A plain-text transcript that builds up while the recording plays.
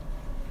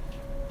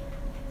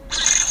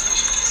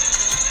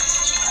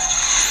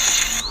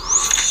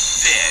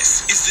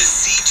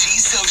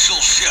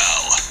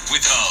show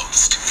with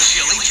host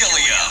Chili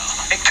Gilliam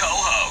and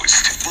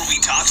co-host where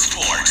we talk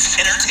sports,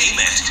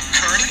 entertainment,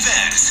 current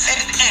events, and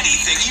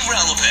anything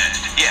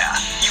irrelevant. Yeah,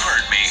 you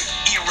heard me.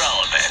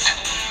 Irrelevant.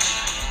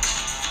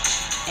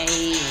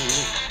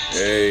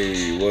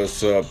 Hey,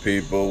 what's up,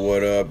 people?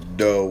 What up,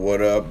 doe?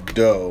 What up,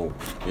 doe?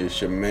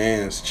 It's your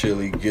man's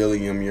Chili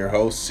Gilliam, your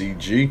host,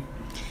 CG.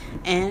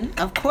 And,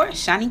 of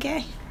course, Shawnee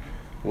K.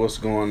 What's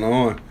going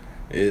on?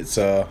 It's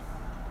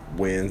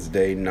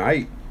Wednesday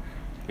night,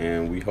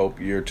 and we hope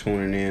you're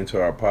tuning in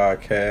to our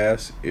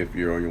podcast. If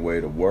you're on your way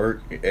to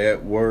work,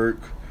 at work,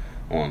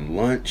 on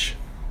lunch.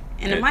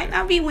 And it might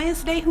not be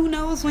Wednesday. Who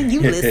knows when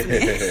you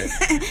listening?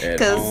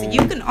 Because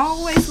you can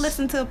always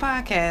listen to a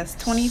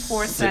podcast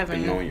 24/7.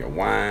 Sipping on your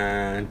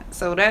wine.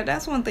 So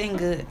that's one thing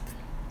good.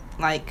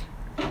 Like,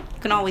 you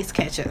can always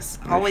catch us.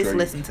 Always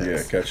listen to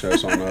us. Yeah, catch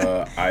us on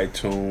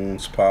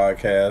iTunes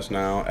podcast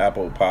now,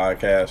 Apple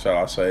Podcast, shall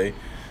I say,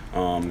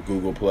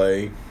 Google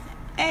Play.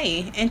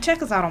 Hey, and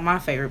check us out on my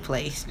favorite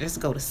place. Just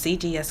go to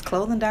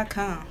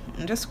cgsclothing.com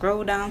and just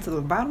scroll down to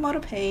the bottom of the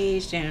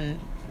page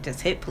and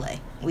just hit play.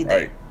 We there.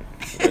 Right.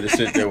 Let it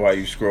sit there while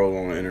you scroll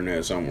on the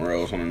internet somewhere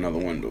else on another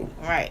window.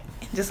 Right.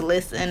 Just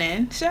listen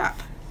and shop.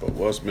 But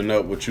what's been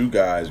up with you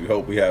guys? We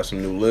hope we have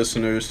some new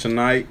listeners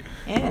tonight.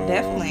 Yeah,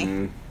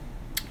 definitely.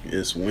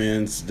 It's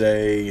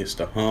Wednesday. It's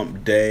the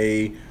hump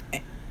day.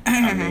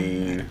 I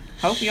mean,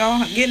 hope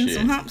y'all getting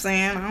some humps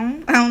in.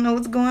 I don't know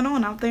what's going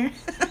on out there.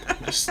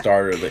 The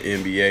start of the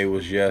NBA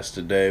was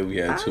yesterday. We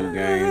had two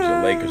games.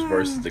 The Lakers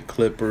versus the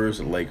Clippers.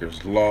 The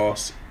Lakers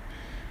lost.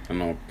 I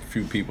know a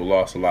few people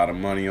lost a lot of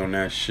money on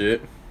that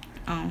shit.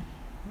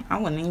 I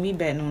wouldn't even be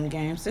betting on the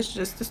games. It's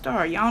just the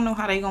start. Y'all know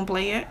how they gonna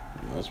play it.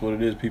 That's what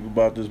it is. People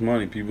bought this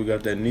money. People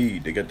got that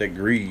need. They got that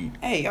greed.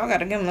 Hey, y'all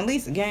gotta give them at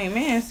least a game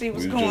in, see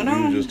what's going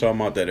on. We were just talking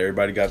about that.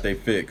 Everybody got their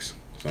fix.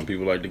 Some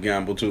people like to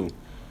gamble too.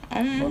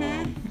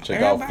 Mm-hmm. But,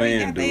 check Everybody out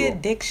got their FanDuel.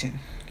 addiction.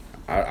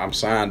 I'm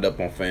signed up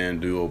on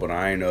FanDuel, but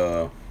I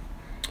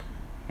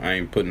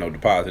ain't putting no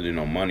deposit in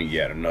no money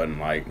yet or nothing.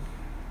 Like,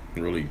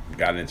 really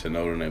got into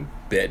no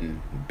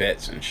betting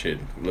bets and shit.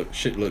 Look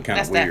kind of weird.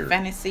 That's that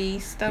fantasy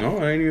stuff. No,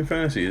 it ain't even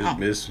fantasy.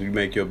 It's you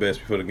make your bets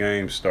before the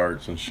game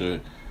starts and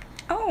shit.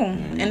 Oh,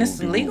 and it's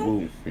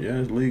legal? Yeah,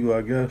 it's legal,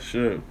 I guess.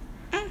 Shit.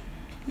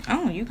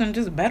 Oh, you can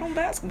just bet on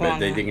basketball.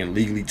 They can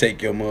legally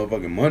take your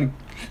motherfucking money.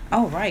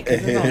 Oh, right. 'Cause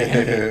it's on the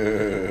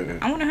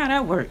internet. I wonder how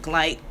that work.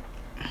 Like.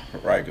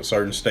 Right, because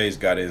certain states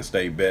got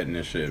in-state betting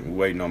and shit. We're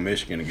waiting on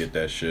Michigan to get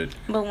that shit.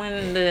 But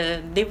when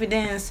the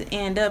dividends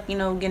end up,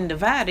 getting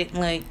divided,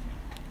 like,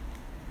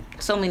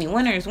 so many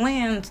winners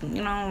wins,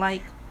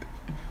 like.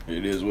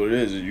 It is what it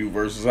is. It's you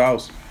versus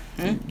house.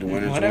 The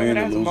winners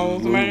win, the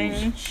losers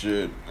lose.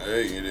 Shit.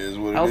 Hey, it is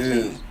what it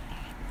is.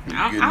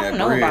 I don't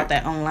know about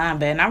that online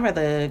betting. I'd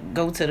rather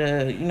go to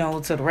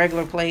the, to the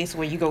regular place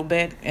where you go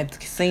bet at the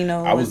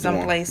casino or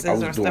some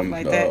places or stuff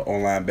like that.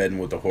 Online betting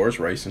with the horse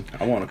racing.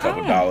 I won a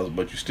couple dollars,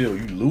 but you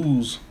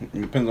lose. It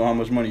depends on how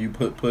much money you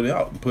put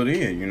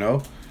in,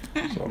 So,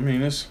 I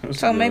mean, it's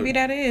so good. maybe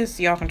that is,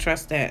 y'all can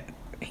trust that.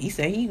 He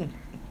said he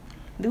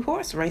do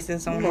horse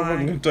races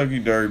online. Kentucky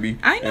Derby.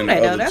 I know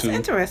that, though. That's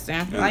interesting.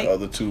 And like, the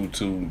other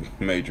two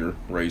major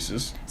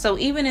races. So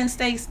even in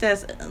states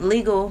that's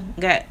legal,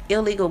 got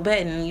illegal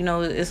betting,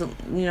 it's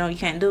you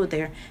can't do it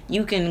there.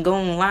 You can go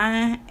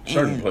online.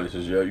 Certain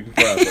places, yeah, you can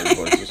find certain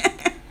places.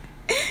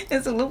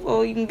 It's a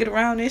loophole. You can get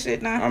around this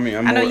shit now. I mean,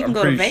 I know you can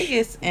go to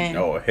Vegas and.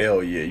 Oh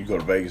hell yeah! You go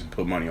to Vegas and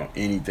put money on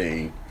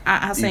anything.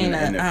 I seen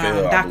a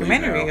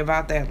documentary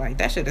about that. Like,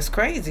 that shit is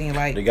crazy.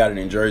 Like, they got it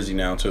in Jersey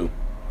now too.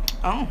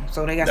 Oh,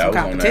 so they got some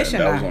competition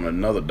now. That was on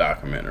another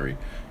documentary.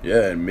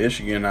 Yeah, and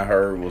Michigan, I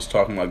heard, was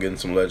talking about getting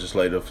some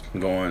legislative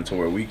going to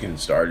where we can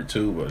start it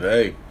too. But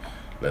hey,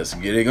 let's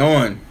get it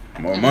going.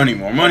 More money,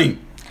 more money.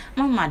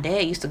 My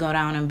dad used to go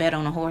down and bet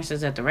on the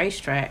horses at the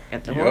racetrack,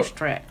 horse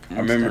track. I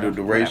remember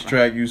the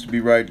racetrack used to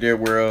be right there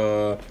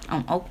where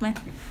on Oakman.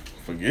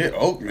 Forget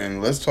Oakman.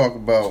 Let's talk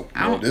about.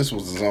 Well, this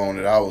was the zone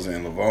that I was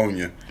in,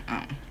 Livonia.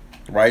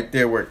 Right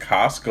there where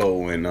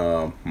Costco and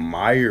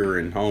Meijer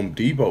and Home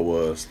Depot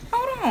was.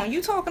 Hold on,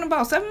 you talking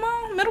about 7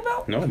 Mile,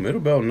 Middlebelt? No,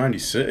 Middlebelt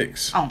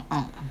 96.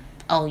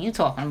 Oh, you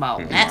talking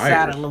about that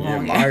side of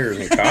Livonia? Yeah, Myers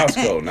and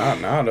Costco, not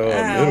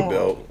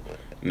Middlebelt.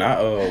 Not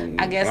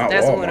I guess not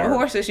that's Walmart. where the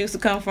horses used to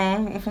come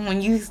from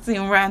when you see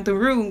them riding through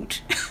Rouge.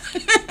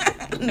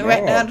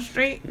 Right down the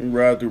street. You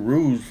ride through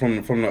Rouge from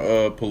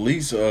the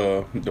police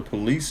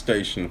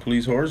station. The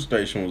police horse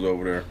station was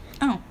over there.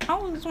 Oh, I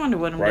always wondered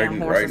where them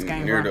damn horses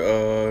came near from.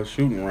 the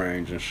shooting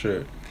range and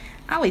shit.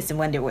 I always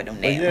wondered where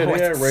them damn horses. Yeah, they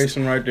had horses.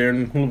 racing right there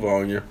in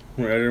Livonia,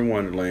 right there in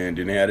Wonderland.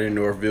 Then they had it in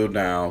Northville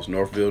Downs.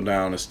 Northville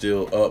Downs is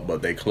still up,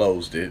 but they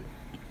closed it.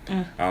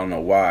 I don't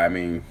know why. I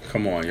mean,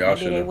 come on, y'all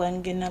should. Maybe they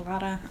wasn't getting a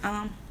lot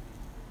of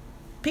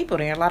people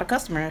there, a lot of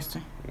customers.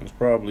 That's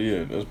probably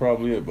it.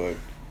 But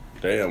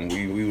damn,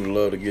 we would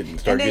love to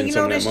start getting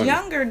some of that money. This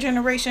younger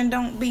generation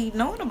don't be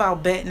knowing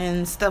about betting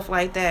and stuff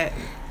like that.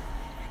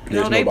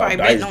 They probably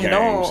betting on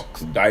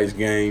dogs. Dice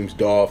games,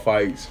 dog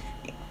fights.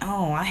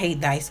 Oh, I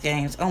hate dice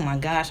games. Oh my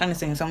gosh, I've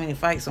seen so many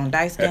fights on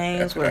dice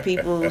games where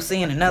people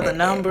seeing another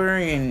number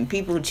and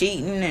people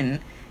cheating and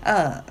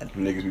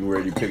Niggas be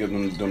ready to pick up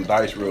them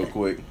dice real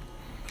quick.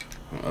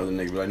 Other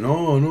niggas be like,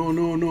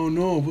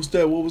 no. What's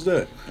that? What was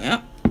that?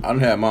 Yep. I done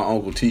had my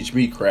uncle teach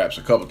me craps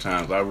a couple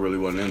times. I really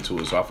wasn't into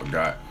it, so I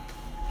forgot.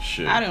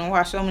 Shit. I didn't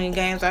watch so many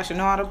games I should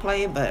know how to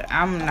play, but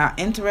I'm not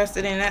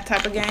interested in that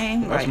type of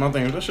game. That's like, my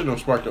thing. If that shit don't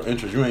spark your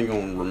interest, you ain't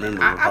gonna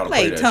remember how I to play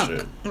played that Tunk.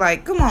 shit.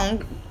 Like, come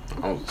on,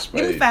 I was a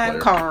spades give me 5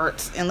 player.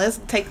 cards and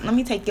let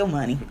me take your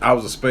money. I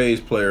was a spades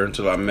player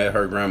until I met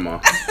her grandma.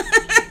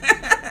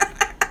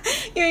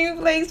 You ain't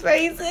play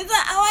spades?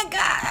 Oh my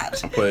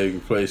gosh. I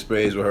played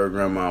spades with her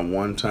grandma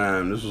one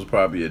time. This was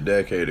probably a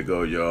decade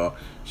ago, y'all.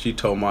 She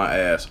told my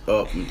ass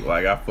up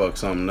like I fucked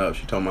something up.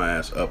 She told my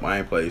ass up. I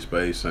ain't played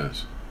spades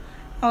since.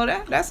 Oh,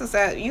 that's a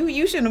sad.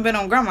 You shouldn't have been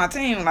on grandma's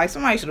team. Like,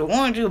 somebody should have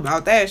warned you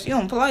about that. She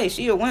don't play.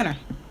 She a winner.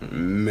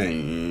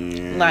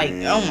 Man. Like,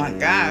 oh my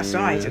gosh,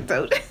 somebody should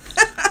told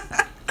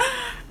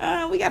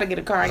that. We gotta get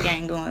a card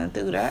game going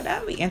through that.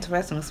 That'd be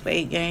interesting, a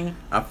spade game.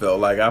 I felt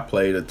like I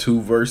played a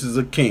 2 versus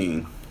a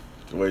king.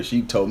 The way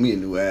she told me a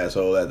new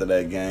asshole after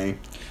that game.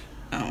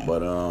 Oh.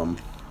 But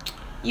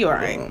You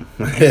alright.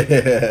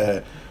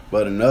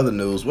 But in other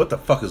news, what the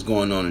fuck is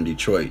going on in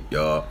Detroit,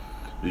 y'all?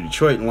 The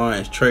Detroit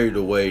Lions traded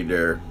away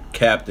their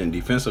captain,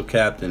 defensive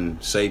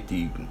captain,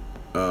 safety,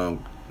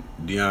 DeAndre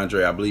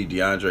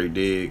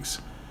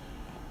Diggs,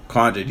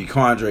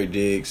 DeQuandre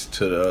Diggs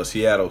to the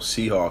Seattle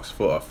Seahawks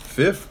for a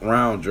 5th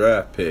round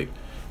draft pick.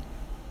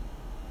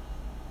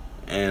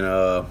 And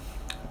a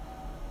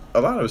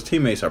lot of his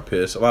teammates are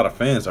pissed. A lot of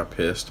fans are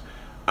pissed.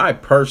 I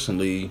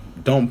personally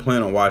don't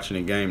plan on watching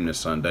the game this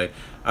Sunday.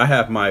 I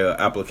have my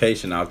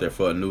application out there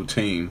for a new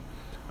team.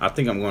 I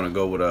think I'm going to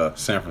go with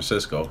San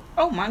Francisco.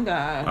 Oh my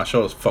god. I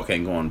sure as fuck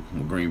ain't going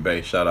with Green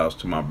Bay. Shout outs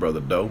to my brother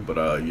Doe. But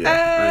yeah,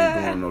 I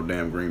ain't going no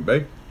damn Green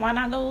Bay. Why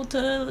not go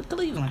to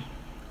Cleveland?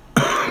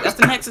 That's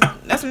the next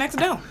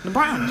deal. The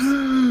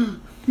Browns.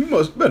 You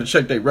must better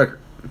check their record.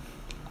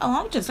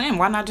 Oh, I'm just saying,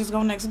 why not just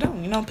go next door?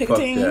 You know, pick Fuck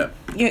a team. that.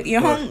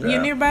 Your Fuck home, that.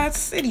 your nearby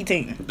city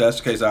team. If that's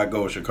the case, I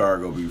go with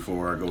Chicago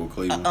before I go with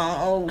Cleveland.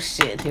 Oh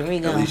shit, here we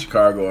go. At least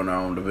Chicago in our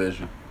own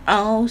division.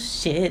 Oh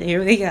shit,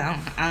 here we go.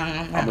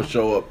 I'm gonna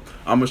show up.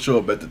 I'm gonna show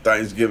up at the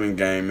Thanksgiving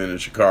game in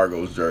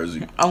Chicago's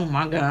jersey. Oh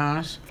my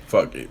gosh.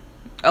 Fuck it.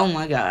 Oh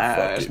my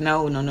gosh. Fuck it.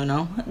 No.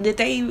 Did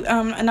they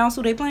announce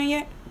who they playing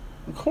yet?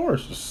 Of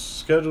course, the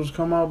schedules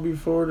come out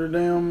before the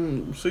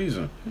damn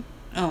season.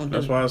 Oh,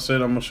 That's why I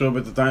said I'm gonna show up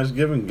at the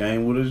Thanksgiving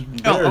game with his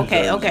Bears Oh,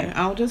 okay. jersey.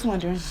 I was just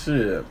wondering.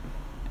 Shit.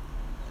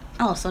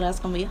 Oh, so that's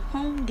gonna be a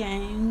home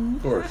game.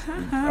 Of course.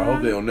 I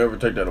hope they'll never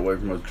take that away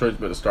from us. Detroit's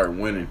better start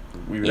winning.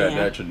 We've had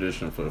that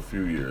tradition for a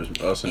few years.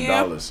 Us and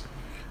Dallas.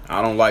 I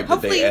don't like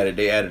that they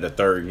added a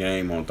 3rd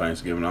game on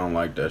Thanksgiving. I don't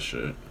like that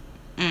shit.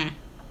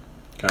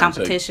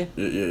 Competition.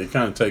 It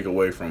kind of take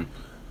away from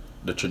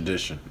the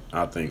tradition,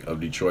 I think, of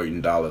Detroit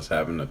and Dallas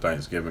having the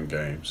Thanksgiving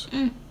games.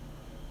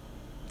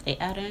 They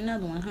added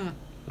another one, huh?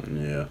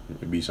 And yeah,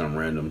 it'd be some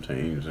random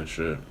teams and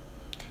shit.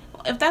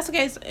 If that's the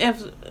case,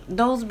 if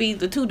those be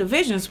the 2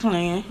 divisions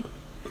playing,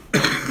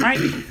 right?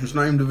 It's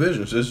not even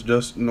divisions. It's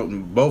just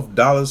both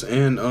Dallas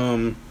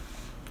and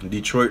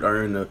Detroit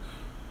are in the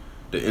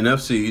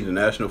NFC, the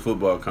National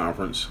Football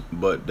Conference.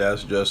 But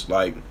that's just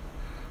like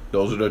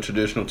those are the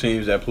traditional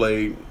teams that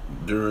played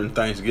during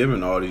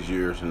Thanksgiving all these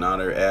years, and now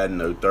they're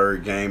adding a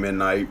 3rd game at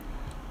night.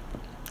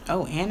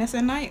 Oh, and it's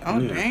at night? Oh,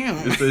 Yeah. damn.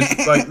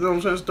 It's like, you know what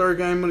I'm saying? It's 3rd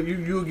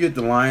game. You'll get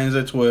the Lions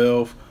at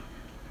 12.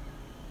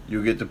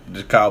 You'll get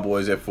the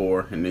Cowboys at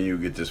 4. And then you'll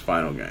get this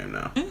final game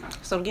now.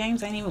 So the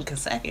games ain't even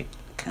consecutively.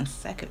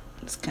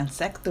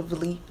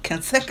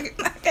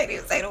 I can't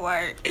even say the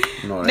word.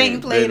 No, they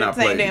ain't played at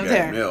the same damn game.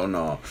 time. Hell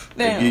no.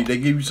 Damn. They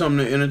give you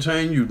something to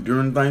entertain you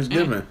during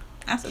Thanksgiving.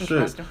 That's Shit.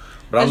 interesting.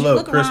 But I 'Cause you love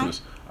look Christmas.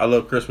 around- I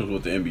love Christmas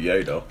with the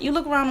NBA though. You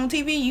look around on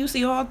TV, you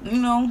see all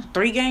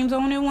 3 games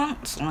on at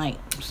once. Like,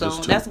 so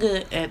Just 2. that's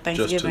good at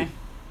Thanksgiving. Just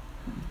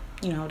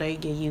 2. You know, they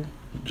give you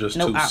Just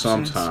no 2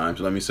 options.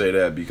 sometimes. Let me say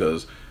that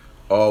because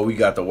all we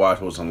got to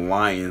watch was the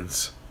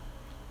Lions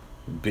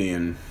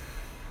being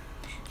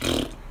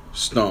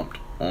stumped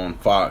on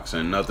Fox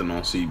and nothing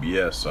on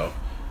CBS. So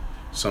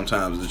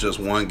sometimes it's just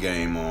 1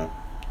 game on.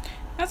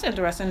 That's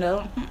interesting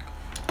though.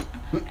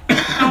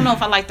 I don't know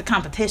if I like the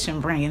competition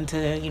bringing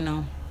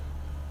to,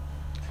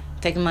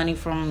 taking money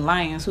from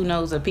Lions. Who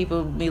knows if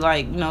people be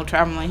like,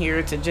 traveling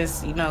here to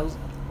just,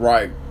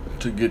 Right.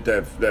 To get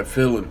that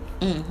feeling.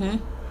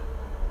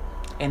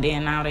 And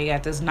then now they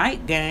got this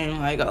night game.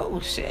 Like, oh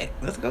shit,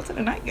 let's go to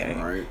the night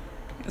game. Right.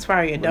 It's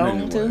probably a But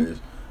dome too. anyways,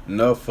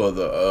 enough for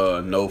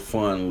the No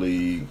Fun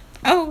League.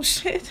 Oh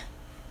shit.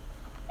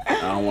 I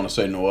don't want to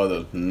say no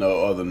other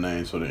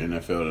names for the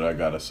NFL that I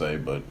gotta say,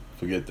 but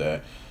forget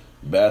that.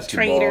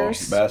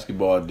 Traders.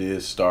 Basketball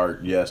did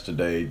start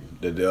yesterday.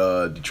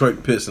 The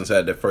Detroit Pistons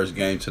had their first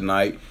game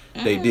tonight.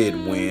 They did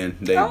win.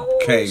 They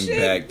came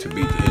back to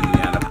beat the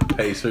Indiana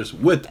Pacers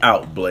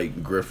without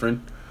Blake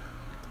Griffin.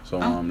 So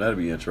that'll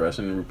be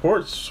interesting. And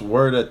reports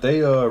were that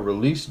they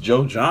released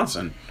Joe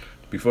Johnson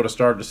before the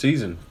start of the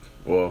season.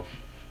 Well,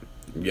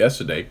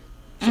 yesterday.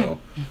 So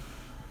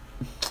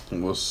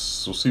we'll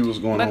see what's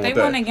going on But with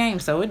they won that. the game,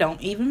 so it don't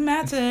even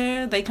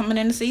matter. They coming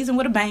in the season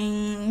with a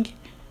bang.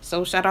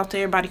 So shout out to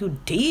everybody who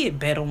did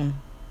bet on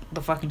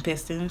the fucking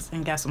Pistons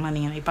and got some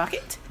money in their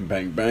pocket.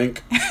 Bank,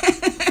 bank.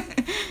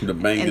 The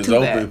bank And is too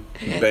open.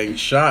 bad. Bank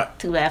shot.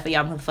 Too bad for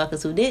y'all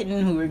motherfuckers who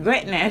didn't, who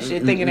regretting that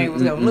shit, thinking they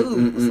was gonna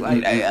lose.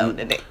 Like,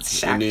 they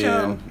shocked And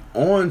y'all. then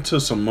on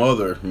to some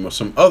other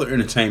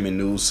entertainment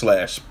news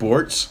 /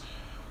 sports.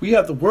 We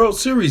have the World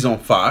Series on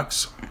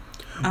Fox,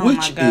 Oh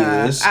which my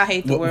God. is I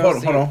hate the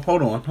World Series.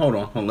 Hold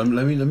on.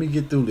 Let me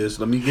get through this.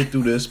 Let me get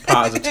through this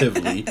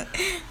positively.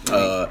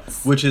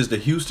 Which is the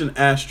Houston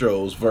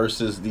Astros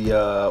versus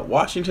the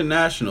Washington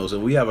Nationals,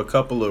 and we have a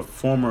couple of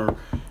former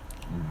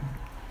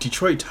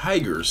Detroit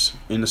Tigers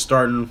in the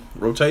starting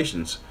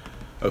rotations.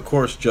 Of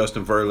course,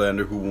 Justin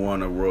Verlander, who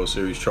won a World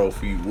Series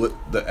trophy with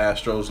the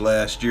Astros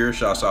last year.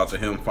 Shouts out to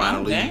him.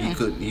 Finally, damn. he didn't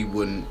Couldn't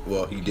win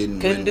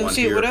do one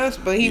shit here. with us,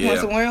 but he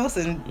went somewhere else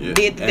and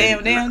did the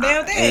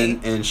damn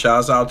thing. And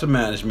shouts out to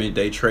management.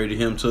 They traded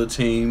him to a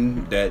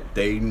team that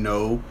they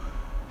know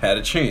had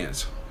a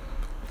chance.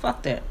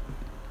 Fuck that.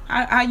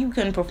 How you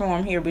couldn't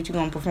perform here, but you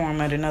gonna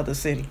perform at another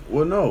city?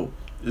 Well, no,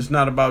 it's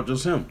not about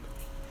just him.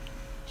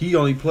 He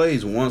only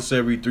plays once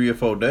every 3 or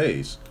 4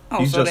 days. Oh,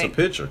 He's so just a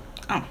pitcher.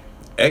 Oh.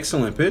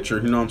 Excellent pitcher,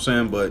 you know what I'm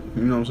saying? But,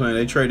 you know what I'm saying?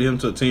 They traded him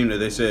to a team that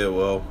they said,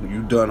 well,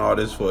 you've done all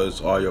this for us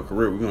all your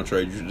career. We're going to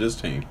trade you to this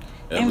team.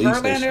 Ain't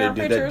Verlander our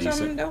pitcher or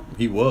something, though?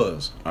 He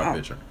was our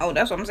pitcher. Oh,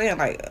 that's what I'm saying.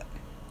 Like,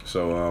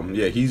 So,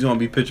 he's going to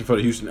be pitching for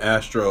the Houston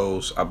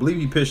Astros. I believe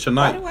he pitched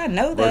tonight. why do I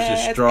know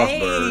versus that?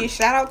 Strasburg. Hey,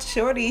 shout out to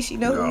Shorty. She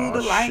know who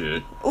the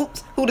Shit.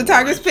 who the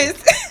Tigers pitch,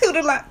 who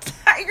the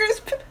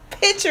Tigers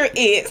pitcher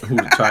is. Who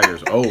the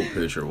Tigers' old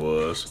pitcher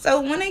was.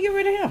 So when they get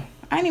rid of him,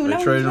 I didn't even know.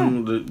 They traded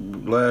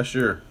him last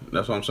year.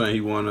 That's what I'm saying.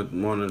 He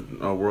won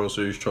a World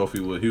Series trophy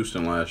with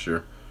Houston last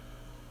year.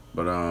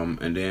 But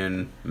and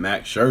then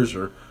Max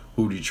Scherzer,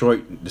 who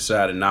Detroit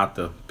decided not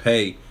to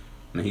pay,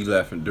 and he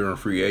left during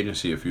free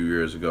agency a few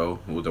years ago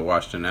with the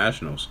Washington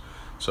Nationals.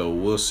 So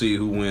we'll see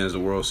who wins the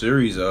World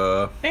Series.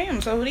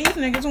 Damn, so these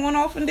niggas went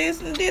off and did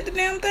the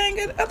damn thing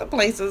at other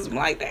places. I'm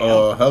like, damn.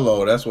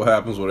 Hello, that's what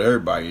happens with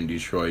everybody in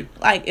Detroit.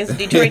 Like, is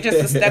Detroit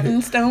just a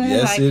stepping stone?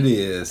 Yes, like, it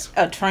is.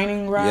 A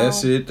training ground?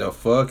 Yes, it the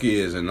fuck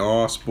is in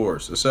all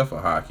sports, except for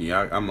hockey.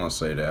 I'm gonna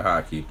say that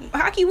hockey.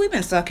 Hockey, we've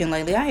been sucking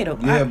lately. I hate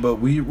it. Yeah, but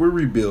we're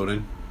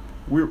rebuilding.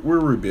 We're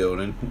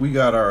rebuilding. We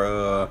got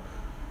our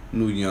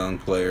new young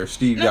player,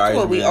 Steve Yzerman. That's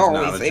what we is now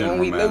always the say when general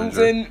we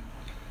manager. losing.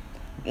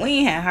 We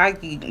ain't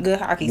had good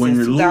hockey When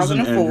since you're losing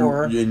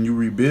 2004. and you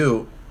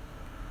rebuild,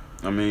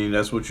 I mean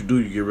that's what you do.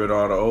 You get rid of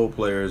all the old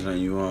players and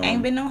you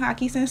Ain't been no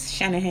hockey since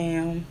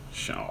Shanahan.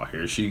 Oh,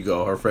 here she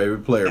go. Her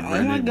favorite player, Oh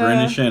my God.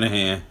 Brendan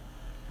Shanahan.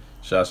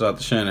 Shouts out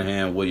to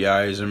Shanahan with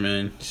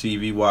Yzerman,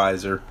 C.V.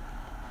 Weiser.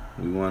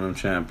 We won them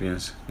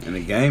champions. And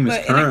the game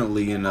is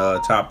currently in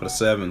top of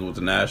the 7th with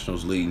the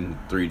Nationals leading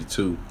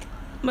 3-2.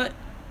 But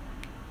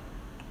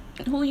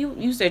who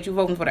you said you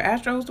voting for the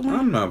Astros to win?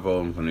 I'm not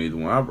voting for neither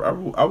one.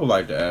 I would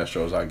like the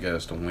Astros, I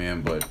guess, to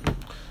win, but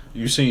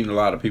you've seen a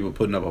lot of people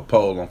putting up a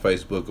poll on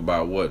Facebook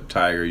about what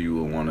Tiger you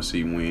would want to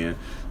see win.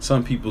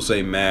 Some people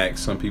say Max,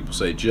 some people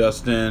say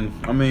Justin.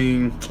 I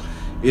mean,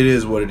 it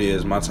is what it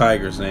is. My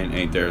Tigers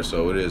ain't there,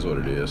 so it is what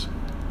it is.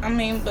 I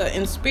mean, but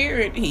in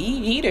spirit,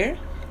 he there.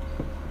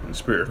 In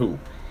spirit, who?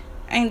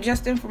 Ain't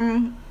Justin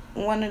from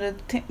one of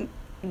the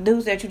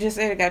dudes that you just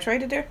said that got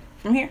traded there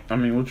from here? I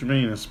mean, what you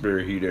mean in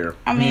spirit he there?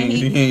 I mean,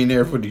 he ain't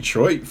there for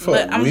Detroit.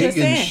 Fuck I'm wig just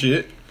and saying.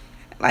 shit.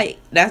 Like,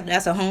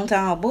 that's a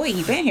hometown boy.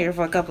 He been here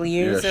for a couple of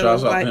years. Yeah, so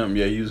shouts out like, to him.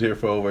 Yeah, he was here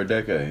for over a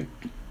decade.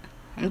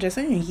 I'm just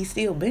saying, he's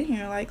still been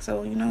here. Like,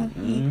 so, you know,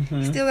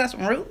 he still got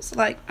some roots.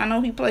 Like, I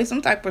know he plays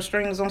some type of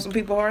strings on some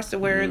people's hearts to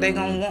where they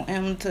gonna want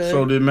him to.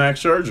 So did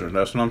Max Scherzer.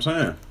 That's what I'm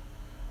saying.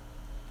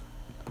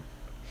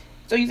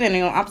 So you saying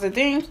they on opposite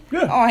teams?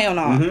 Yeah. Oh, hell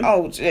no. Mhm.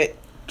 Oh, shit.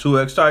 2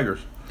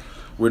 ex-Tigers.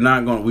 We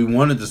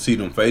wanted to see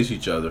them face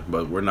each other,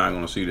 but we're not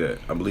going to see that.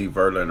 I believe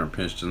Verlander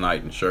pitched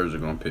tonight and Scherzer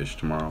going to pitch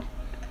tomorrow.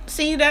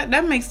 See,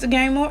 that makes the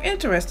game more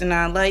interesting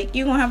now. Like,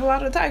 you're going to have a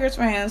lot of Tigers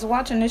fans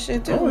watching this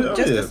shit, too. Oh,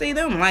 just yeah. to see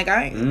them. Like,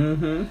 I ain't.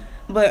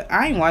 Mm-hmm. But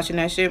I ain't watching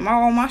that shit.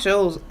 All my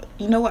shows,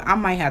 you know what? I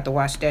might have to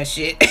watch that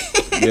shit.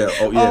 Yeah, back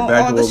to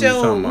what we was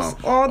talking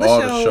about. All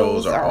the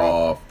shows are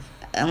off.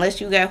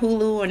 Unless you got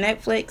Hulu or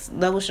Netflix,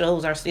 those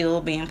shows are still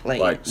being played.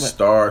 Like,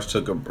 Power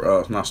took a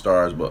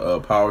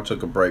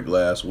break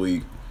last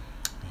week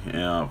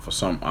for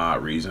some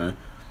odd reason.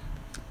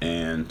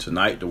 And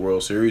tonight the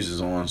World Series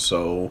is on,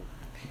 so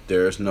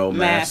there's no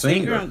Masked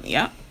Singer.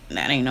 Yep,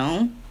 that ain't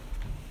on.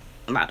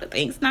 A lot of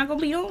things not going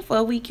to be on for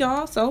a week,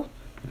 y'all, so...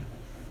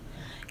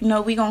 You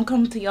know, we gonna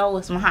come to y'all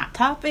with some hot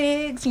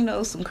topics, you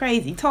know, some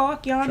crazy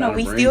talk. Y'all know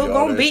we still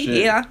gonna be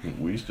here.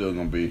 We still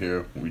gonna be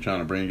here. We trying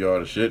to bring y'all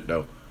the shit,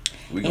 though.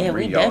 We gonna Yeah,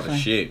 bring we y'all definitely.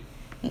 the shit.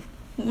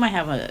 We might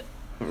have a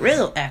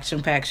real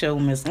action-packed show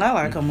with Miss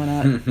Lala coming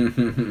up.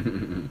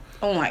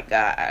 Oh my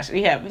gosh,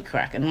 we had me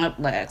cracking up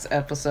last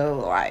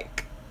episode.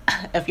 Like,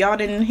 if y'all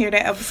didn't hear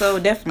that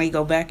episode, definitely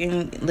go back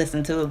and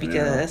listen to it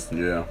because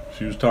yeah,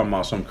 she was talking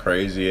about some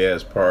crazy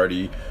ass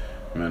party,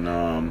 and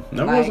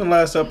that Like- wasn't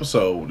last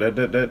episode.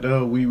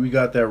 We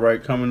got that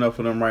right coming up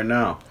for them right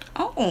now.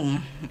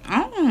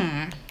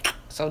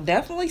 So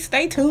definitely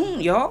stay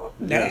tuned, y'all.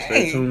 Yeah,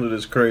 stay tuned to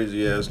this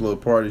crazy ass little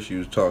party she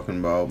was talking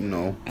about. You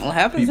know, What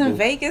happens people- in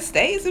Vegas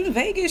stays in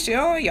Vegas,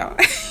 y'all.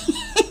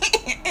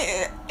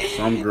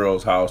 some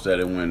girl's house that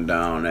it went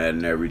down at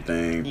and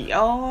everything.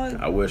 Y'all,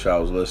 I wish I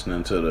was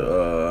listening to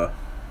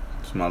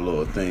to my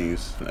little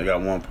things. I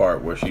got one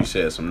part where she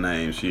said some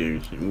names.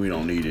 We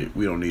don't need it.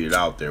 We don't need it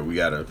out there. We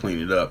gotta clean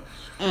it up.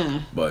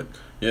 But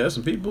yeah,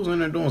 some people's in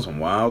there doing some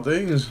wild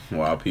things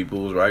while people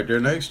was right there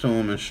next to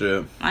them and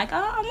shit. like,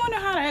 I wonder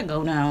how that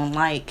go down.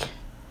 Like,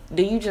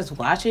 do you just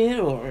watch it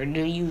or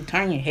do you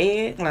turn your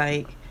head?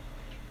 Like,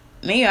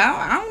 me,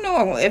 I don't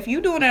know. If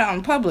you doing it out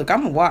in public,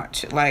 I'm gonna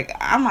watch. Like,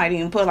 I might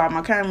even pull out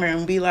my camera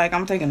and be like,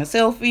 I'm taking a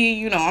selfie.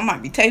 You know, I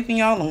might be taping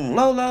y'all on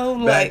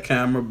low. Back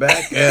camera.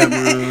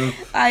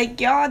 Like,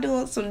 y'all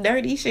doing some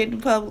dirty shit in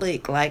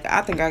public. Like,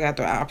 I think I got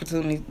the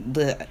opportunity,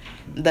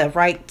 the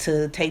right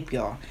to tape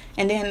y'all.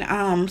 And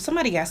then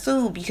somebody got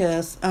sued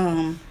because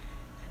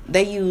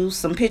they used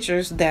some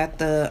pictures that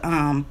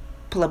the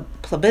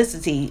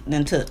publicity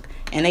then took,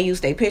 and they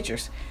used their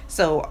pictures.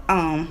 So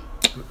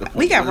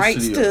we got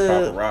rights to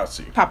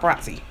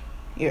paparazzi.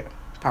 Yeah,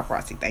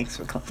 paparazzi. Thanks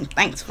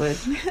for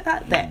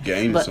that.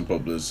 Gaining But- some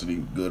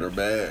publicity, good or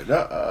bad.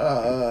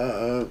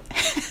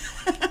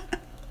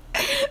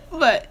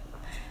 But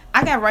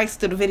I got rights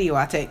to the video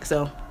I take,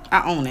 so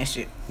I own that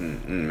shit.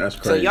 That's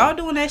crazy. So y'all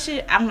doing that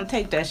shit, I'm gonna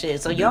take that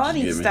shit. So y'all Bitches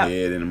need to giving stop.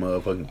 head in the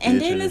motherfucking And kitchen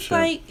then it's shit.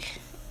 like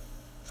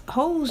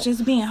hoes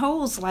just being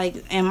hoes. Like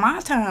in my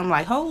time,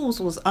 like hoes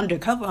was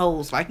undercover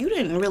hoes. Like you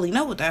didn't really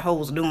know what that hoe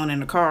was doing in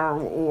the car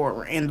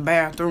or in the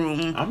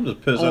bathroom. I'm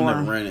just pissed I or-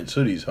 never ran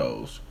into these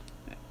hoes.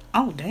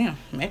 Oh damn,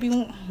 maybe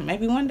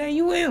one day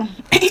you will.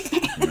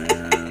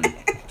 Man,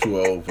 too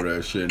old for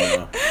that shit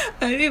now.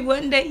 Maybe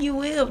one day you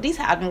will. These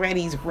hot and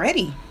ready's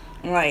ready.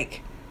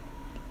 Like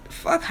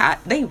fuck hot,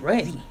 they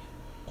ready.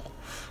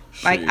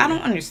 Like Shit. I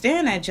don't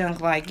understand that junk.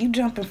 Like you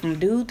jumping from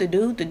dude to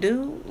dude to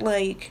dude.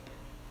 Like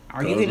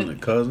are you Cousin getting to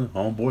cousin,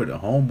 homeboy to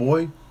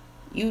homeboy.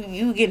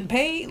 you getting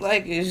paid?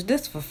 Like is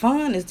this for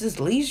fun? Is this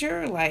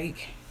leisure?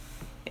 Like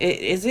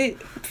is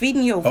it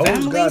feeding your Hoes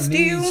family got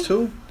still? needs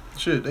too.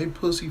 Shit, they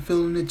pussy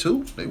feeling it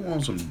too. They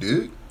want some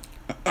dick.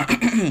 I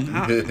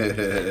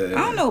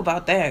don't know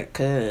about that,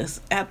 cause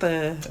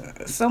after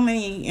so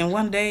many in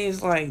one day,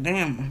 it's like,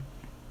 damn,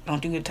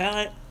 don't you get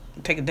tired?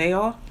 Take a day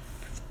off.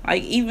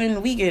 Like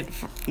even we get,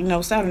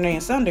 Saturday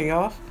and Sunday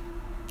off.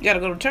 You gotta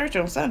go to church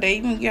on Sunday.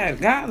 Even you got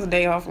God's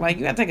day off. Like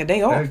you gotta take a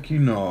day off. Heck,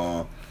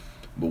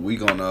 but we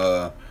gonna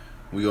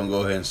go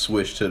ahead and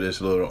switch to this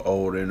little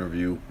old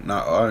interview.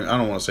 I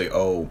don't want to say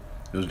old.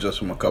 It was just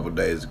from a couple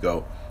days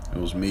ago. It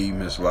was me,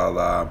 Miss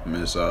Lala,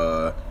 Miss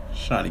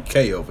Shawnee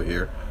K over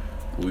here.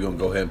 We're gonna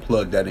go ahead and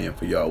plug that in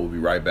for y'all. We'll be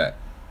right back.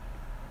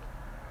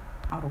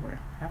 Outerwear.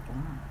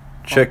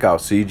 Check out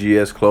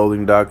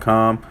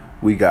cgsclothing.com.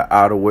 We got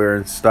outerwear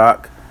in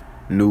stock,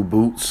 new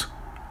boots,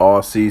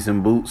 all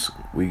season boots.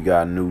 We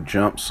got new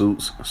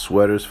jumpsuits,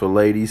 sweaters for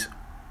ladies,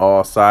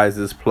 all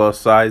sizes plus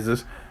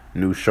sizes,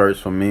 new shirts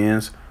for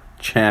men's,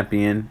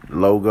 champion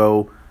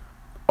logo,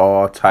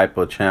 all type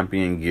of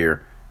champion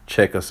gear.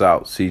 Check us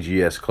out,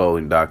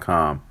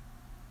 cgsclothing.com.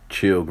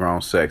 Chill,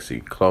 grown, sexy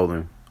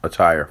clothing,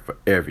 attire for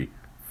every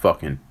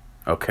fucking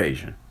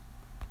occasion.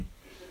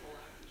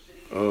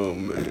 Oh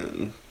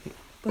man.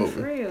 But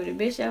for real, the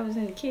bitch that was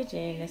in the kitchen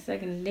and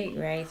sucking the dick,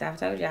 right? So I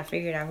told you I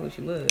figured out who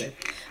she was.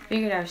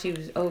 Figured out she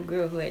was the old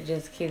girl who had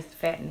just kissed the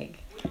fat nigga,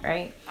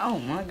 right? Oh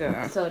my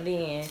god. So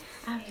then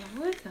I was like,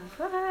 what the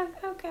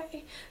fuck?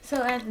 Okay.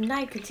 So as the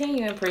night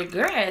continued and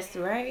progressed,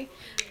 right?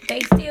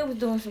 They still was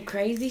doing some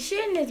crazy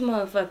shit in this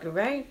motherfucker,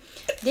 right?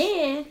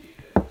 Then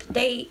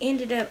they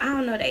ended up, I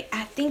don't know,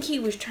 I think he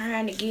was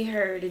trying to get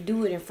her to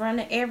do it in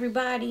front of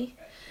everybody.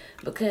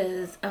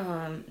 Because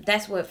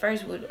that's what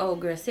old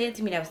girl said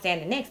to me that was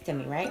standing next to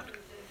me, right?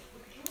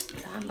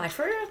 So I'm like,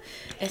 for real?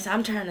 And so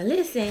I'm trying to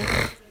listen.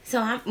 So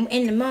I'm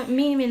in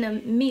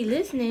the me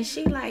listening,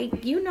 she like,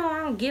 I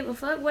don't give a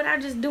fuck what I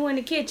just do in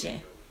the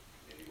kitchen.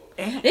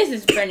 This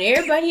is in front of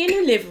everybody in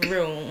the living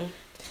room.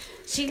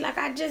 She like,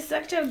 I just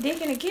sucked your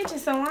dick in the kitchen,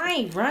 so I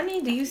ain't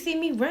running. Do you see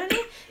me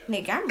running?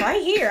 Nigga, I'm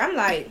right here. I'm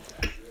like,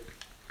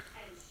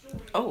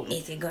 oh,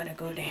 is it gonna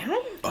go down?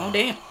 Oh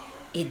damn.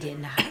 It did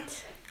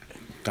not.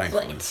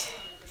 Thankfully. But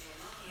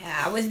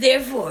yeah, I was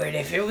there for it.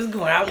 If it was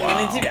going, I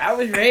wanted to. I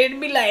was ready to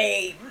be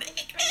like,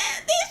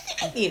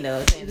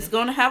 this, It's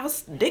gonna have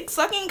a dick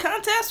sucking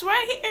contest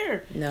right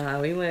here.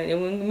 No, it wouldn't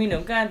gonna be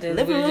no contest.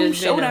 Living It room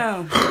just been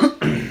showdown.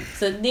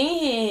 So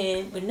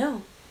then, but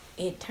no,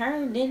 it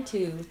turned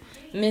into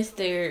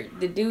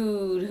the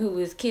dude who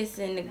was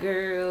kissing the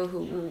girl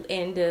who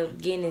ended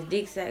up getting his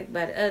dick sucked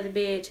by the other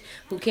bitch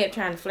who kept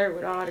trying to flirt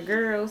with all the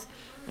girls.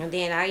 And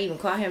then I even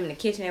caught him in the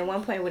kitchen at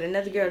one point with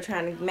another girl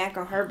trying to mac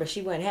on her, but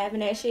she wasn't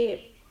having that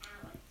shit.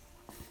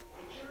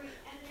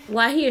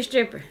 Why he a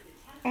stripper?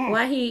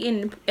 Why he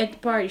at the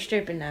party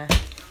stripping now?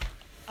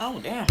 Oh,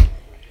 damn.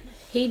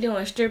 He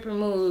doing stripper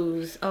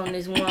moves on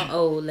this one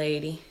old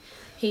lady.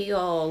 He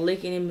all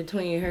licking in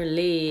between her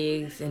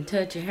legs and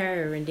touching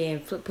her and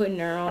then putting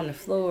her on the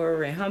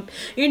floor and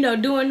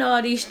doing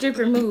all these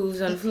stripper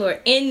moves on the floor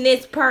in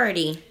this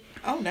party.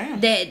 Oh, damn.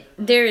 That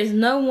there is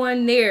no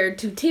one there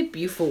to tip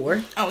you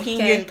for. Oh, he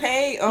ain't getting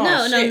paid? Oh,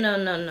 no, shit.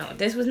 no.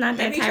 This was not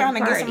Maybe that type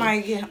of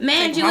party.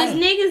 Man, you was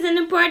niggas in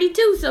the party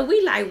too, so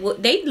we like,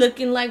 what they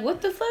looking like,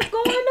 what the fuck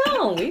going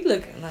on? We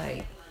looking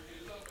like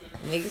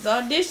niggas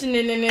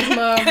auditioning in this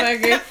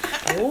motherfucker.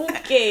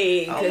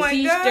 Okay. Because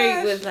he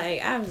straight was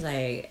like, I was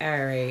like,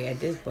 alright, at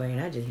this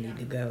point, I just need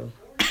to go.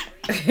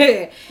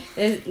 this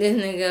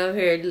nigga over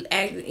here,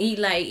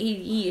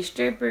 he a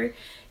stripper.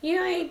 You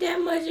ain't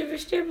that much of a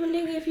stripper,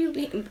 nigga, if you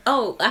be...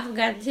 Oh, I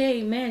forgot to tell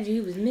you, man, he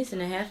was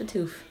missing a half a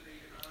tooth.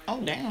 Oh,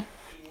 damn.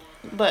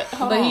 But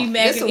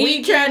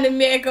he trying to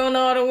make on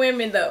all the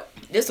women, though.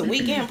 This a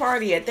weekend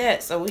party at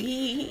that, so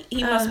he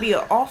must be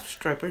an off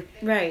stripper.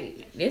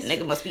 Right. This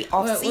nigga must be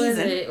off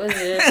season. Was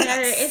it a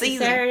Saturday? It's a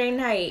Saturday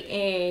night,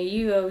 and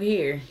you over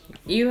here.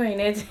 You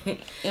ain't at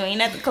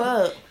the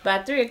club.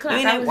 By 3 o'clock, you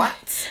ain't at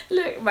Watts.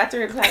 Look, by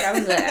 3 o'clock, I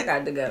was like, I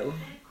got to go.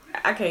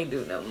 I can't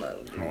do no more.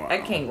 Wow. I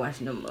can't watch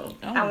no more.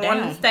 I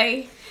want to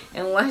stay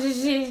and watch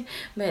this shit,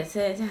 but at the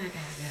same time, I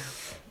gotta go.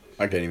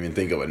 I can't even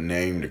think of a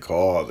name to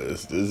call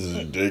this. This is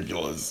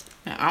ridiculous.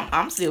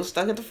 I'm still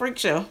stuck at the freak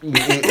show.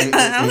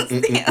 I'm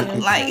still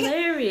like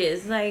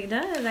hilarious. Like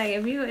that. Like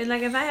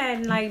if I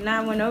had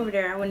not went over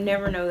there, I would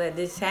never know that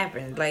this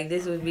happened. Like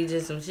this would be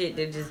just some shit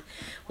that just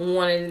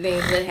one of the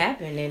things that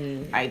happened.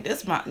 And like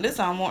this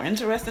sound more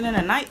interesting than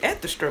a night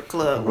at the strip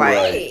club.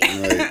 Right.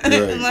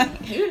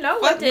 Like, you know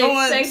what to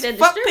expect at the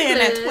fuck strip paying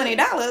club.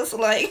 that $20.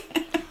 Like.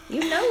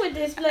 You know what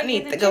this like. I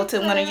need to go to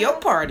one of your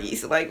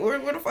parties. Like, where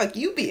the fuck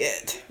you be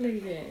at? Look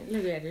at that.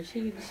 Look at her.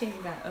 She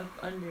got up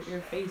under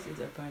her faces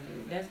up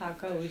under. That's how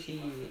cold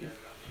she is.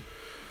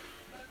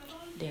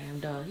 Damn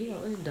dog.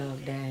 This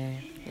dog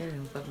died. That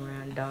don't fuck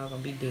around. Dog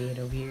gonna be dead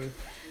over here.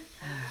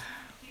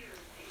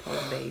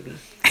 Poor baby.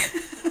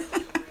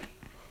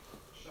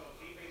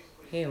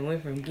 He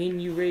went from getting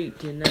you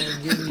raped to now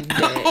getting you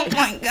dead. Oh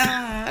my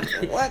god.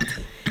 What?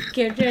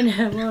 Kept trying to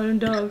have all them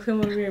dogs come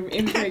over here and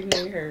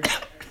impregnate her.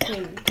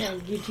 Trying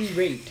to get you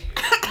raped.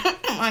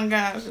 Oh my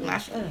gosh,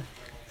 not sure.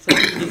 So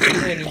you get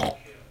some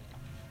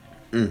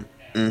money.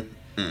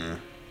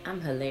 I'm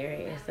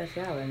hilarious. That's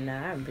y'all are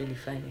not. I'm really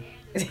funny.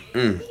 If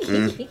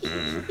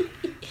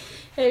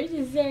you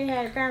just sat and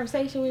had a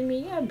conversation with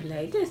me, I'd be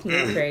like, this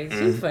nigga crazy.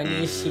 You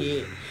funny as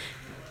shit.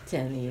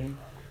 Telling you.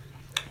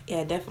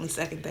 Yeah, definitely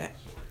second that.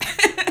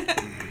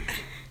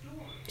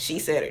 She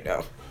said it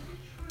though.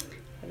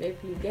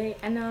 If you gay,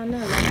 I don't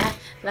know.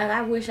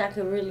 I wish I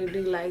could really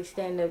do like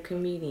stand-up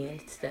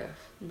comedian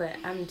stuff, but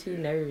I'm too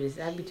nervous.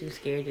 I'd be too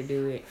scared to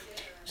do it.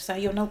 Just have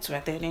your notes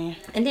right there, then.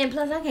 And then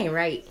plus I can't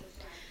write.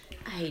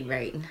 I hate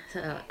writing.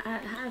 So how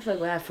the fuck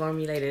would I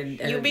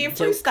formulate a You be a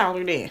joke?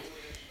 freestyler then.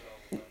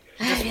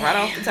 Just right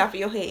off the top of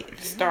your head.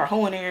 Start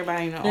hoeing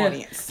everybody in the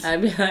audience.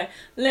 I'd be like,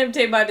 let me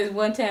tell you about this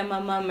one time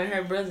my mom and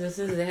her brothers and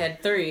sisters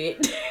had thread.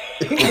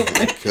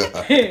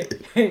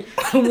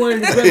 One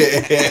of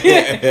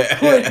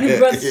the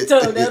brothers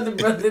told the other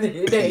brother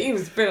that he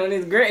was spit on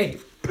his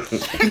grave.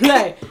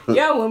 Like,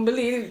 y'all wouldn't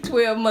believe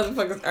 12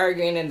 motherfuckers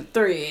arguing in the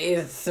thread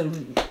is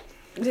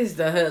just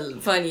the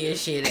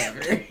funniest shit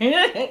ever.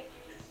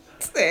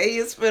 Say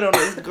he spit on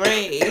his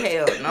grave.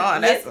 Hell no.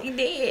 Yes, he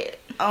did.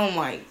 Oh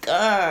my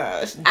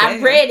gosh. Damn. I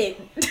read it.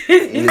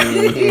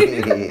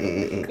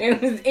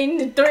 It was in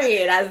the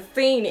thread. I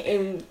seen it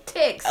in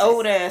text.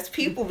 Old ass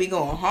people be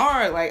going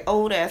hard. Like,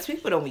 old ass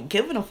people don't be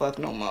giving a fuck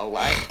no more.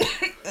 Like,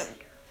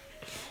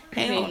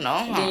 hell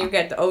no. Then you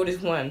got the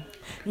oldest one.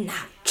 Nah,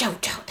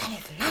 JoJo, that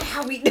is not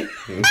how we do.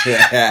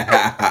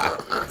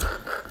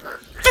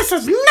 This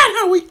is not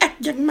how we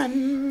act, young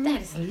man.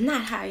 That is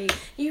not how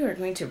you are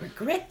going to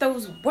regret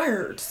those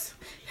words.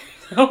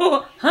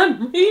 So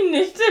I'm reading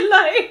this shit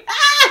like,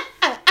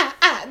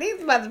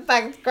 these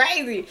motherfuckers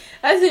crazy.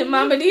 I said,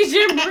 Mama, these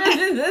your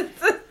brothers and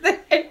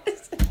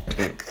sisters.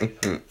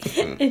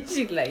 And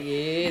she like,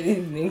 yeah, this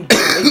nigga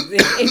crazy.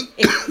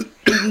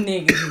 These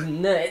niggas is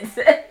nuts.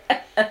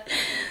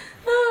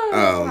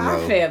 Oh, my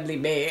family,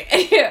 man.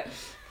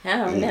 I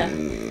don't know.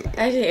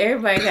 I said,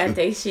 everybody got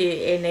their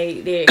shit and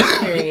their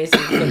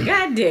experiences, but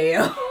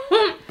goddamn.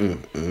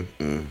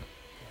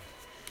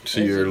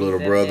 See your little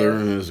brother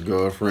and his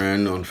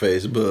girlfriend on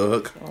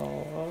Facebook.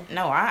 Oh.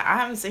 No, I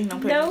haven't seen no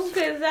pictures. No,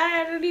 because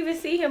I don't even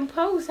see him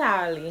post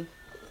hardly.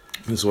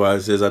 That's why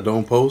it says I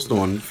don't post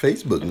on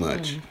Facebook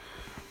much.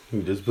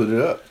 You just put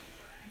it up.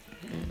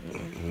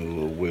 A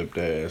little whipped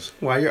ass.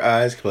 Why your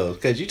eyes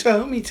closed? Because you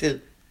told me to.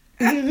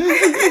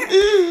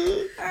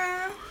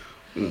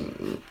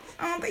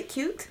 Oh, they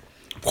cute.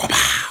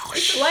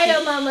 Why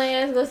your mama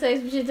ass gonna say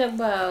some shit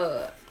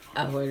about,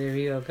 I wonder if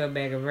you gonna come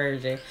back a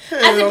virgin.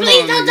 I said,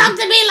 please don't talk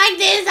to me like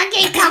this. I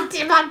can't talk to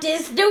you about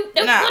this. I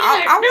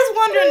was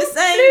wondering the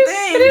same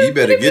thing. You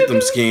better get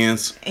them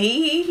skins.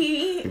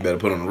 You You better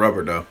put on the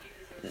rubber though.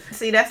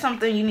 see, that's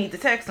something you need to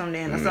text him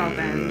then or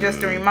something, just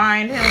to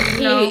remind him.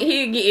 You know?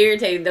 He'll get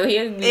irritated though.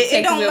 He'll be It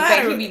texting don't me back.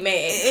 matter. He'll be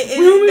mad. It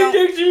Don't don't-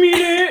 texting me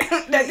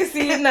that. That can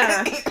see it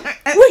now.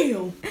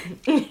 Will.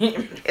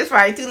 It's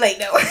probably too late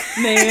though.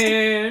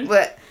 Man.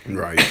 But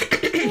Right.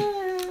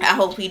 I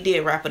hope he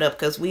did wrap it up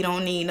because we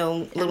don't need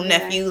no little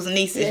nephews and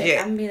nieces I'm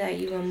yet. gonna be like,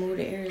 you gonna move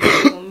to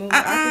Arizona? You gonna move to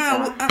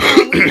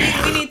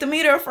Arkansas? We need to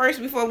meet her first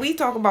before we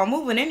talk about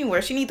moving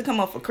anywhere. She need to come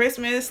up for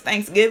Christmas,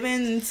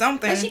 Thanksgiving,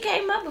 something. But she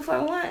came up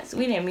before once.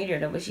 We didn't meet her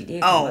though, but she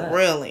did come Oh, up.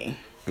 really?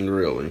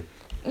 Really.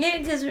 Yeah,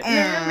 because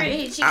remember,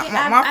 she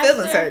My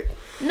feelings hurt.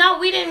 No,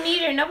 we didn't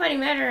meet her. Nobody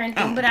met her or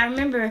anything. Oh. But I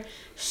remember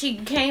she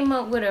came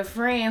up with a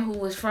friend who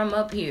was from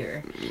up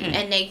here.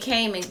 And they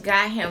came and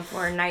got him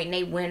for a night and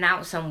they went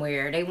out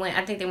somewhere.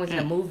 I think they went to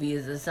the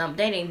movies or something.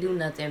 They didn't do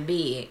nothing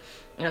big.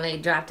 And they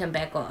dropped him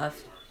back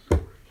off.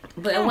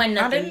 But it wasn't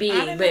nothing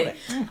big. But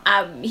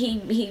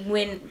he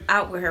went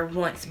out with her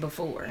once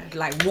before.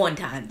 Like one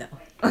time though.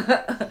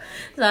 So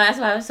that's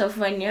why it was so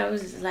funny. I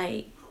was just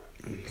like,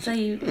 so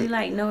you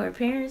like know her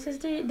parents and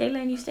stuff? They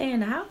letting you stay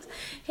in the house?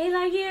 He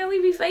like, yeah,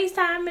 we be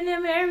FaceTiming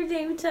them and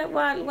everything. We talk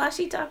while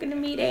she talking to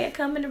me, they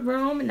come in the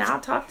room and I'll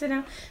talk to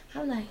them.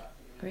 I'm like,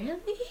 really?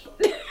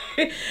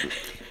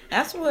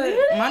 That's what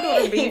my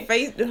daughter be.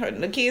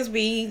 The kids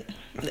be.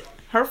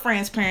 Her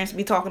friends' parents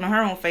be talking to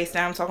her on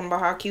FaceTime, talking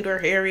about how cute her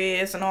hair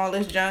is and all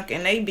this junk,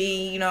 and they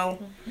be, you know,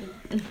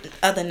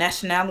 other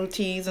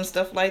nationalities and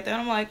stuff like that.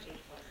 I'm like,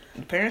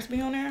 the parents be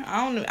on there.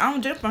 I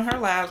don't jump on her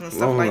lives and As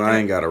stuff long like as that. I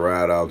ain't got to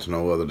ride out to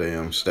no other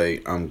damn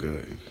state, I'm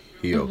good.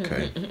 He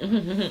okay.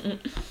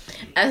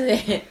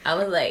 I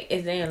was like,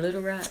 is they in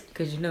Little Rock?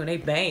 Because you know they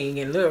bang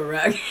in Little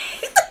Rock.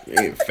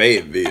 In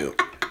Fayetteville,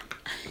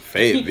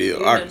 You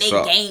know,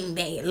 Arkansas. they gang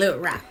bang in Little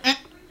Rock.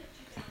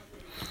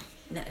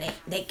 No,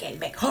 they gang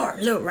bang hard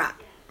in Little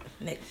Rock.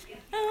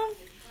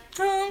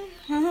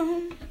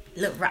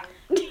 Little Rock.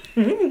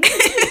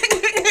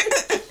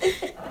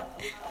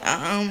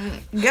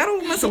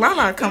 Ghetto Miss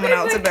Lala coming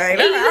out tonight.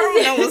 I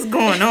don't know what's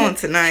going on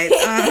tonight.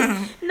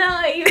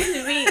 No, it used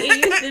to be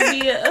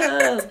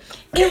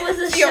it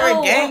was a You're a show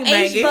on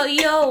gangbanging.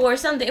 HBO or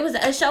something. It was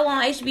a show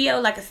on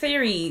HBO, like a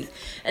series.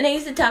 And they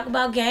used to talk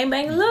about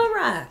gangbang in Little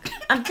Rock.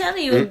 I'm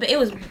telling you,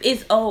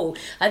 it's old.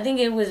 I think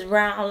it was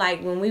around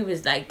like when we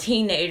was like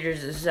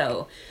teenagers or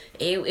so.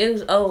 It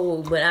was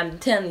old, but I'm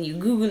telling you,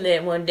 Google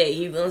it one day,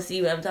 you gonna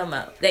see what I'm talking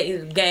about. That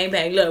is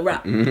gangbang Little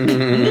Rock.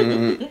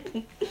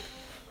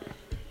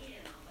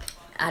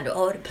 Out of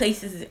all the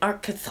places in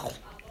Arkansas,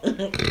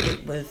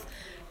 it was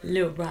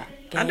Little Rock.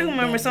 I do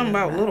remember something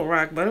about Little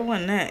Rock, but it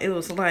wasn't that. It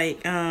was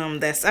like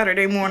that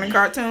Saturday morning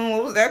cartoon.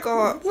 What was that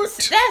called?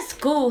 That's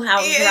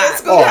Schoolhouse Yeah, Rock.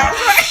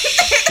 Schoolhouse Rock.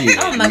 Shit,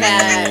 Oh my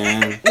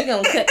man. God. We're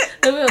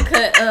gonna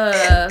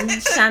cut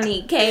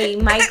Shawnee K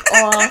mic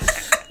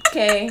off.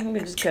 Okay, we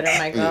just cut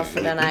her mic off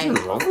for the night.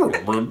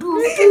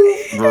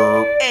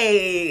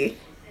 Hey,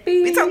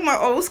 we talking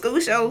about old school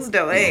shows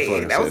though.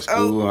 Hey, that was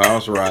old.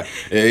 Schoolhouse Rock.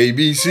 A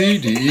B C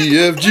D E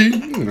F G.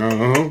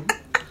 Uh-huh.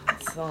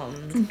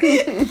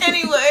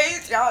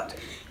 Anyways,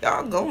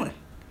 y'all going.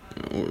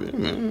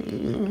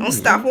 Don't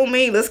stop on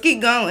me. Let's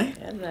keep going.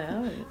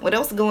 What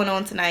else is going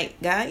on tonight,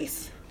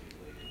 guys?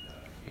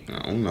 I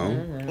don't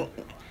know.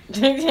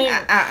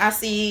 I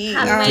see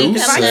Halloween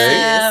coming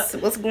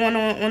devices. What's going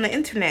on the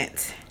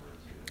internet?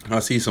 I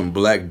see some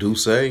Black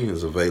Douce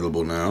is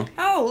available now.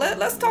 Oh,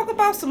 let's talk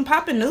about some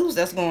popping news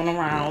that's going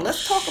around.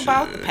 Let's talk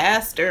about the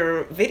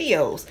pastor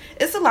videos.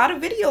 It's a lot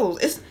of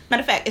videos. Matter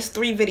of fact, it's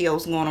 3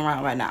 videos going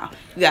around right now.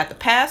 You got the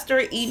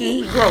pastor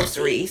eating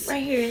groceries.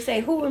 Right here it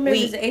say, who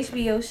remembers the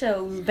HBO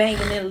show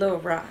Banging in Little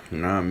Rock?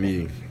 Not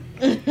me.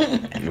 Speaking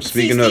of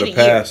See the the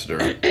pastor,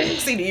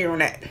 See the year on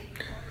that.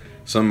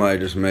 somebody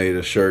just made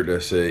a shirt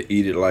that said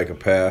 "Eat it like a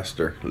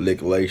pastor."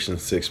 Liquilation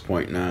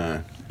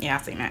 6.9. Yeah,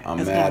 I seen that. I'm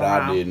It's mad going I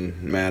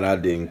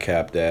around. didn't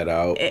cap that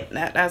out.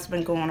 That's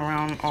been going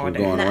around all We're day.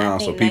 going I around,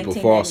 so think people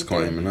false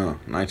 1993. claiming, huh?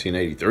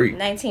 1983.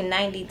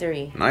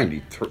 1993.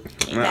 93.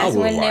 Man, I That's was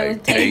when they was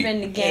like taping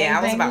 8. the game. Yeah,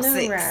 I was about Little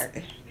 6.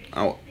 Rock.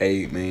 I was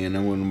 8, man.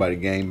 There wasn't nobody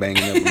gang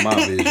banging up in my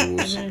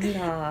visuals.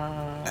 No,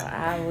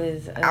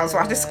 I was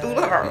watching School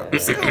Rock.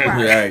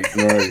 Right.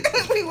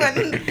 We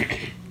wasn't.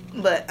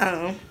 But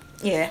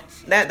yeah,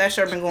 that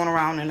sure been going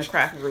around in the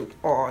craft group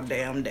all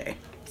damn day.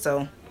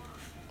 So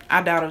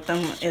I doubt if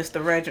them is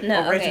the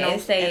original. Okay,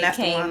 it say and it that's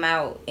the came one.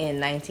 out in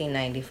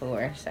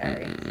 1994.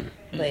 Sorry,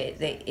 but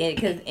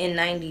because in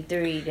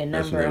 '93 the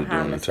That's number when of they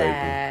doing the taping.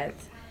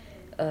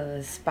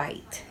 homicides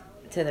spiked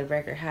to the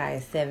record high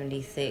of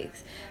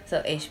 76.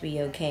 So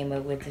HBO came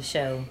up with the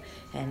show,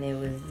 and it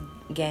was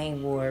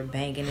Gang War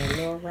Banging in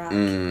Little Rock,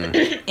 and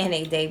it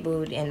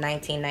debuted in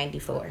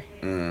 1994.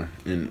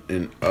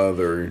 In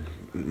other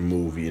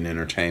movie and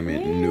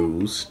entertainment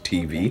news,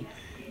 TV,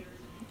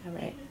 All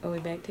right, are we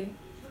back to?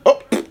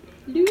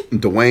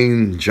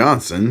 Dwayne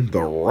Johnson,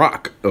 The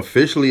Rock,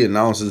 officially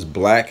announces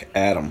Black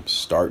Adam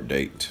start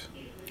date.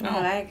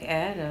 Black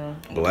Adam.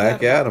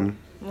 Black Adam.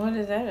 What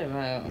is that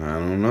about? I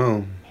don't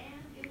know.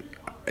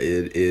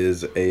 It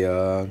is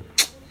a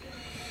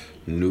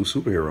new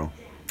superhero.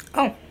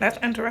 Oh, that's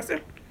interesting.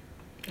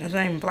 His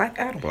name Black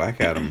Adam.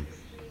 Black Adam.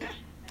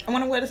 I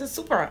wonder what his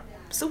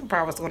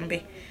superpower was going to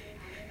be.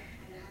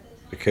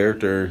 The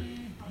character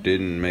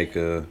didn't make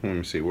a. Let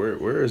me see.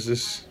 Where is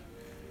this?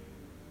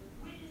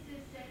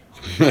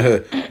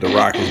 The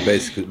Rock is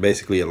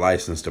basically a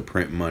license to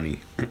print money.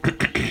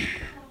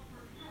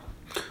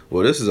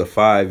 Well, this is a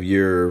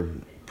 5-year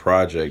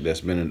project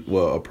that's been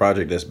a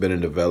project that's been in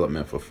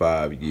development for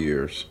 5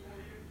 years.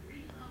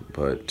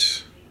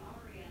 But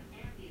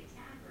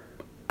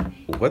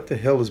what the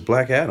hell is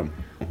Black Adam?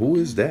 Who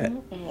is that?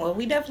 Well,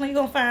 we definitely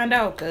gonna find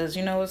out because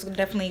it's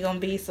definitely gonna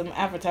be some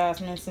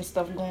advertisements and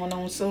stuff going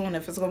on soon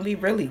if it's gonna be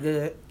really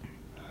good.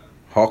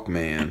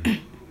 Hawkman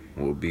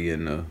will be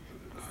in the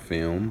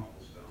film.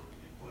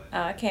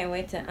 I can't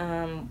wait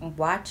to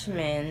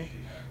Watchmen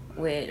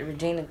with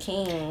Regina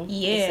King.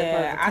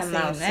 Yeah, I it's supposed to come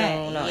out seen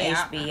that. soon on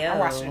HBO. I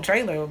watched the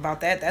trailer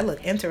about that. That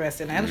looked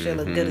interesting. That shit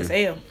looked good as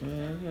hell.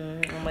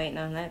 I'm waiting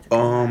on that to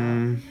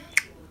come out.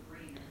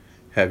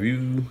 Have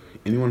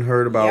anyone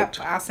heard about?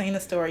 Yep, I seen the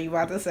story you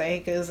about to say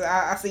because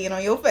I see it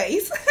on your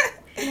face.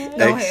 Go ahead.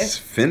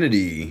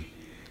 Xfinity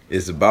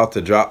is about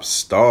to drop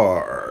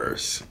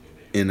stars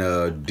in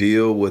a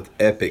deal with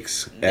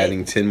Epix,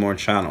 adding 10 more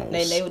channels.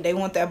 They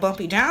want that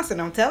Bumpy Johnson.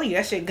 I'm telling you,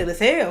 that shit good as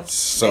hell.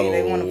 So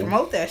they want to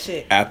promote that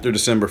shit. After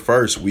December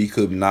 1st, we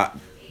could be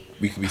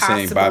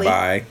saying Possibly.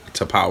 bye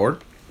to Power.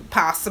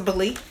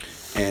 Possibly.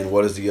 And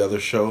what is the other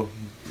show?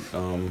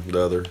 The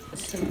other.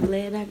 So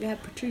glad I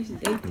got Patrice.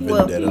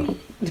 Vendetta.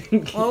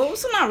 Well,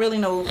 it's not really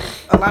a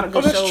lot of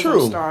good that's shows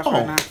true. on stars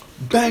right now.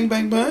 Bang,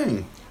 bang,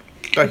 bang.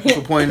 Thank you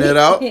for pointing that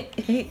out.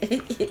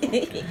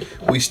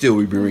 We still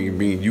be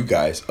bringing you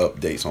guys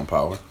updates on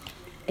Power.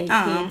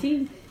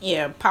 AT&T.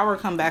 Yeah, Power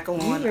come back on.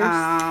 Years.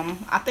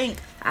 I think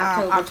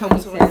October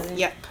 27th.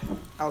 Yep,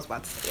 I was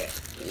about to say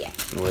that.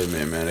 Yeah. Wait a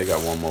minute, man. They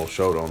got one more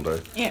show, don't they?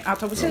 Yeah,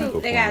 October Two.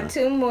 2nd. They got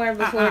 2 more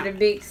before the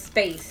big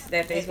space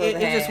that they supposed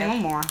to have. It's just one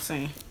more I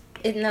seen.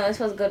 No, it's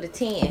supposed to go to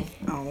 10.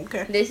 Oh,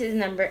 okay. This is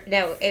number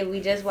that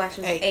we just watched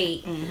was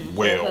 8. Mm-hmm.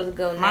 Well. It's supposed to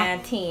go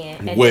 9,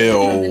 10. And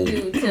Well. then it's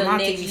supposed to do till My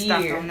next TV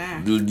stopped year. on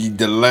that.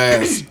 The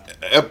last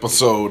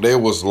episode, they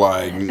was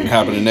like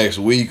happening next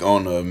week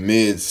on the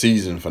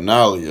mid-season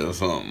finale or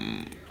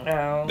something.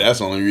 Oh. That's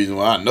the only reason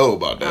why I know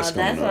about that.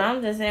 That's what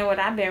I'm just saying. What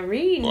I've been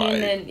reading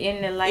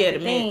in the Yeah, the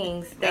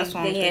things, that's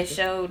what I'm they had thinking.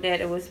 showed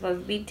that it was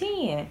supposed to be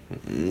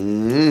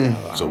 10.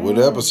 So what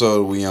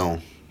episode are we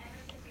on?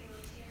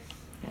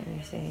 Let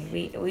me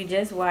see. We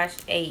just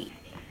watched 8.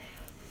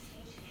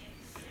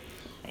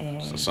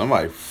 And So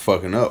somebody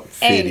fucking up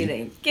ain't 50.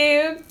 it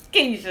cute,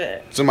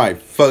 Keisha? Somebody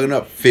fucking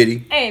up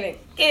 50. Ain't it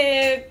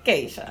cute,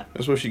 Keisha?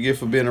 That's what she get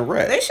for being a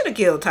rat. They should have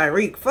killed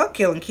Tyreek. Fuck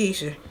killing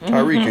Keisha.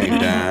 Tyreek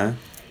ain't dying.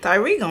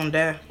 Tyreek gonna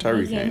die.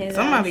 Tyreek He getting ain't. his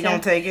Somebody own gonna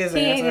show. take his He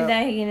ain't ass gonna out.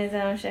 die. He getting his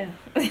own show.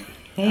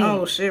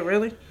 Oh shit,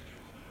 really?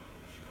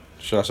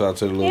 Shouts out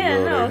to the little Yeah,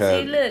 girl no, that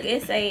see, had. look,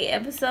 it's a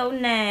episode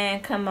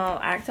 9 come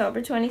on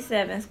October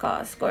 27th. It's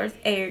called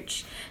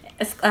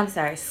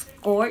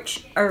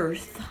Scorch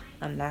Earth.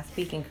 I'm not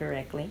speaking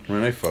correctly.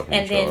 Man, they fucking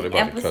And with y'all. They then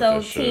about to cut that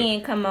episode shit.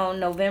 10 come on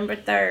November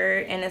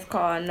 3rd, and it's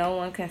called No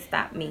One Can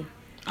Stop Me.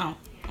 Oh,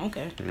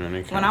 okay. Man,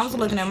 they When I was canceled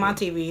looking that at my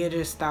shit. TV, it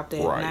just stopped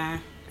at Right.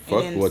 9.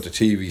 Fuck And what the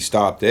TV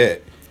stopped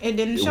at. it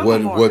didn't show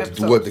What no more what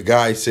episodes. what the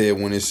guy said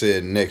when it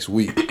said next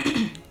week.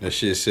 That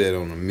shit said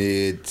on the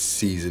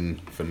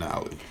mid-season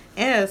finale.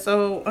 Yeah,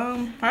 so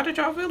how did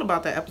y'all feel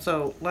about that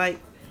episode? Like,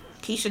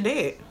 Keisha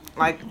dead.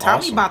 Like, Tommy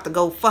Awesome. about to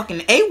go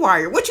fucking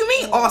A-wire. What you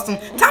mean awesome?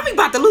 Tommy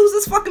about to lose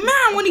his fucking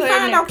mind when he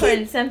found out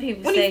According- Keisha. some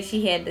people when say he-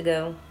 she had to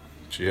go.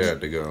 She had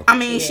to go. I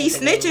mean, She she's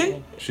had to go.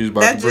 snitching. She's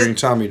about That's to bring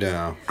just- Tommy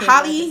down.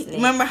 Holly, snitch.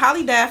 remember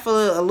Holly died for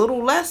a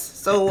little less,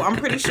 so I'm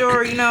pretty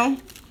sure,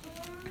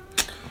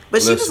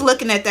 But she was Listen.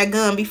 looking at that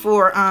gun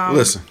before.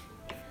 Listen,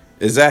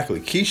 exactly.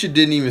 Keisha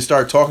didn't even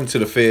start talking to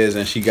the feds,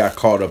 and she got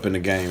caught up in the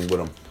game with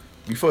them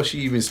before she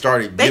even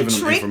started They giving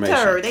them tricked information.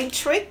 her. They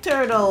tricked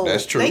her though.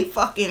 That's true. They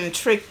fucking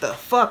tricked the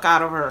fuck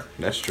out of her.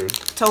 That's true.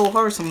 Told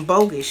her some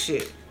bogus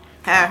shit.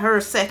 Had her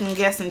second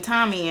guessing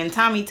Tommy, and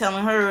Tommy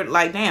telling her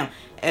like, "Damn,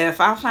 if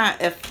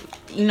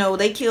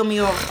they kill me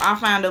or if I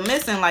find her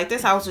missing, like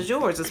this house is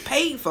yours. It's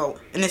paid for,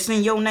 and it's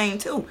in your name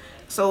too.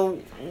 So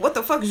what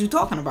the fuck is you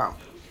talking about?"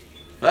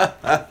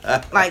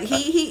 Like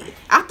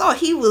I thought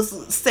he was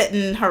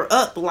setting her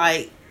up.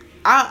 Like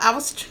I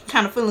was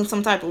kind of feeling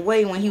some type of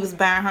way when he was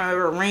buying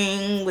her a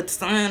ring with the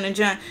son and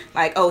John.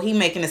 Like, oh, he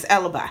making this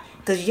alibi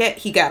because yet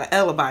he got an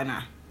alibi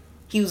now.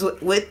 He was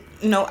with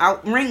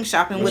out ring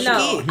shopping with the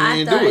kid. He I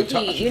didn't thought do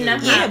it. he, you know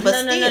how, Yeah,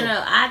 but no. still,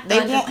 I thought they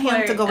the want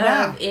him to go part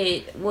down. of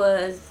it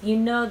was,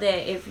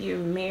 that if you're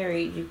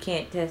married, you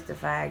can't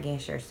testify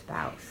against your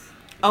spouse.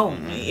 Oh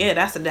yeah,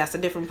 that's a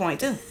different point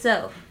too.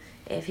 So,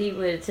 if he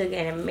would have took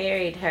and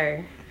married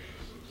her,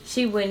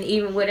 she wouldn't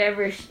even,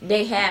 whatever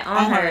they had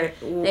on her,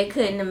 they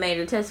couldn't have made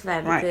her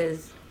testify Right.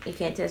 because you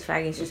can't testify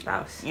against your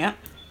spouse. Yep,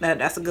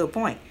 that's a good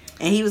point.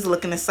 And he was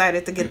looking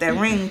excited to get that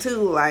ring too.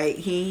 Like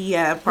he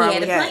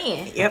probably He had a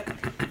plan. Yep.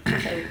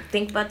 So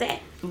think about that.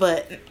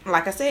 But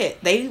like I said,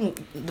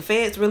 the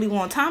feds really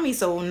want Tommy.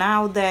 So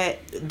now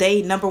that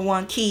they number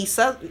one key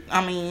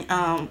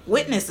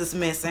witness is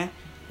missing,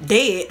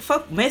 dead,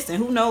 fuck missing.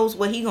 Who knows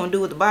what he gonna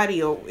do with the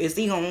body, or is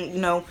he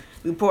gonna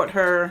report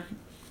her,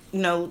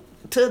 to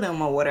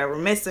them or whatever,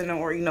 missing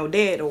or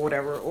dead or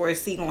whatever, or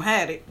is he gonna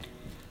have it?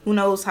 Who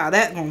knows how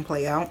that gonna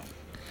play out?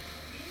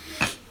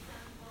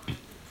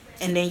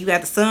 And then you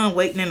got the son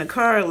waiting in the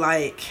car,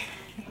 like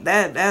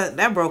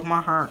that broke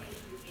my heart.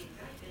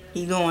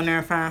 He go in there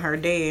and find her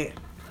dead.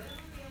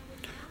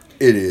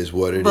 It is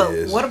what it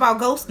is. But what about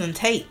Ghost and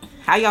Tate?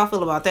 How y'all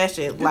feel about that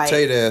shit? Get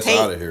Tate ass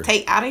out of here.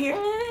 Tate out of here?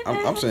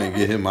 I'm saying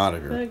get him out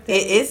of here.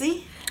 Is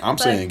he? I'm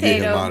saying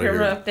get him out of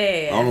here.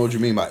 I don't know what you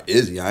mean by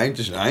is he. I ain't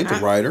the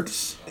writer.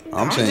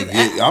 I'm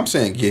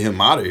saying get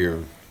him out of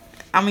here.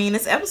 I mean,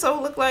 this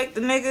episode looked like the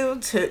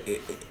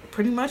nigga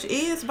pretty much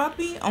is about to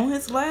be on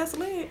his last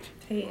leg.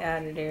 He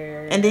out of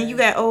there. And then you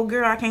got old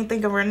girl, I can't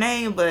think of her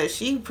name, but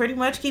she pretty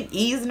much keep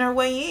easing her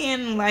way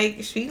in.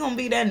 Like, she gonna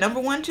be that number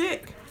one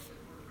chick.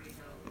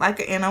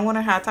 Like, and I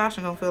wonder how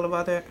Tasha gonna feel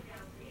about that.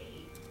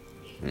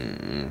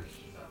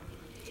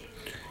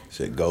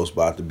 Said Ghost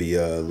about to be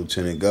a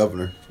lieutenant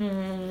governor.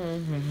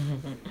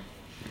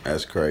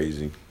 That's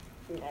crazy.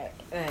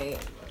 Right.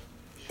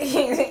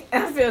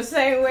 I feel the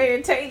same way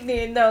that Tate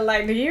did though.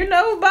 Like, do you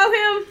know about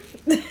him?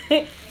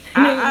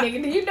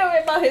 Nigga, do you know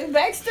about his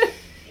backstory?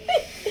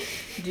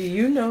 Do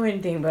you know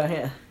anything about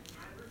him?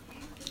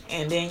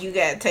 And then you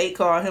got Tate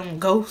call him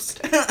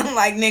Ghost. I'm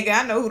like, nigga,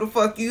 I know who the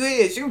fuck you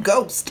is. You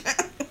Ghost.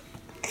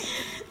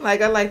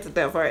 Like, I liked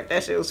that part.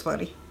 That shit was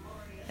funny.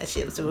 That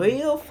shit was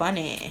real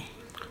funny.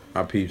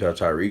 I peeped how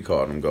Tyreek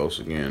called him Ghost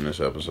again in this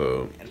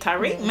episode.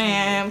 Tyreek,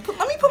 man,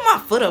 let me put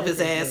my foot up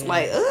his ass.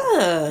 Like,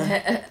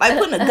 ugh. Like,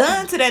 putting a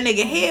gun to that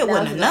nigga head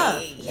wasn't enough.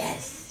 Like,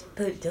 yes,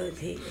 put those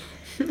head.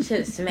 Should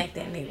have smacked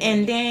that nigga.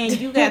 And then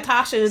you got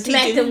Tasha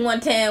smacked him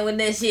one time with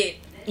that shit.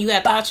 You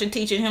got Tasha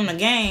teaching him the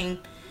game,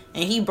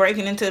 and he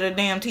breaking into the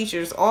damn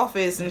teacher's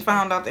office and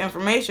found out the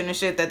information and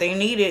shit that they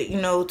needed,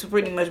 to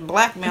pretty much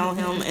blackmail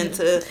him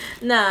into.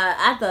 Nah,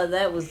 I thought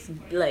that was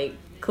like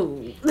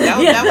cool.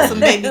 That was some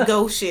baby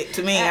ghost shit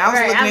to me. I was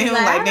looking at him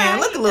like, damn,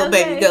 look at little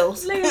baby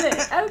ghost. Look at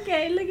that.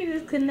 Okay, look at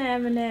this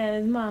conniving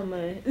ass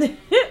mama.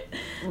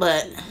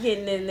 But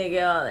getting this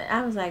nigga all that.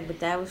 I was like, but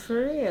that was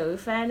for real. We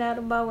find out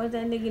about what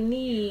that nigga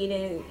need,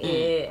 and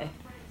yeah.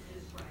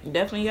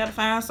 Definitely gotta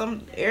find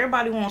something.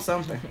 Everybody wants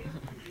something.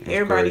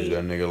 Everybody. Crazy,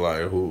 that nigga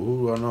like,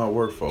 who do I know I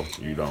work for?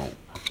 You don't.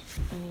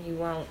 You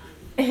won't.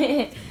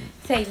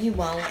 Say you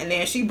won't. And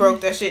then she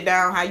broke that shit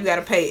down, how you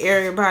gotta pay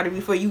everybody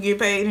before you get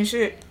paid and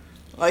shit.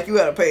 Like, you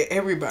gotta pay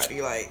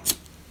everybody. Like,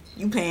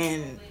 you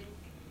paying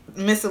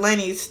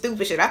miscellaneous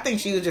stupid shit. I think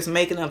she was just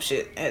making up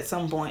shit at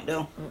some point,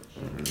 though.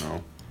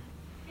 No.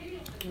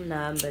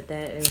 Nah, but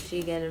that if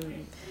she gotta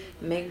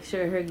make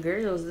sure her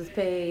girls is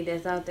paid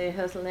that's out there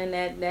hustling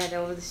that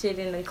over the shit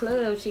in the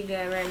club she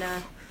got right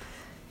now.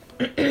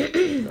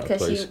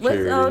 Cause she, what's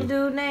the old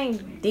dude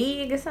name?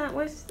 Dig or something?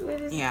 What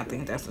is yeah, I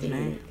think that's his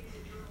name.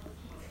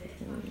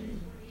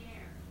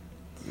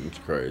 It's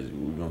crazy.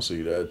 We're gonna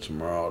see that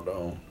tomorrow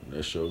though.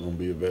 That show gonna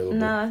be available.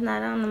 No, it's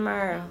not on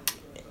tomorrow.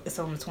 It's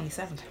on the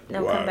 27th.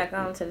 No, come back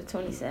on to the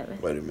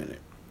 27th. Wait a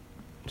minute.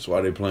 So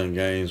why they playing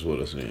games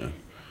with us then?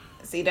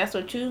 See, that's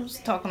what you was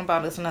talking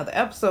about. It's another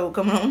episode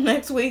coming on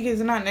next week.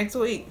 It's not next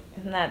week.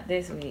 It's not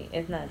this week.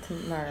 It's not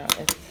tomorrow.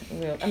 It's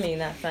real. I mean,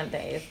 not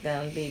Sunday. It's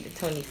gonna be the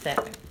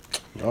 27th.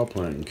 Y'all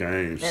playing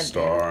games, and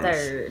stars.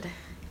 3rd.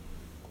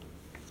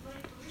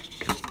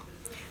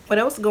 What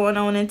else going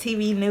on in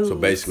TV news? So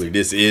basically,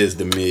 this is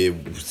the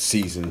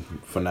mid-season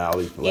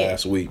finale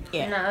last week.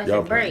 Yeah, no, it's y'all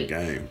a break.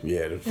 Playing game.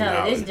 Yeah, the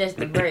finale. No, it's just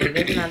the break.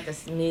 It's not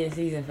the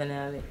mid-season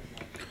finale.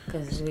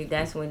 Because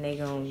that's when they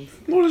going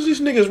to... What is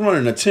these niggas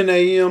running? A 10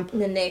 a.m.?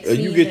 The next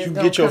you season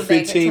get your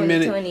 15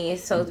 minutes. 2020.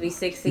 It's supposed to be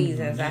 6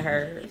 seasons, I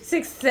heard.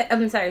 6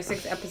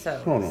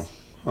 episodes. Hold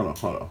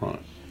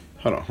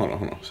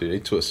on. See, they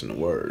twisting the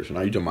words.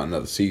 Now you talking about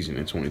another season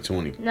in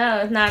 2020. No,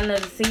 it's not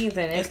another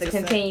season. It's the the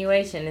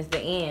continuation. It's the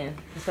end.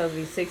 It's supposed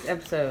to be 6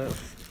 episodes.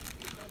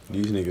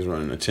 These niggas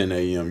running a 10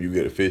 a.m. You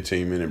get a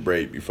 15-minute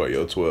break before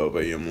your 12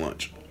 a.m.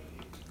 lunch.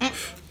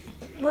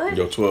 What?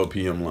 Your 12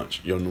 p.m.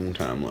 lunch. Your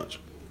noontime lunch.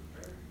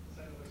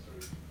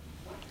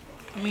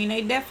 I mean,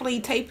 they definitely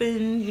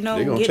taping,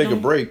 They're going to take a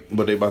break,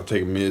 but they about to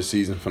take a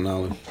mid-season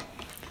finale.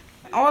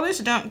 All this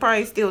junk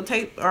probably still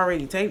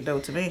already taped,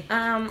 though, to me.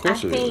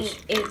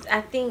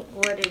 I think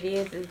what it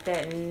is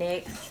that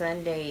next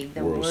Sunday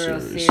the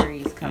World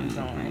Series comes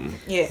on.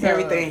 Yeah, so,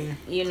 everything.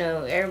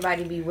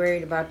 Everybody be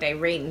worried about their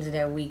ratings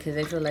that week because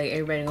they feel like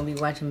everybody gonna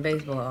be watching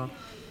baseball.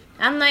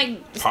 I'm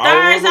like,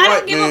 stars, I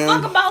don't give a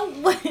fuck about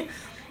what.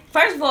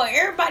 First of all,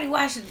 everybody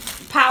watches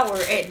Power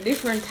at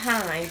different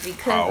times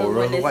because of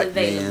when it's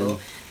available. Man.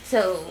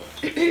 So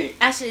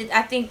I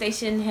think they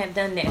shouldn't have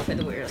done that for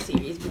the World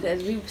Series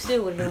because we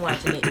still would have been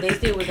watching it. They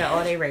still would have got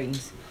all their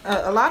ratings.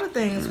 A lot of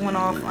things went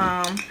off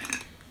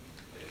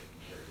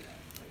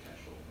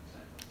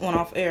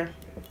air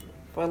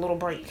for a little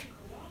break.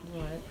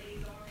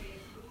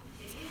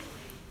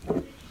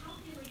 What?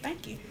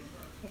 Thank you.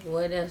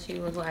 What else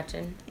you was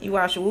watching? You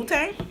watched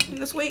Wu-Tang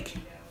this week?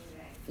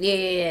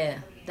 Yeah,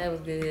 that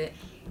was good.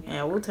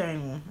 Yeah,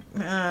 Wu-Tang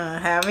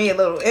had me a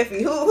little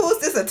iffy. Who's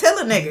this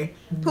Attila nigga?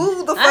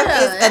 Who the fuck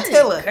is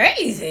Attila?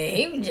 Crazy.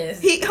 He was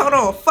just... Hold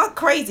on, fuck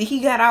crazy. He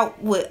got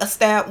out with a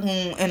stab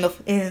wound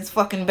in his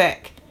fucking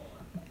back.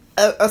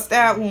 A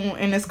stab wound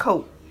in his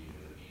coat.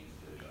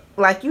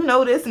 Like, you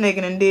know this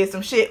nigga done did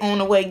some shit on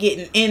the way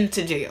getting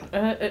into jail.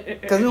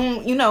 Because,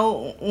 you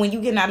know, when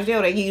you getting out of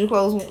jail, they give you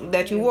clothes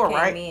that you wore,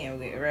 right?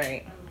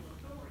 Right.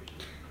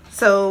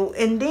 So,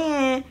 and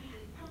then...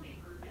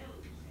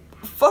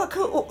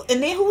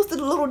 And then who's the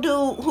little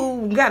dude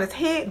who got his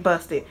head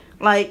busted?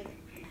 Like,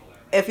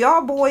 if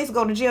y'all boys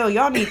go to jail,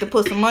 y'all need to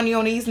put some money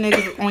on these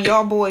niggas on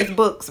y'all boys'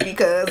 books,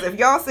 because if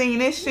y'all seen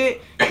this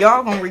shit,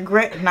 y'all gonna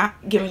regret not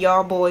giving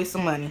y'all boys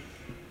some money.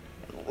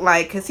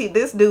 Like, cause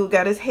this dude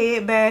got his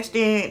head bashed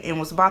in and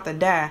was about to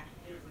die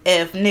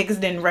if niggas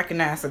didn't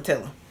recognize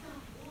Attila.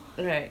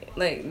 Right,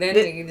 like that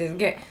nigga just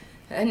got.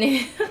 And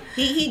then,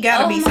 he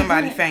gotta be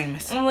somebody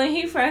famous. And when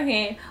he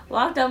fucking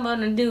walked up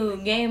on the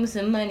dude, gave him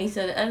some money,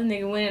 so the other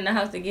nigga went in the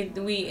house to get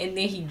the weed, and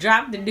then he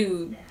dropped the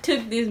dude,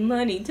 took this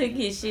money, took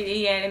his shit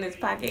he had in his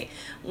pocket,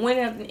 went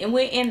up and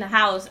went in the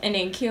house, and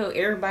then killed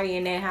everybody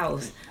in that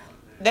house.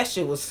 That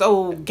shit was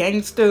so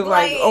gangster,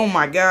 like oh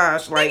my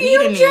gosh, like he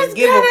didn't even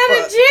give a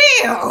fuck.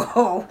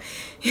 Jail.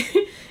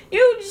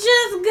 You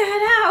just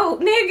got out,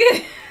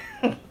 nigga.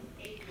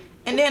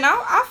 And then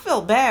I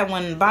felt bad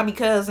when Bobby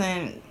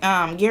cousin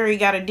Gary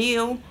got a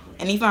deal,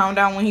 and he found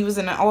out when he was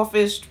in the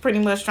office pretty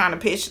much trying to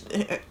pitch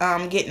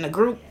getting a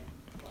group.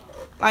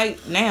 Like,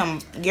 damn,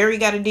 Gary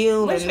got a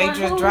deal. Which and they one?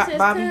 just Who dropped was his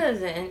Bobby.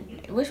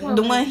 Cousin? Which one?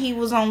 The one he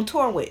was on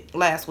tour with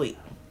last week.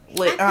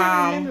 With, I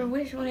can't remember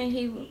which one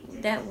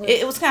that was.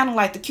 It was kind of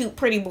like the cute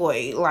pretty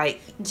boy, like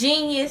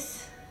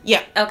Genius.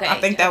 Yeah. Okay. I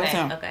think that was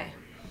him. Okay.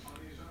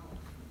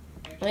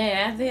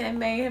 Yeah, I think I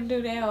made him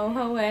do that old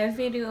whole ass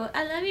video.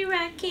 I love you,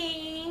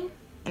 Rocky.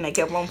 And they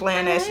kept on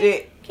playing that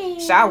shit.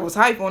 Shy was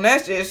hype on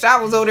that shit. Shy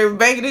was over there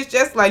banging his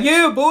chest like,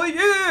 yeah, boy,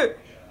 yeah.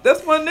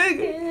 That's my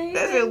nigga.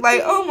 That shit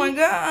like, oh my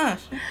gosh.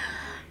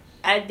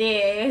 I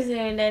did.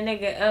 And that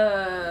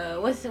nigga,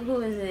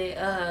 who is it?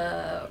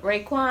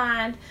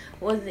 Raekwon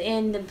was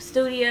in the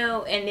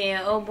studio, and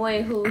then old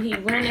boy who he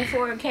running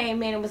for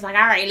came in and was like,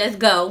 all right, let's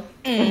go.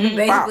 Mm-hmm.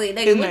 Basically,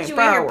 nigga, what you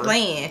in here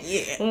playing?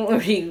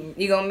 Yeah.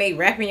 You gonna make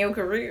rapping your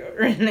career?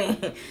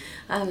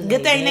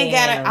 Good thing they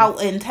got it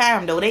out in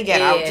time, though. They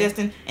got out just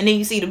in, and then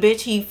you see the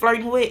bitch he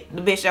flirting with,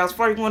 the bitch that was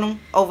flirting with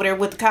him over there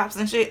with the cops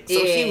and shit.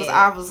 So she was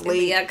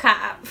obviously a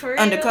cop for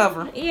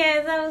undercover. Real?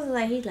 Yes, I was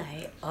like, he's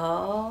like,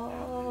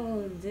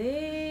 oh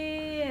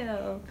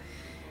damn,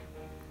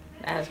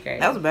 that was crazy.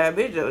 That was a bad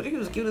bitch though. She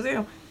was cute as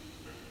hell.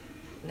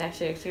 That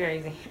shit's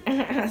crazy.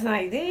 I was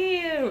like,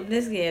 damn,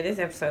 this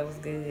episode was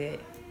good.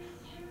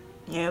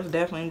 Yeah, it was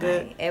definitely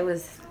good. Like, it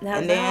was.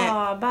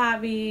 Oh,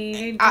 Bobby,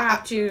 they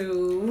dropped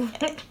you.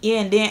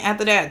 Yeah, and then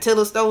after that,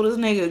 Attila stole this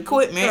nigga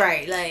equipment.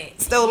 Right, like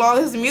stole all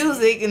his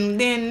music, and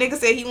then nigga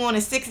said he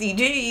wanted 60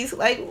 G's.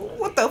 Like,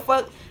 what the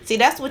fuck? See,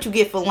 that's what you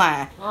get for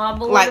lying. Oh,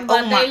 but like,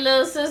 what about their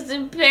little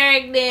sister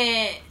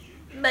pregnant?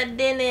 But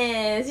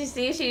Dennis, you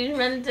see, she was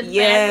running to the bathroom.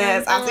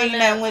 Yes, I seen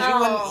that when she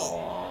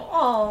went.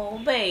 Oh,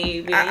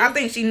 baby. I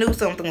think she knew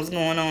something was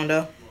going on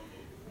though.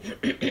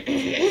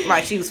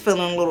 Like she was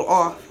feeling a little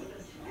off.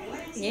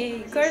 Yeah,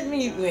 of course, when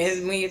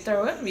you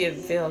throw up, you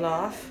feel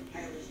off.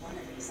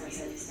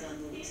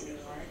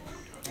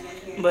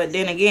 But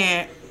then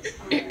again,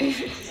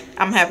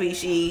 I'm happy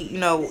she,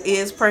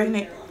 is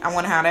pregnant. I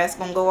wonder how that's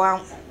gonna go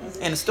out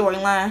in the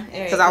storyline.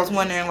 Because I was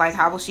wondering, like,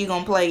 how was she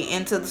gonna play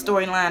into the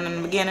storyline in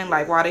the beginning?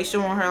 Like, why they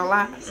showing her a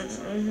lot?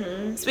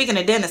 Mm-hmm. Speaking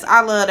of Dennis,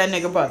 I love that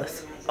nigga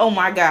brothers. Oh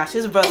my gosh,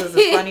 his brothers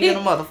is funny than a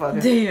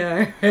motherfucker. They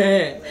are.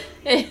 And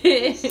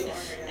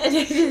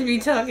they just be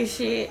talking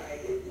shit.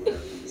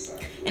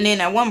 And then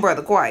that one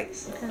brother quiet.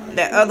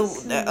 That other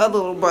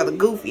little brother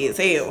goofy as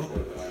hell.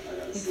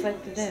 He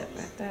fucked it up.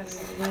 I thought it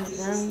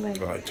was wrong way.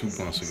 Like 2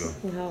 months ago.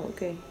 No,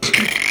 okay.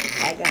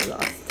 I got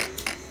lost.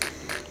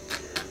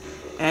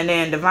 And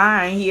then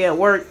Divine, he at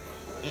work,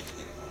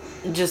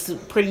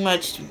 just pretty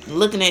much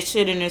looking at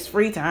shit in his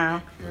free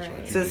time.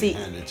 Right. Since he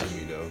handed it to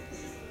me though,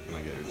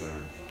 when I get it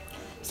done.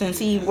 Since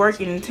he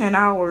working 10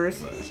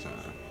 hours. Last time.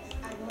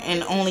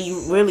 And only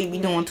really be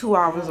doing 2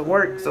 hours of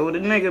work. So the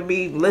nigga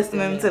be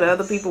listening to the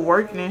other people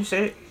working and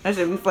shit. That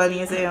should be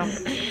funny as hell.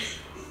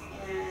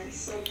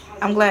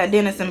 I'm glad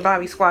Dennis and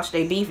Bobby squashed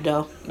their beef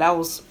though. That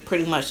was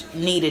pretty much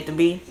needed to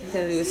be.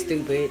 Because it was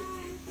stupid.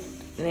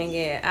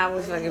 Nigga, I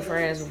was fucking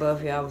friends with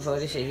both y'all before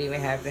this shit even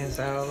happened.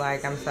 So,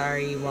 like, I'm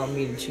sorry you want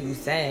me to choose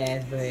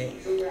sides, but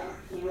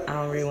I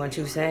don't really want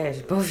to choose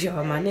sides. Both y'all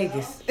are my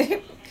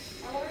niggas.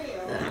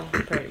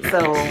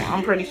 So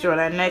I'm pretty sure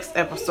that next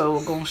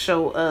episode gonna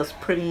show us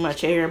pretty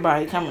much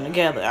everybody coming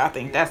together. I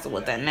think that's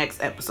what that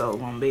next episode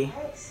gonna be.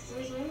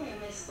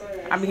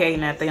 I be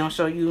hating that they don't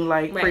show you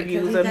like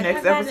previews of the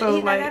next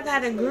episode. Like I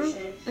got a group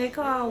they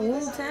call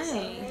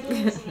Wu-Tang.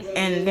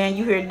 And then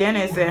you hear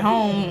Dennis at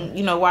home,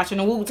 watching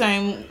the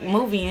Wu-Tang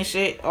movie and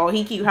shit. Or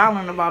he keep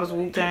hollering about his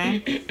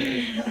Wu-Tang.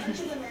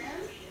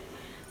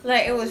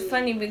 Like, it was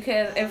funny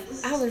because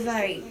if I was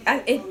like,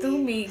 it threw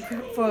me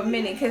for a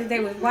minute because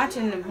they was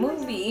watching the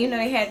movie. You know,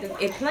 they had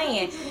it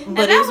playing,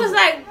 But and I was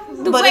like,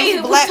 the but way it's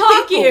it was black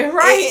talking, people.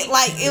 right?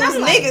 It was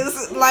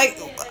niggas. Like,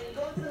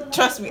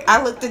 trust me,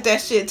 I looked at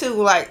that shit too.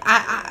 Like,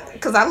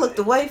 cause I looked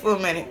away for a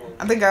minute.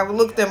 I think I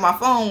looked at my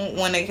phone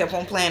when they kept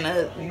on playing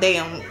a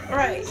damn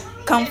Right.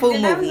 kung fu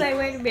And movie. I was like,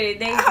 wait a minute,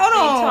 they Hold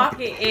on.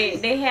 talking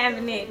it, they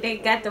having it, they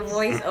got the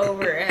voice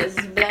over as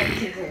black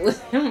people.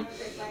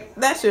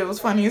 That shit was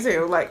funny as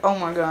hell. Like, oh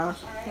my gosh.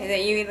 He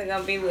said, you either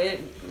gonna be with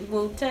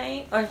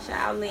Wu-Tang or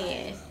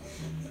Shaolin.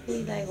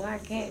 He's like, well, I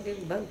can't do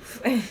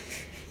both.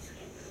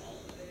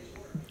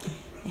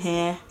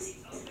 Yeah.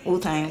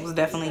 Wu-Tang was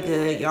definitely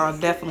good. Y'all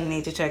definitely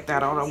need to check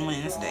that out on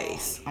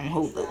Wednesdays on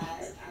Hulu.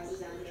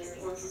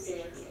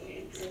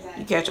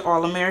 You catch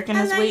All American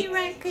this week? You,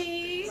 right,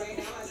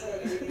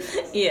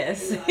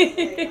 yes.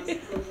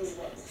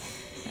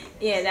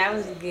 Yeah, that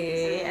was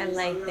good. I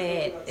like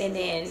that. And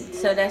then,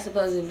 so that's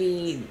supposed to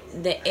be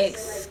the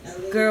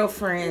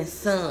ex-girlfriend's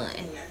son.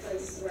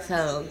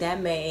 So that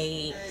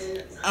made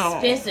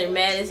Spencer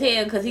mad as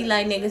hell because he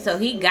like, nigga, so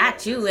he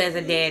got you as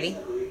a daddy.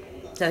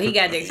 So he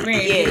got the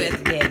experience you as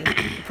a daddy.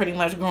 Pretty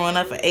much growing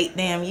up for 8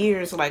 damn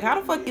years. Like, how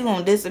the fuck you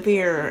gonna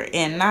disappear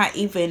and not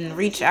even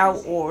reach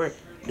out or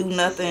do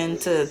nothing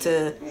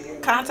to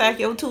contact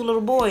your 2 little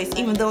boys?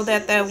 Even though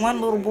that one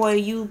little boy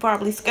you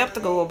probably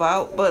skeptical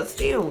about, but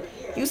still,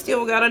 you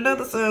still got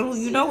another son who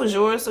you know is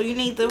yours, so you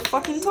need to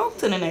fucking talk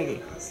to the nigga.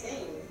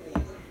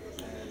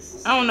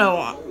 I don't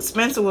know.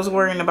 Spencer was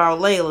worrying about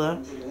Layla,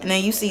 and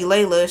then you see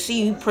Layla,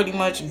 she pretty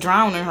much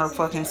drowning her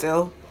fucking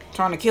self,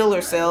 trying to kill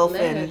herself. Layla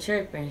And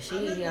tripping.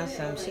 She on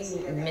some. She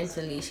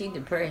mentally. She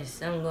depressed.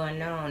 Something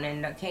going on,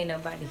 and can't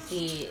nobody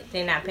see it.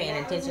 They're not paying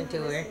attention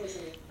to her.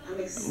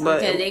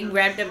 but Because they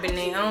wrapped up in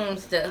their own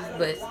stuff,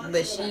 but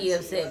she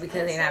upset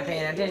because they're not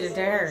paying attention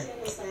to her.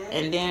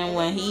 and then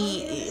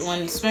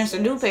when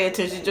Spencer do pay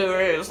attention to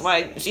her, it's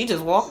like she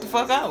just walked the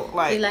fuck out.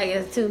 She like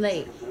it's too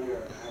late,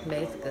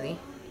 basically.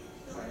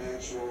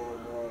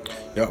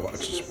 Y'all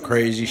watching some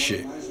crazy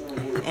shit.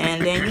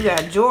 And then you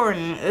got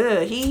Jordan.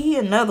 He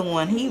another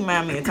one. He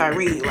remind me of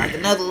Tyree, like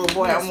another little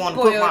boy. I want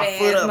to put my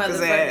foot up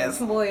his ass.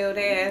 Spoiled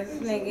ass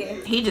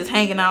nigga. He just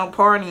hanging out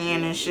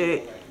partying and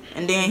shit,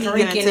 and then he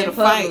Drinking get into the in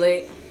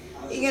public.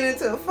 fight. He get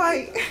into a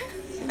fight.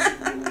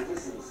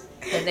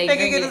 They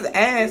Nigga get his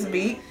ass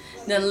beat.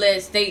 Then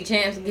let state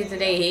champs get to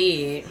their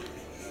head.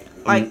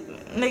 Like,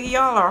 nigga,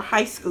 y'all are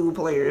high school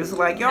players.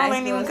 Like, y'all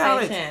ain't even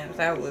college. State champs.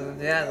 That was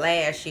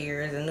last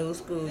year. It's a new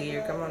school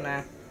year. Come on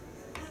now.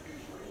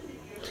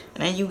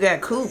 And then you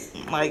got Coop.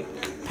 Like,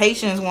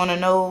 Patience want to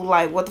know,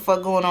 like, what the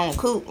fuck going on with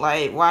Coop.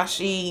 Like, why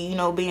she,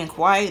 being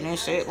quiet and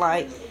shit.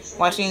 Like,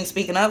 why she ain't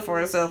speaking up for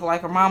herself.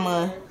 Like, her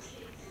mama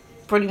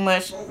pretty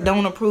much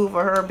don't approve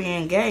of her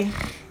being gay.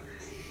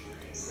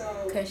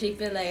 Because she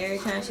feel like every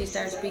time she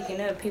starts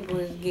speaking up, people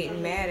is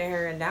getting mad at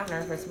her and down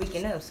her for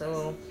speaking up.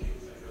 So,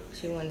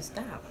 she want to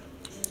stop.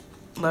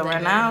 But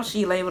right now,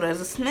 she labeled as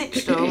a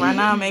snitch. So, right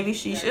now, maybe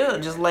she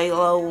should just lay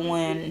low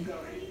when...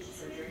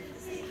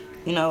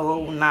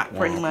 not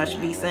pretty much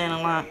be saying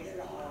a lot.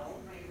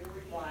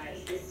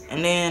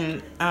 And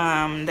then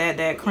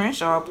that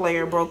Crenshaw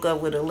player broke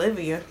up with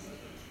Olivia.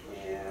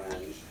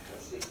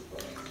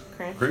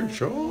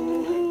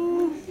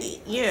 Crenshaw?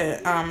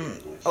 Yeah,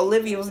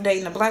 Olivia was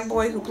dating a black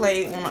boy who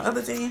played on the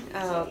other team.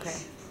 Oh, okay.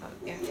 Oh,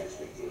 yeah.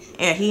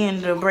 Yeah, he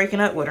ended up breaking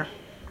up with her.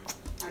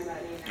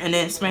 And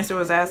then Spencer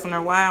was asking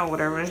her why or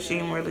whatever, and she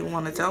didn't really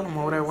want to tell him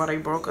or whatever why they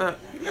broke up.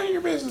 None of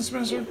your business,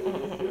 Spencer.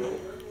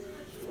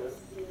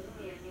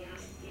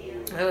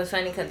 It was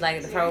funny because,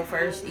 like, the whole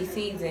first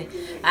season,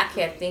 I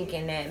kept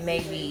thinking that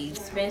maybe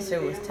Spencer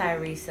was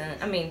Tyree's son.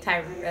 I mean,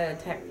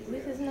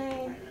 what's his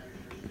name?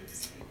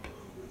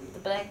 The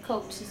black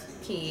coach's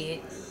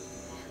kid.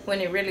 When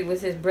it really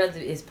was his brother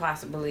is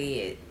possibly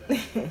it.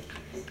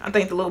 I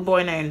think the little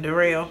boy named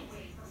Darrell.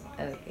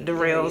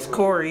 Darrell's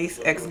Corey's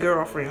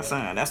ex-girlfriend's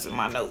son. That's in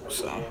my notes.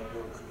 So.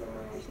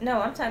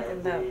 No, I'm talking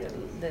about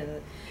the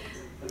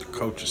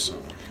Coach's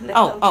son.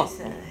 coach's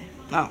son.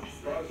 No.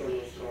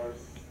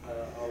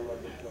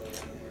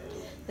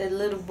 The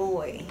little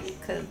boy,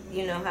 because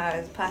you know how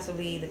it's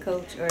possibly the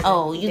coach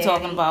or you daddy.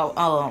 talking about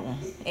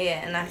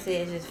Yeah, and I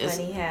said it's just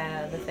funny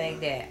how the fact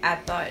that I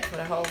thought for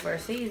the whole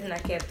first season I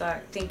kept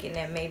thinking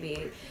that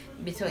maybe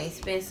between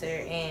Spencer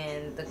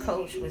and the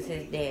coach was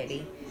his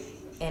daddy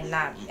and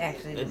not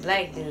actually the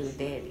black dude's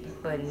daddy,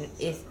 but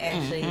it's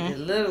actually the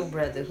little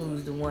brother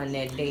who's the one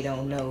that they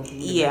don't know.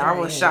 Yeah, I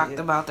was shocked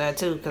about that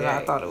too because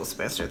Right. I thought it was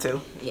Spencer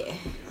too. Yeah.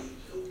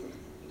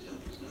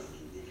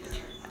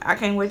 I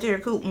can't wait to hear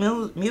Coop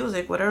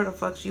music, whatever the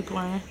fuck she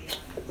playing.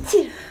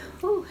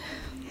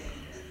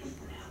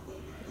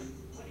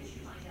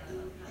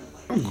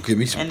 I'm gonna give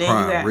me some And then you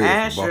prime got rib from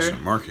Asher.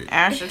 Boston Market.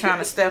 Asher trying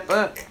to step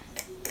up.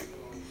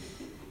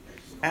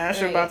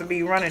 Asher about to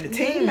be running the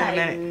team in a Like,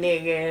 minute.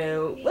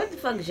 nigga, what the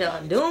fuck is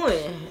y'all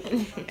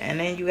doing? And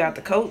then you got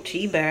the coach,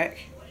 he back.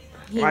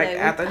 He Like like,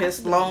 after what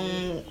his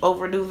long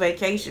overdue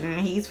vacation, and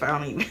he's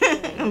finally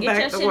Get your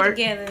back to shit work.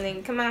 together,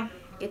 nigga. Come on.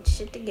 Get your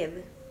shit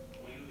together.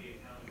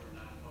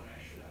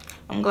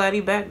 I'm glad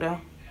he back though.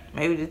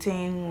 Maybe the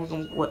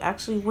team will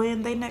actually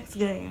win their next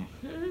game.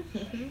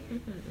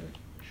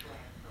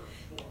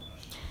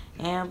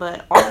 Yeah,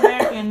 but All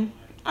American,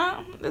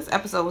 this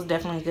episode was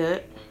definitely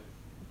good.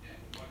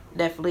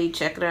 Definitely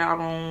check it out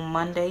on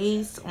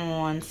Mondays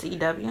on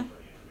CW.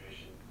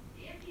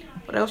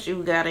 What else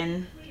you got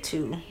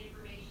into?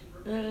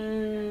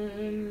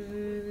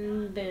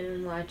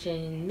 Been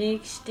watching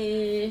Mixed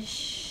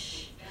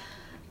Dish.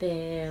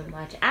 Been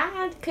watching.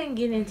 I couldn't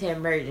get into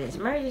Emergence.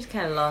 Emergence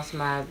kind of lost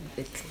my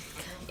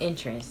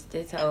interest.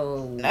 This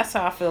whole That's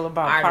how I feel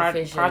about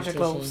artificial Project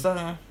Global tissue.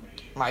 Sun.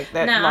 Like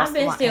that. No, lost I've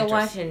been my still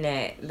interest. watching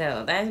that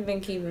though. That's been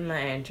keeping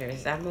my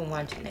interest. I've been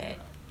watching that.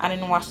 I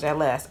didn't watch that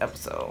last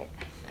episode.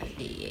 I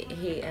did.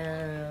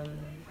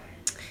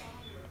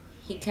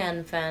 He kind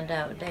of found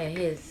out that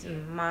his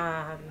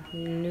mom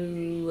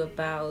knew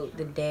about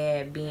the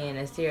dad being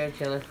a serial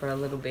killer for a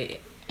little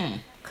bit.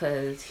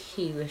 Cause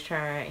he was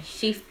trying.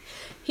 She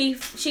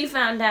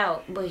found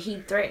out, but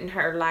he threatened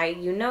her like,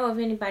 if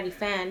anybody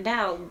found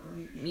out,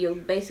 your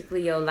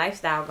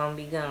lifestyle gonna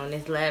be gone.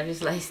 This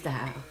lavish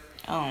lifestyle.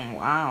 Oh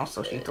wow!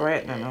 So she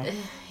threatened him.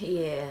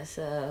 Yeah,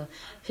 so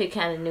she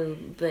kind of knew,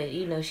 but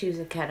she was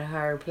in kind of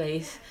hard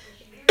place.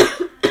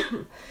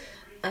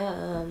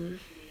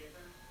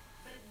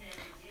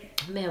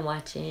 Been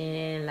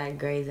watching like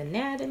Grey's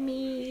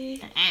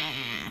Anatomy.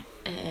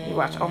 You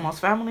watch Almost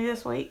Family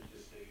this week?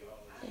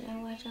 Did I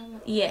watch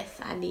Almost? Yes,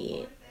 I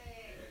did.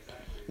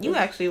 You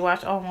actually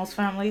watched Almost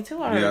Family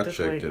too. I Yeah, I this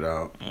checked week. it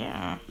out.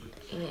 Yeah.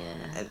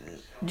 Yeah.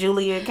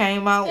 Julia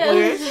came out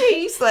where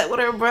she slept with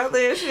her brother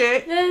and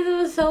shit. That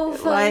was so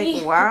funny.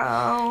 Like,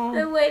 wow.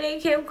 The way they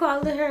kept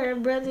calling her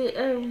brother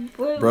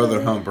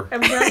Humper. Her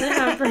brother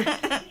Humper.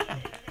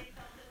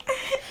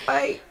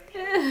 Like,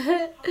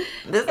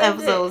 this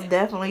episode was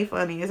definitely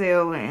funny as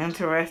hell and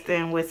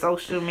interesting with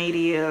social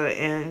media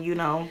and,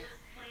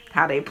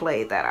 how they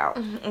played that out.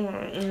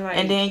 Right.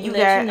 And then you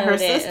got her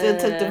sister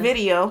took the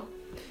video.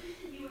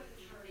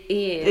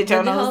 Yeah, Did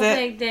y'all but the notice whole that?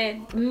 fact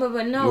that,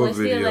 but no, What it's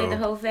still video? like the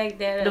whole fact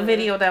that The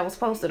video that was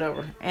posted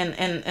over in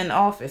the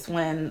office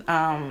when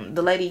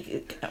the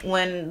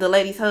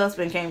lady's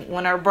husband came,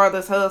 when her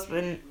brother's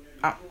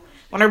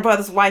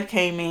wife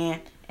came in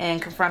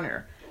and confronted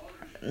her.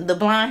 The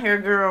blonde hair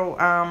girl,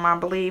 I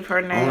believe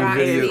her name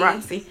is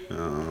Roxy.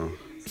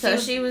 So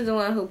she was the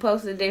one who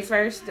posted it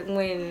first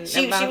when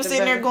She was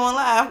sitting there going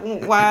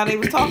live while they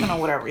was talking or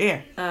whatever.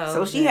 Yeah. Oh,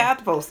 so she had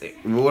to post it.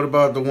 But what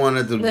about the one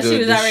that the But she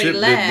was already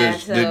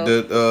live,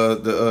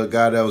 the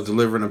guy that was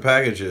delivering the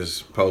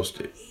packages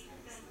posted?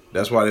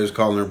 That's why they was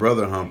calling her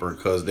brother Humper,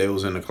 because they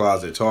was in the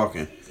closet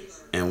talking,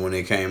 and when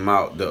they came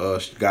out,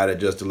 the guy that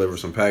just delivered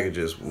some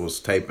packages was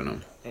taping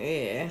them.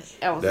 Yeah,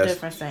 that was a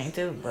different thing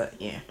too, but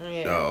yeah.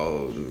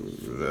 Oh,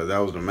 that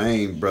was the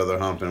main brother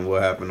humping.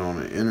 What happened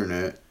on the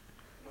internet?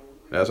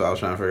 That's why I was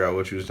trying to figure out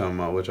what you was talking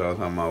about. What y'all was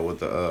talking about with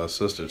the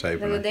sister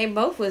taping her. They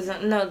both was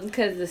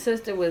because the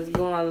sister was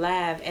going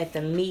live at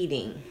the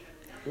meeting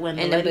When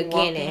in the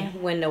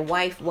beginning when the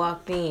wife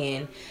walked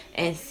in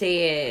and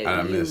said,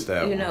 I missed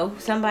that one.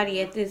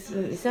 somebody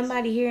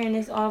here in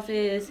this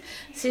office.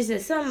 She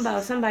said something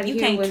about somebody You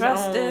here can't was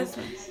trust on. this.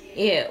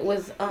 Yeah, it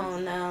was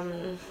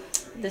on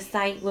the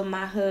site with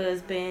my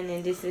husband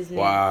and this is now.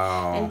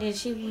 Wow. And then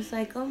she was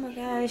like, oh my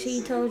gosh,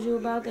 he told you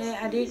about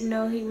that. I didn't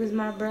know he was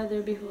my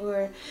brother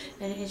before.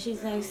 And then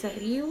she's like, so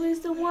you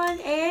was the one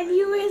and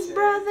you his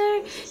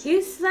brother?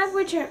 You slept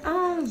with your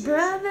own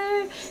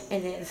brother?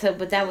 And then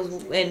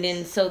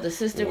so the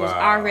sister was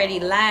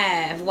already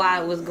live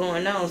while it was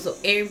going on, so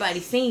everybody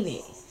seen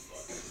it.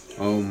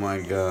 Oh my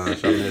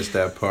gosh, I missed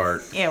that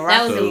part. Yeah,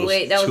 That Roxy.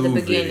 was the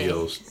beginning.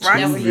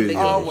 Roxy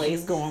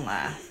always going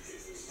live.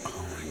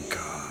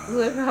 I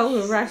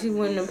hope Roxy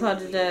wouldn't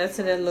apologize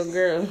to that little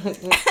girl.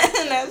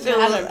 That's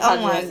oh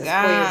my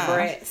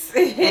god.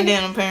 And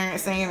then the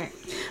parents saying it.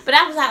 But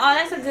I was like, oh,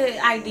 that's a good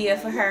idea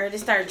for her to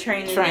start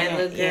training that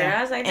little girl. Yeah.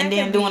 I was like, and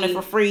then doing it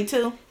for free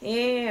too.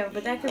 Yeah,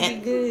 but that could be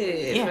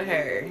good for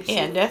her.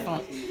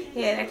 Definitely.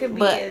 Yeah, that could be.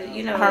 But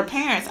her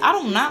parents, I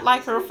do not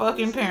like her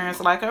fucking parents.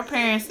 Like her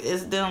parents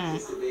is them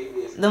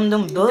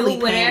bully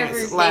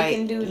parents. They like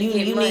can do to you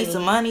get money. need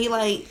some money.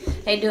 Like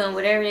they doing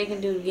whatever they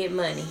can do to get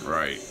money.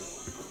 Right.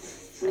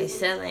 They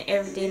selling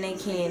everything they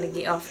can to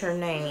get off her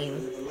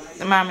name.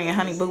 Remind me of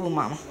Honey Boo Boo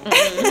Mama.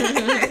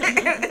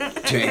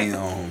 Damn.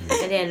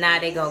 And then now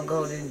they gonna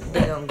go to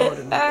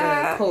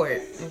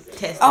court and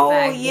testify. Oh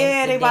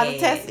yeah, they against the about to dad.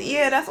 test it.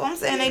 Yeah, that's what I'm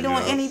saying. They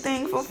doing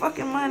anything for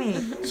fucking money.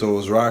 So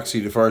was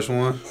Roxy the first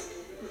one?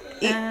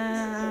 I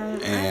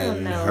don't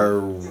And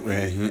know.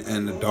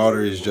 and the daughter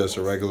is just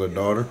a regular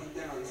daughter?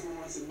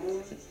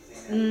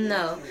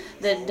 No,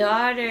 the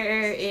daughter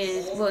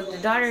is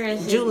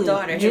his Julia.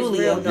 daughter, his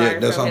real daughter Yeah,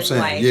 that's from what I'm his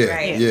saying. wife, Yeah,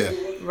 right? yeah.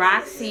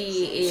 Roxy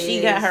is.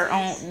 She got her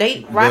own. What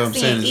I'm Roxy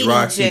saying and is Edie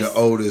Roxy just, the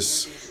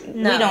oldest.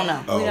 No, we don't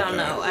know. Oh, we don't okay.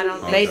 know. I don't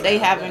think They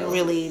so. haven't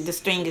really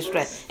distinguished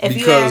that. If you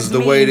Because ask the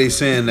me, way they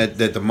saying that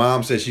the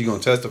mom said she's gonna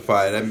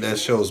testify, that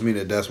shows me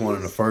that that's one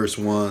of the first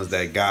ones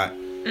that got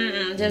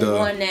Just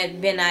one that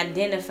been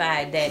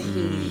identified that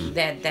he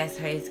that's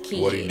his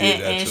kid. What he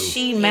did. And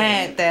she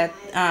mad that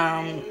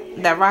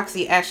that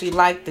Roxy actually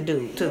liked the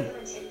dude too.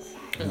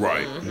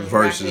 Right.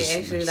 Roxy Versus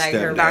actually like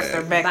her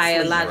Dr. Beck's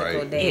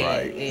biological right, dad.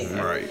 right,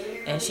 Yeah. right.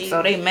 And she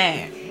So they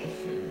mad.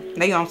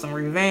 They on some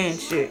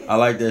revenge shit. I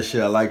like that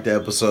shit. I like the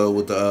episode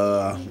with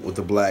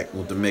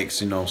the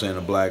mix. You know what I'm saying?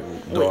 The black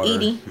daughter.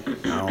 Edie.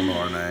 I don't know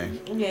her name.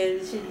 Yeah,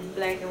 she's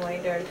black and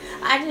white daughter.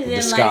 I just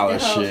didn't The like the whole.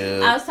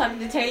 scholarship. I was talking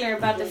to Taylor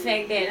about the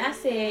fact that I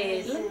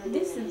said,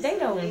 look, they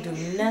don't do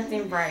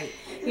nothing right.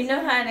 You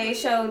know how they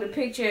showed the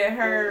picture of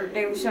her?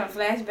 They were showing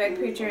flashback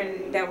picture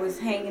and that was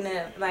hanging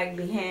up like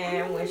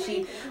behind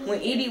when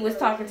Edie was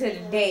talking to the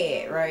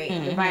dad, right,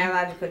 the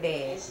biological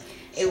dad.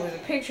 It was a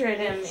picture of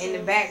them in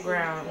the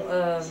background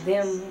of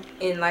them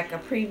in like a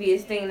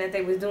previous thing that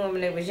they was doing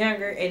when they was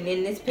younger, and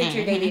in this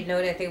picture they didn't know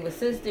that they were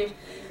sisters.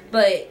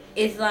 But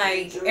it's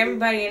like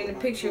everybody in the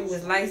picture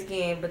was light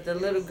skinned, but the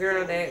little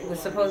girl that was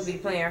supposed to be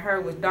playing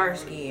her was dark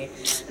skinned.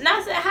 And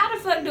I said, how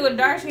the fuck do a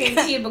dark skinned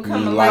kid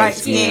become a light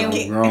skinned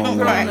grown grown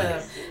woman.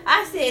 up?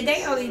 I said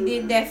they only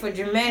did that for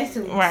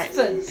dramatic,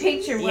 for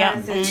picture wise,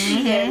 Yeah. to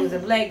see that it was a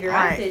black girl.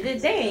 Right. I said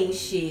that they ain't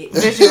shit.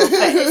 Visual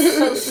effects. It's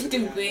so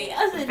stupid.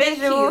 I said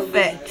Visual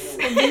effects.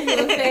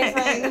 Visual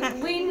effects.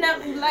 Like we know,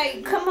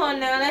 like come on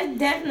now, that's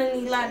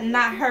definitely like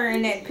not her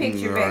in that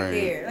picture back Right.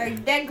 there.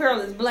 Like that girl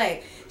is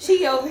black.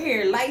 She over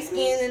here light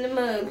skinned in the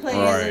mud playing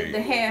Right.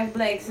 the half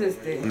black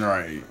sister.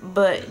 Right.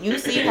 But you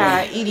see how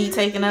Edie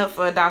taking up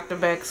for Dr.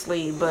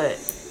 Bexley, but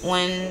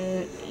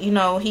when, you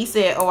know, he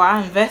said, oh,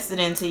 I invested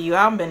into you,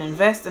 I've been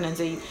investing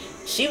into you,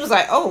 she was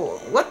like, oh,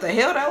 what the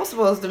hell that was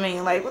supposed to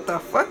mean? Like, what the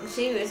fuck?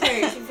 She was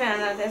hurt. She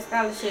found out that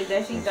scholarship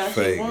that she thought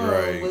Fake, she won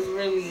right. was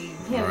really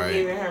him Right.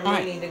 giving her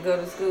money to go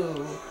to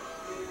school.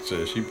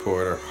 So she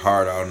poured her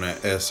heart out in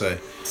that essay.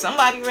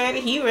 Somebody read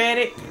it, he read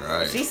it.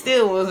 Right. She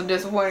still wasn't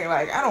disappointed.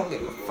 Like, I don't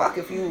give a fuck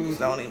if you was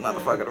the only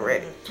motherfucker to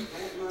read it.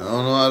 I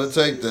don't know how to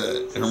take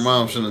that. Her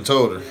mom shouldn't have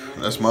told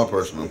her. That's my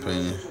personal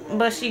opinion.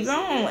 But she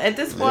grown. At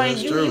this point,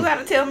 that's you true.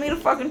 gotta tell me the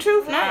fucking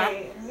truth now.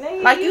 Right.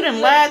 Like, you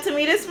done lied to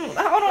me this... Hold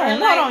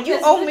on. You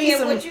just owe look me at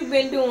some... what you've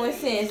been doing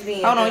since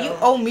then. Hold on, though. you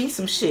owe me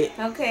some shit.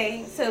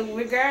 Okay, so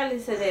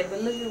regardless of that, but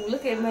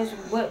look at much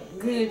what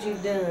good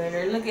you've done,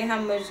 or look at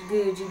how much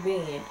good you've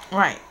been.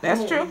 Right,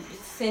 that's true.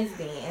 Since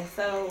then,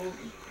 so.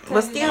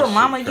 But still,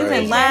 mama, you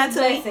been lying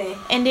to me. Blessing.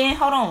 And then,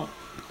 hold on.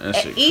 That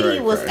shit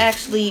Edie was cray.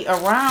 actually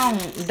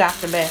around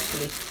Dr.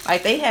 Besley.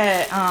 Like, they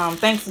had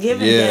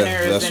Thanksgiving Yeah,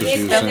 dinners that's and what she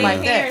was stuff saying. like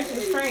that. Parents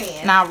was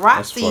friends. Now,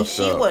 Roxy, fucked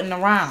she up. wasn't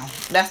around.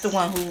 That's the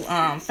one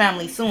who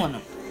family suing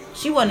him.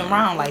 She wasn't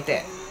around like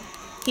that.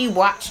 He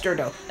watched her,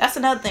 though. That's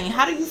another thing.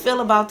 How do you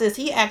feel about this?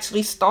 He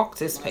actually stalked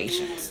his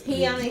patients.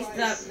 He only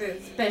stopped the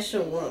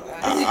special one.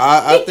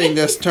 I think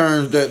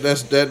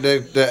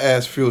that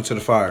adds fuel to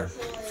the fire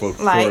for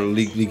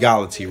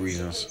legality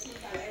reasons.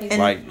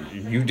 Like,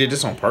 you did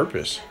this on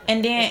purpose.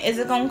 And then, is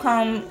it gonna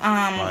come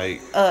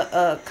Like-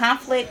 a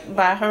conflict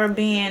by her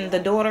being the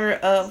daughter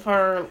of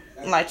her,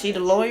 like, she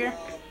the lawyer?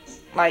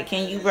 Like,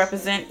 can you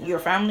represent your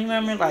family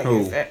member? Like,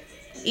 Who? is that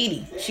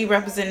Edie? She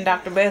representing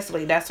Dr.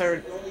 Besley. That's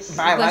her But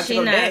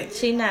biological dad.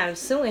 she not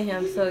suing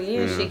him, so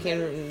yeah, she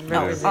can Oh,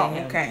 represent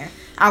him. okay.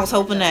 I was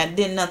hoping that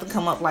didn't nothing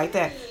come up like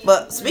that.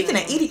 But speaking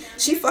of Edie,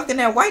 she fucking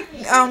that white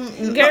Girl,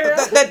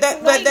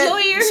 that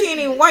lawyer. she ain't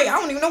even white. I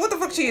don't even know what the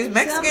fuck she is.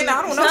 Mexican.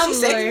 I don't know. She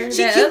Some lawyer. said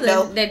she That cute other-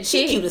 though. that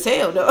She chick. cute as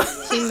hell though.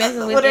 She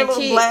messing with her that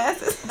little chick.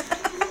 glasses.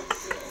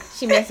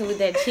 She messing with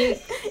that chick.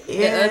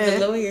 Yeah. The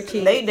other lawyer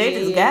chick. They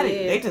just got it.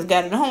 Yeah. They just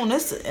got it on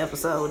this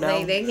episode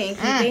though. They can't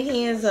keep their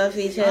hands off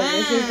each other.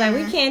 It's just like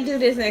we can't do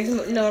this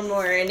no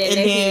more. And then And next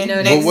thing you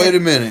then know, But wait a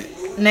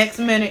minute. Next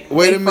minute.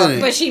 Wait they a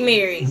minute. but she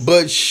married.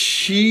 But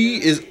she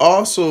is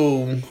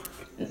also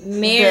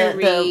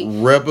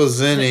Married.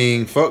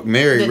 representing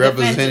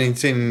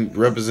The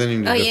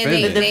representing the Oh yeah,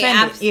 they defendant.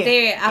 defendant,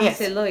 they're yeah.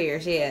 opposite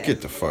lawyers. Yeah.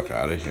 Get the fuck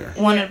out of here.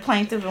 One of the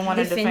plaintiff and one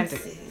of the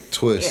defendant.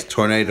 Twist,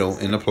 tornado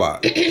in the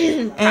plot.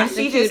 And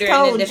she Prosecutor just and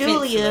told the defense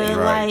Julia, lawyer.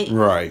 Right, like,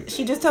 right.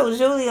 she just told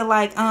Julia,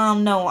 like,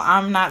 no,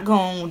 I'm not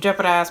going to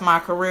jeopardize my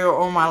career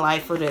or my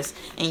life for this.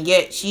 And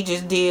yet, she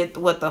just did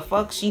what the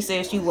fuck she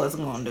said she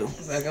wasn't going to do.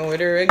 Fucking with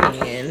her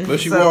again.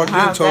 But she So walked in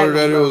and how's told her that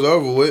that it gonna was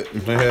over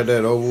with. They had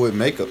that over with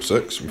makeup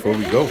sex before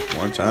we go.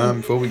 One time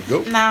before we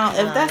go. Now,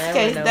 if Nah, that's the that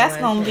case, wasn't that's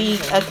no going to one be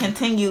thing. a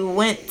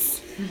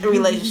continuance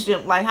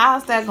relationship. Like,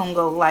 how's that going to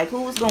go? Like,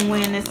 who's going to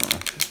win this?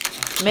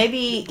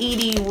 Maybe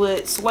Edie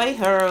would sway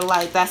her,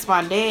 like, that's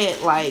my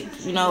dad. Like,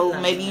 you know,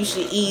 maybe you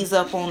should ease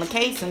up on the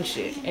case and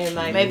shit. And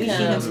like Maybe she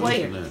can become-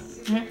 sway her.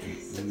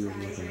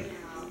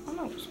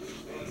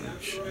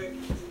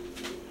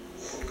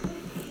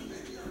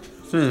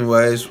 So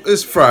anyways,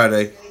 it's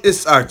Friday.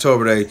 It's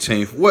October the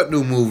 18th. What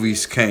new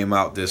movies came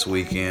out this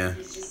weekend?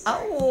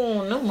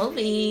 Oh, new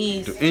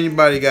movies. Do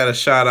anybody got a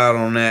shout out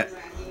on that?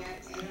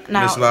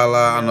 Now, Miss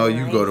Lala, I know No,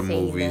 you I go to ain't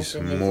seen movies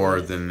nothing this more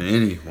week. than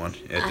anyone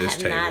at this I have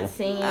table. not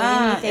seen it's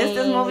anything.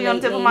 this movie on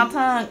the tip of my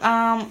tongue.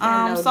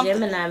 I know Something.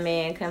 Gemini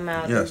Man come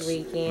out Yes. this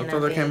weekend. I thought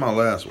that came out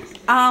last week.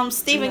 Stephen No, I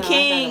thought it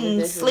King,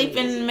 was this week.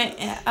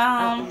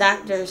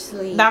 Doctor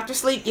Sleep. Doctor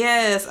Sleep.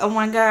 Yes. Oh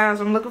my gosh,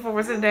 I'm looking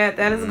forward to that.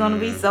 That is gonna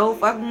be so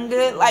fucking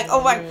good. Like,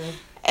 oh my.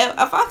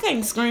 If I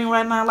can't scream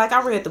right now, like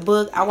I read the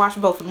book, I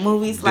watched both of the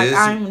movies. Like This-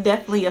 I'm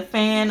definitely a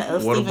fan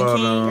of What Stephen about,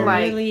 King.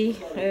 Like Really?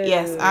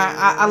 yes,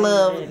 I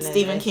love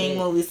Stephen King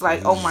movies.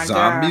 Like oh my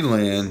god.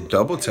 Zombieland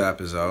Double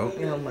Tap is out.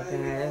 Oh my god,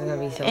 that's gonna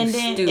be so And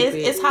then stupid.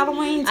 it's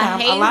Halloween I time.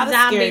 hate A lot of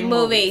zombie scary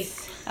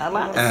movies. A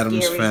lot of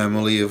Adam's scary.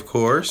 Family, of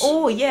course.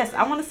 Oh yes,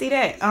 I want to see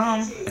that.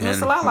 Miss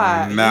And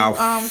Lala, taking the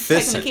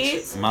Maleficent.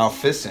 kids.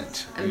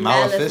 Maleficent.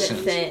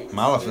 Maleficent.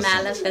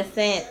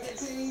 Maleficent.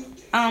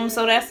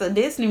 So that's a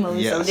Disney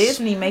movie. So Yes.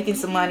 Disney making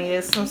some money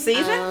this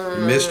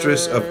season.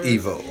 Mistress of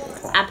Evil.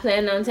 I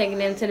plan on taking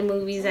them to the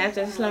movies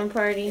after the slumber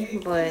party,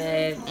 but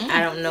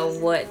I don't know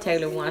what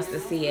Taylor wants to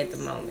see at the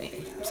moment.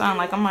 Sound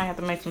like I might have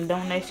to make some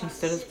donations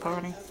to this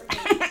party.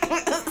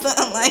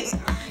 Sound like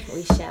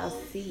We shall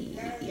see.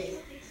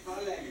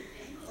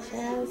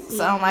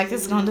 sound like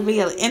it's going to be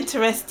an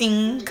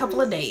interesting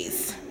couple of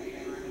days.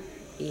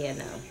 Yeah,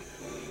 no.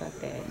 Fuck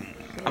that.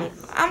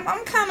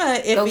 I'm kind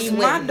of Go iffy. swim.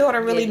 My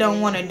daughter really Yeah.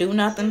 don't want to do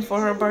nothing for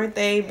her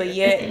birthday, but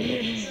yet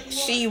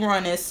she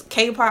run this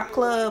K-pop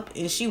club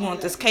and she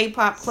want this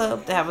K-pop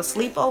club to have a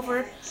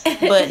sleepover.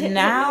 But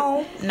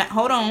now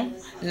hold on.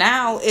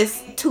 Now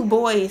it's 2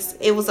 boys.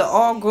 It was an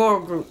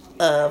all-girl group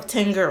of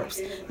 10 girls,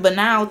 but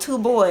now 2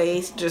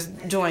 boys just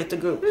joined the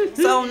group.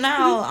 So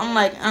now I'm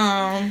like,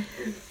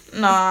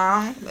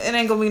 nah, it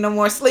ain't gonna be no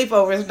more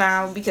sleepovers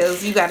now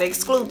because you gotta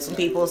exclude some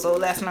people. So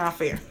that's not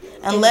fair.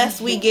 Unless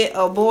we get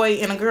a boy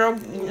in a girl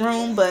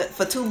room, but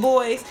for 2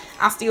 boys,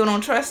 I still don't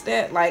trust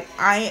that. Like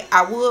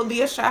I would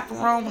be a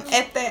chaperone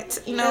at that,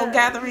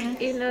 gathering.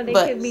 You know, they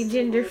But- could be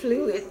gender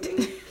fluid.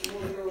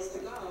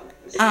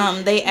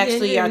 They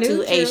actually are 2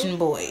 neutral. Asian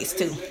boys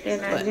too.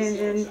 They're not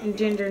But,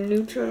 gender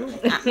neutral.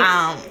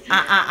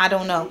 I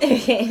don't know.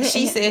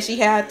 She said she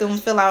had them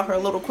fill out her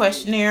little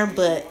questionnaire,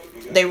 but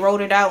they wrote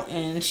it out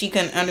and she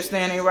couldn't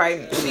understand it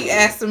right. She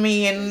asked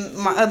me and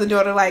my other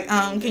daughter like,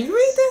 can you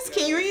read this?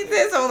 Can you read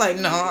this? I'm like,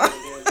 no,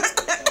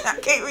 I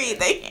can't read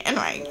that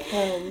handwriting.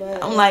 Oh, man.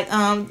 I'm like,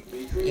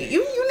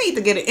 you need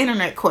to get an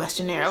internet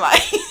questionnaire,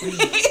 like.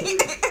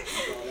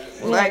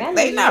 Like I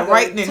they need not to go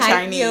writing in type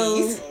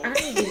Chinese. I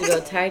need you to go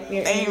type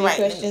your They ain't English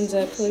writing. questions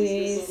up,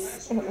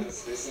 please.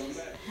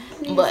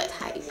 But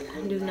Type.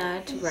 Do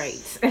not write.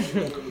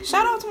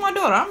 shout out to my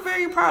daughter. I'm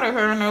very proud of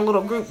her and her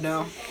little group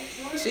though.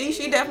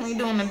 She definitely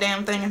doing the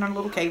damn thing in her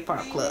little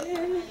K-pop club.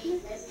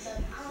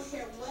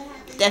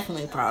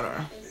 Definitely proud of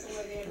her.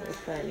 That's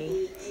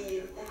funny.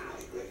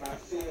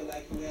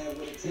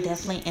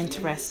 Definitely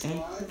interesting.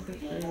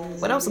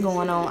 What else is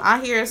going on?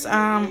 I hear it's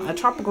a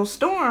tropical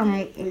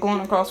storm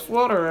going across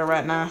Florida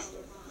right now.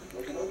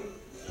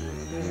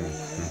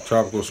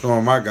 Tropical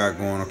storm I got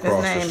going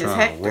across name is is trying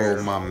to Hector.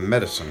 roll my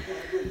medicine.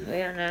 We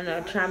don't have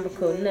no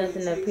tropical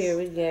nothing up here.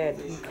 We got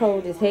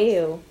cold as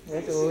hell.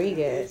 That's what we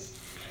got.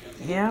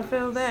 Yeah, I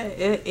feel that.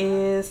 It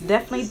is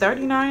definitely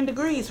 39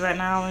 degrees right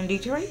now in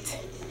Detroit.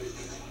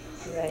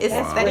 Like, It's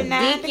that's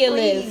 39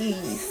 ridiculous.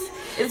 degrees.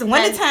 It's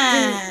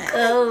wintertime.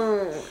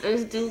 Oh,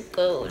 it's too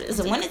cold.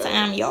 It's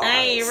wintertime, y'all. I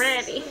ain't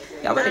ready.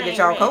 Y'all better I get ain't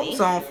y'all ready. coats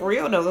on for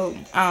real though.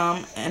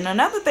 And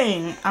another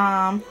thing,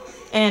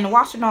 in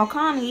Washtenaw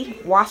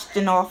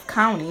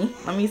County,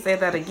 let me say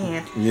that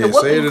again. Yeah, The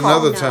say it whooping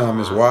another cough- time.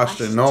 It's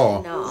washed and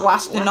all.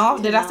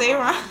 Washtenaw, did I say it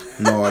right?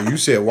 No, you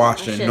said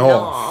washed and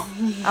off.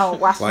 Oh,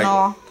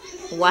 Washtenaw.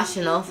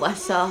 Washing off,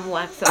 wash off,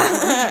 wax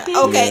off.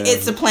 Okay, Yeah.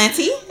 it's a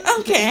plenty.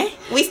 Okay,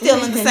 we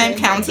still in the same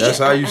county. That's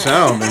how you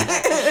sounding.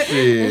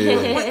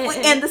 Shit. We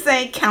in the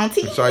same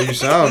county. That's how you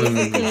sounding,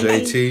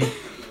 JT.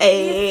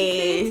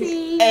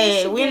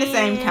 Hey, we in the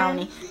same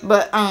county.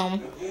 But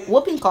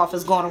whooping cough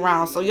is going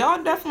around, so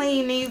y'all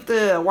definitely need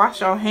to wash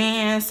your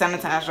hands,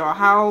 sanitize your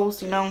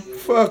house.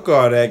 Fuck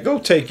all that. Go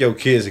take your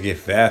kids to get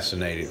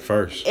vaccinated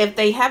first. If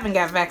they haven't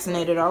got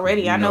vaccinated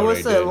already, I No, know they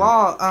it's a didn't.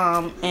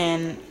 law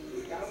and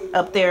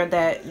up there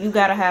that you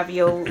gotta have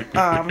your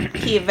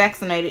kid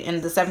vaccinated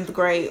in the 7th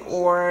grade,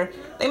 or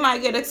they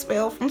might get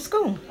expelled from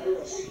school.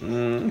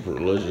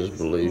 Religious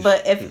belief.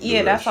 But that's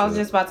what I was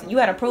just about to. You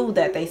gotta prove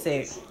that, they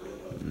said.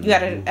 You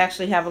gotta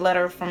actually have a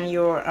letter from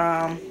your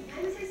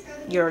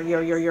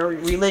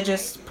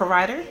religious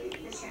provider,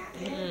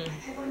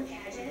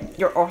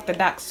 your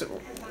Orthodox,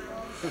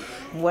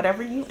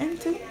 whatever you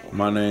into.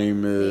 My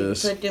name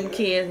is. Put them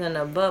kids in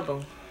a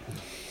bubble.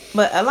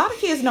 But a lot of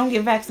kids don't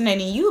get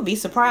vaccinated, and you would be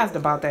surprised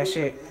about that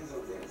shit.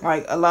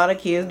 Like, a lot of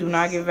kids do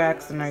not get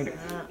vaccinated.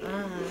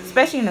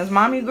 Especially in this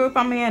mommy group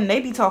I'm in,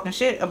 they be talking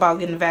shit about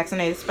getting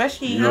vaccinated.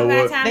 Especially, You know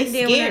what? Time They to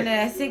deal with scared. none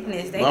of that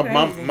sickness. They My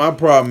crazy.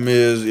 problem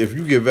is if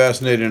you get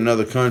vaccinated in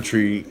another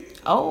country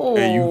oh.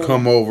 and you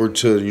come over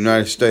to the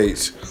United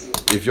States,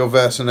 if your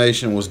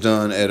vaccination was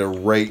done at a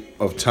rate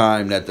of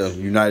time that the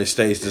United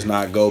States does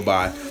not go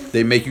by,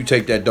 they make you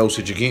take that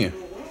dosage again.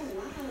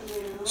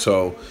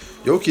 So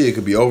your kid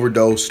could be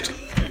overdosed,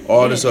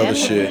 all this other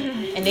shit.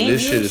 And then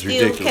This you shit is still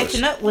ridiculous.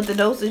 catching up with the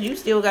doses. You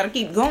still got to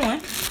keep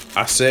going.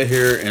 I sat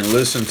here and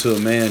listened to a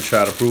man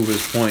try to prove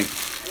his point,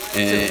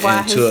 and Why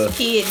and his to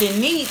kid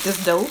didn't need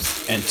this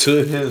dose. and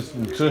to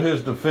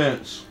his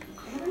defense,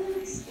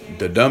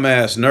 the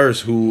dumbass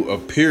nurse who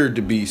appeared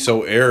to be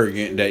so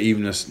arrogant that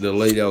even the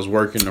lady that was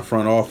working in the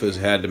front office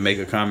had to make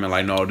a comment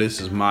like, "No,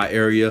 this is my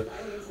area,"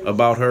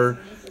 about her.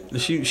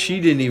 She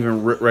didn't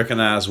even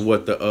recognize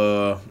what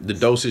the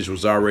dosage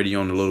was already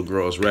on the little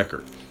girl's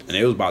record, and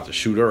they was about to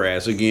shoot her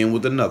ass again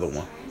with another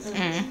one.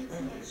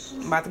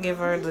 About to give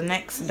her the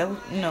next dose,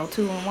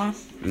 2-in-1.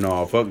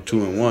 No, fuck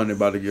 2-in-1. They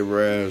about to give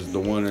her ass the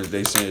one that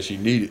they said she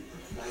needed,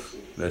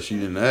 that she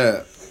didn't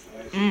have.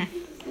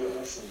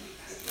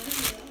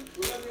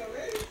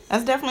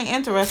 That's definitely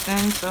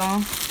interesting. So,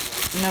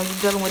 you're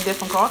dealing with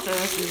different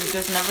cultures. You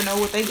just never know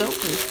what they go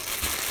through.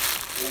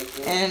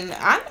 And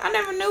I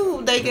never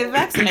knew they get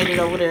vaccinated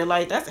over there.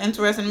 Like, that's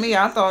interesting to me.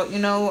 I thought,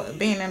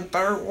 being in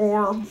third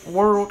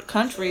world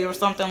country or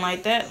something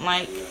like that,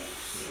 like,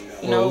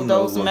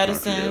 those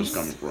medicines.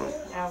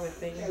 I would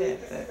think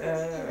that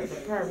the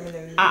Department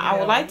of I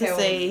would like to Health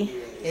say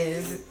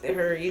is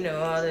her,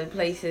 all the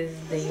places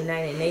the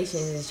United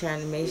Nations is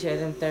trying to make sure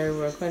them third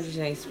world countries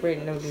ain't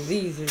spreading no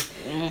diseases.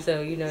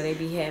 So, they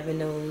be having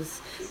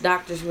those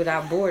Doctors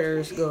Without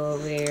Borders go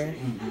over there.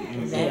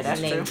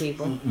 Vaccinate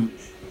people.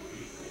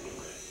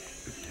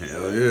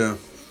 Hell yeah.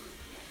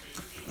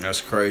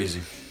 That's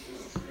crazy.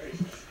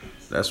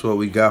 That's what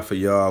we got for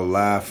y'all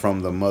live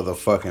from the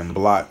motherfucking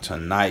block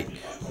tonight.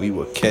 We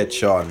will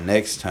catch y'all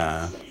next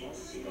time.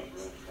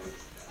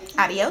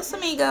 Adios,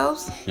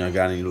 amigos. Y'all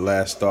got any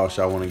last thoughts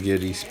y'all want to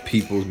give these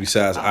people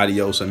besides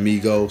adios,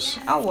 amigos?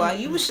 Oh, well,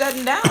 you was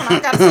shutting down. I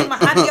got to say my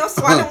adios,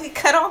 so why don't we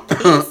cut off,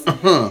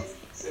 please?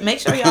 Make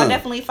sure y'all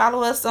definitely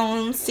follow us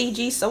on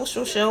CG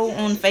Social Show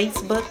on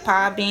Facebook,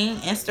 Podbean,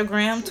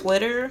 Instagram,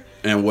 Twitter.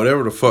 And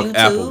whatever the fuck YouTube,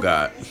 Apple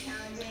got.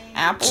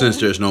 Apple. Since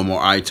there's no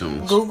more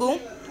iTunes. Google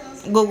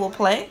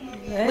Play.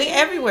 We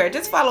everywhere.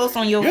 Just follow us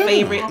on your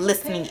favorite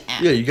listening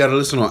app. Yeah, you got to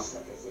listen on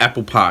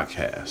Apple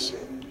Podcasts.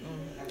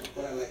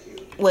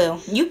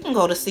 Well, you can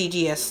go to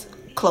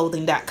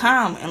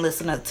cgsclothing.com and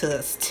listen up to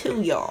us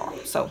too, y'all.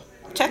 So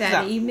check it Got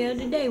out. an email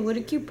today with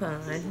a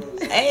coupon.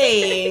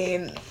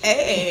 Hey.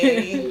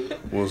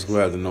 Well, it's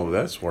glad to know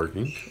that's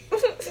working.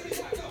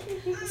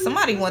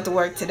 Somebody went to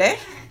work today.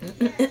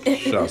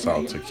 Shouts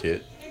out to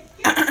Kit.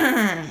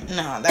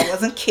 No, that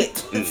wasn't Kit.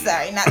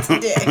 Sorry, not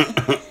today.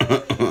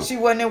 She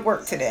wasn't at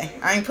work today.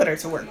 I ain't put her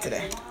to work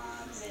today.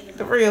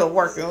 The real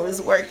worker was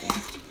working.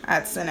 I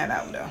had to send that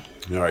out though.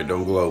 All right,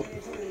 don't gloat.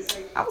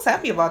 I was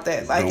happy about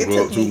that. Like, Don't it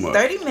gloat took too me much.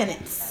 30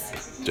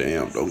 minutes.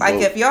 Damn, don't Like,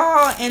 gloat. if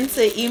y'all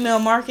into email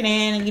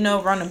marketing,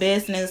 run a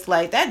business,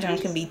 like, that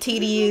junk can be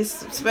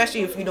tedious,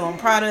 especially if you're doing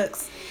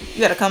products. You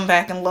got to come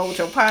back and load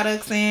your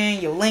products in,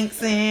 your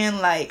links in.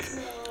 Like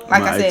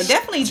I said,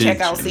 definitely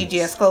check out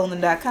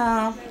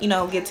cgsclothing.com.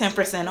 Get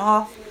 10%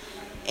 off.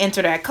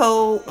 Enter that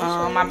code.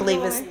 I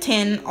believe it's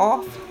 10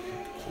 off.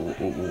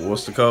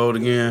 What's the code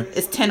again?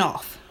 It's 10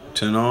 off.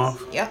 10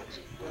 off? Yep.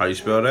 How you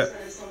spell that?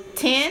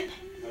 10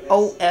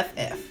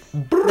 OFF.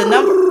 The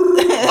number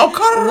 10 OFF.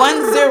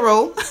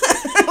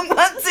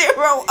 10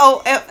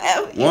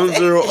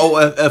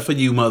 OFF for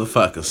you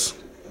motherfuckers.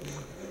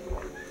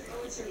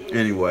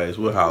 Anyways,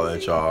 we'll holler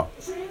at y'all.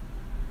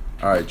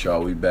 Alright,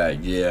 y'all, we back.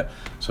 Yeah.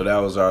 So that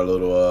was our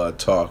little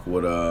talk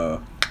with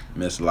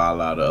Miss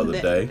Lala the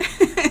other day.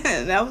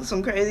 That was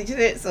some crazy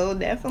shit. So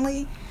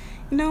definitely,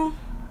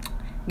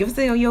 give us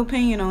your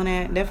opinion on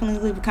that.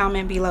 Definitely leave a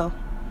comment below.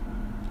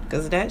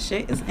 Because that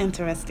shit is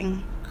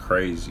interesting.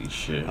 Crazy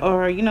shit.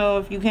 Or,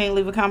 if you can't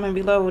leave a comment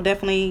below,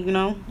 definitely,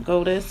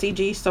 go to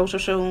CG Social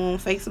Show on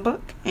Facebook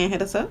and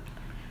hit us up.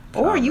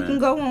 Or you can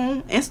go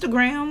on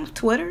Instagram,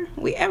 Twitter.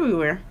 We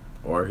everywhere.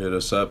 Or hit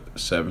us up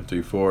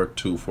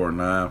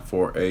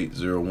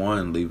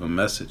 734-249-4801. Leave a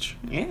message.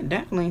 Yeah,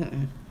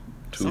 definitely.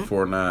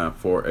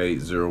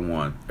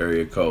 249-4801.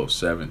 Area code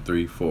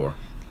 734.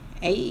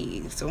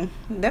 Hey, so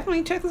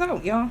definitely check us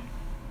out, y'all.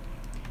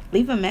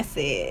 Leave a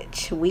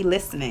message. We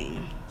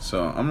listening.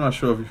 So, I'm not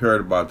sure if you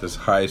heard about this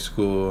high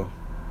school.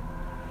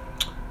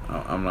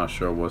 I'm not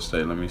sure what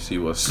state. Let me see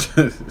what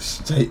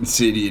state and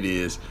city it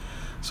is.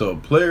 So, a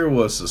player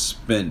was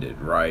suspended,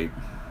 right?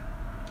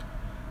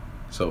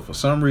 So, for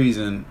some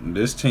reason,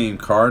 this team,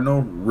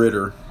 Cardinal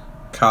Ritter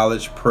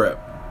College Prep,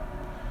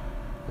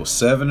 was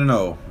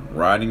 7-0,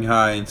 riding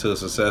high into a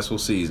successful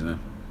season.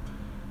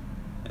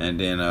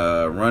 And then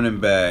running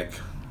back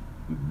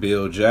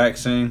Bill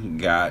Jackson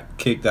got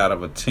kicked out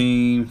of a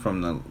team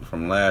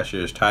from last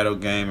year's title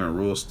game, and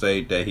rules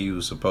state that he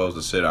was supposed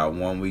to sit out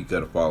 1 week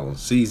of the following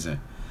season.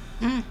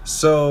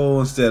 So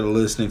instead of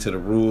listening to the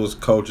rules,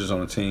 coaches on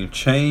the team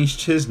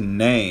changed his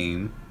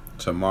name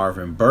to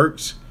Marvin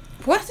Burks.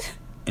 What?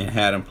 And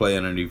had him play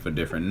underneath for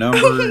different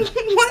numbers.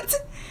 What?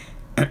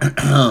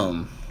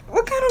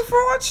 What kind of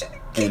fraud shit?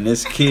 And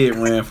this kid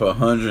ran for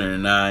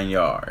 109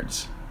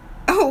 yards.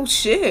 Oh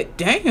shit!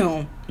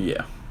 Damn.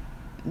 Yeah.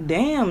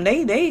 damn,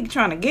 they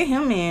trying to get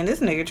him in. This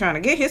nigga trying to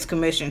get his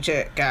commission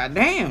check. God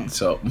damn.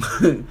 So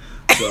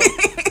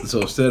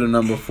instead of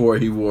number 4,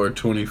 he wore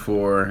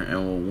 24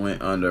 and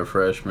went under a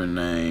freshman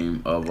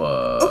name of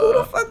Who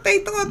the fuck they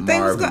thought they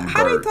was gonna?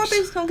 How they thought they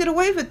was gonna get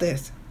away with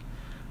this?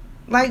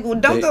 Like,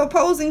 don't the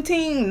opposing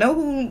team know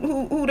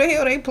who the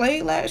hell they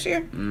played last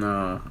year?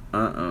 No,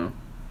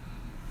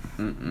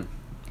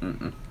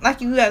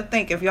 Like, you gotta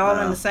think, if y'all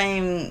in the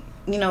same,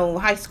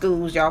 high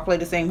schools, y'all play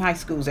the same high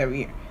schools every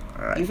year.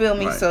 Right, you feel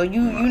me? Right, so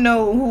you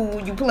know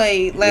who you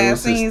played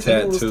last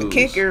season, who was the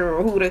kicker,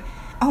 or who the...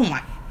 Oh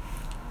my...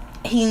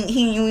 He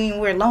even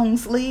wear long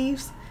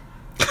sleeves?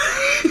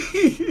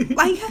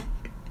 Like,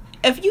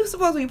 if you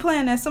supposed to be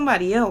playing as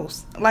somebody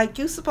else, like,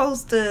 you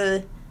supposed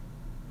to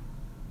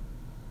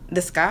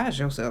disguise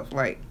yourself.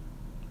 Like,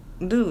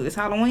 dude, it's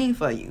Halloween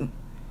for you.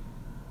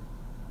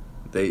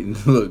 They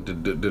look.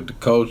 The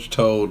coach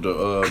told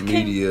the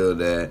media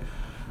that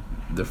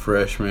the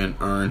freshman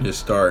earned his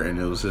start and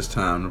it was his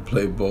time to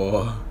play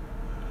ball.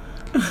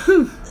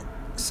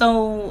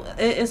 So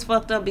it's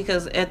fucked up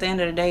because at the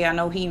end of the day, I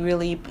know he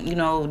really,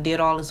 did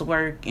all his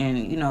work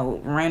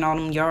and ran all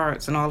them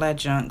yards and all that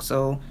junk.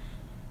 So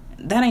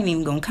that ain't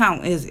even gonna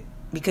count, is it?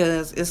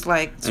 Because it's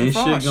like some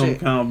fraud shit. Ain't shit gonna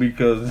count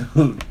because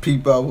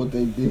peep out what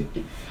they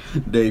did.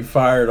 They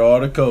fired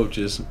all the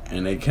coaches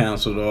and they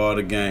canceled all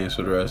the games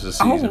for the rest of the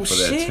season for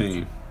that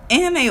team.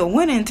 And they a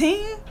winning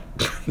team?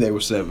 They were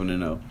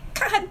 7-0.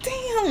 God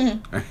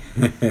damn.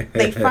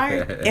 They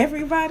fired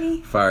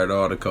everybody? Fired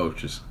all the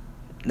coaches.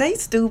 They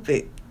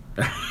stupid.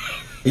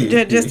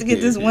 Just to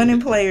get this winning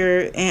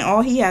player, and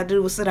all he had to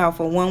do was sit out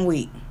for 1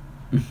 week.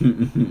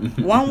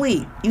 1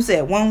 week. You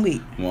said 1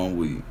 week. 1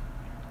 week.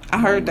 I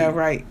heard that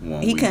right.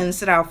 He couldn't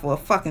sit out for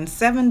fucking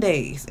 7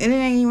 days. And it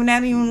ain't even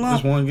that even long.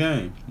 Just one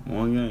game.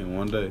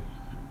 1 day.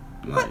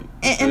 Like,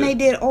 and they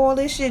did all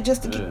this shit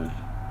just to get...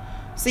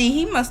 See,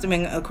 he must have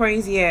been a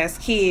crazy ass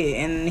kid,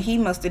 and he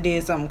must have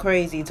did something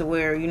crazy to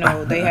where,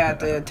 they had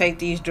to take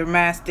these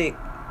dramatic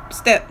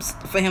steps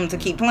for him to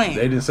keep playing.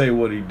 They didn't say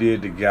what he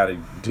did to get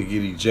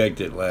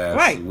ejected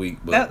last week,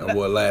 but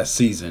last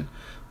season.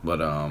 But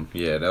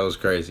yeah, that was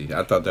crazy.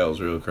 I thought that was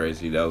real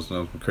crazy. That was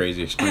some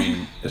crazy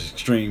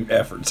extreme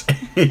efforts.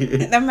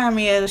 That reminded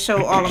me of the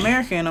show All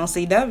American on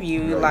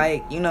CW.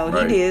 Right. Like,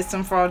 he did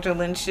some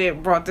fraudulent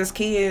shit, brought this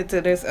kid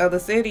to this other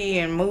city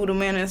and moved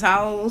him in his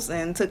house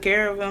and took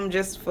care of him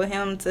just for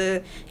him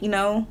to,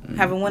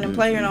 have a winning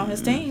player on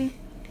his team.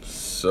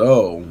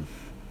 So,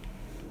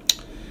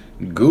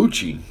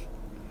 Gucci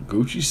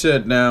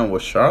sat down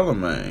with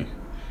Charlamagne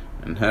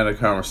and had a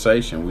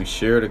conversation. We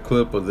shared a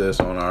clip of this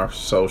on our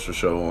social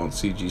show, on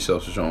CG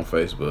Social Show on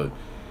Facebook.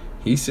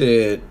 He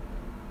said,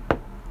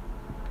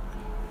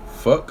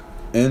 fuck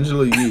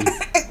Angela Yee.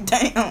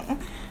 Damn.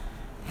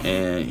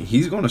 And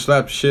he's going to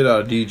slap the shit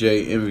out of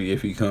DJ Envy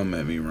if he come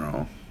at me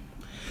wrong.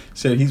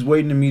 Said he's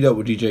waiting to meet up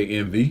with DJ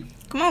Envy.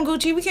 Come on,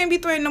 Gucci. We can't be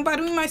threatening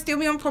nobody. We might still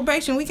be on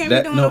probation. We can't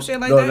be doing no shit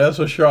like that. No, that's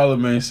what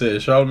Charlamagne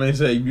said. Charlamagne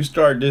said, you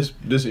start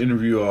this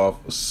interview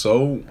off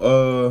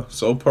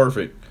so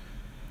perfect.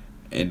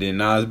 And then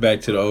now it's back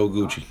to the old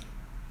Gucci.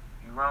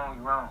 You're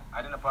wrong.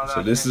 I didn't apologize.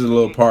 So this is a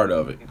little part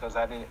of it. Because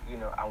I didn't,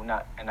 I'm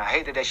not, and I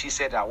hated that she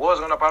said that I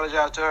was gonna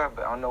apologize to her,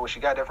 but I don't know where she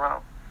got that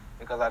from,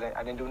 because I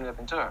didn't do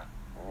nothing to her.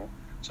 Mm-hmm.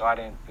 So I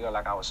didn't feel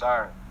like I was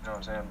sorry. You know what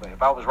I'm saying? But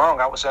if I was wrong,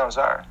 I would say I'm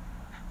sorry.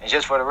 And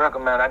just for the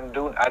record, man, I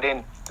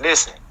didn't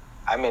listen.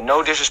 I meant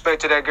no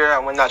disrespect to that girl. I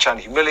was not trying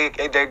to humiliate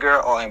that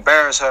girl or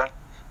embarrass her.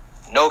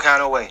 No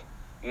kind of way.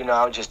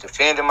 I was just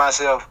defending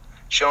myself.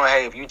 Showing,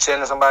 hey, if you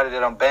telling somebody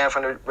that I'm banned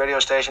from the radio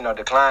station or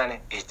declining,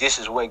 this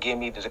is what give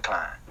me the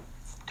decline.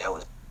 That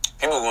was.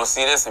 People gonna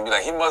see this and be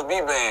like, he must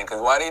be banned,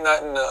 cause why he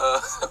not in the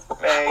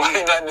why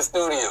he not in the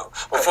studio?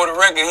 But for the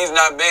record, he's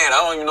not banned. I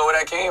don't even know where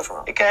that came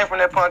from. It came from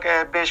that punk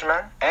ass bitch,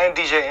 man. And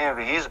DJ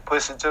Envy, he's a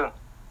pussy too.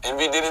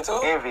 Envy did it too?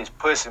 Envy's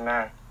pussy,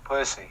 man.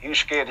 Pussy. He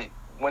was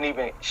wasn't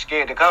even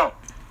scared to come.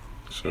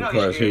 So of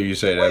course, here you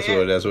say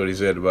that's what he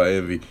said about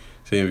Envy.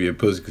 Say Envy a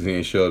pussy because he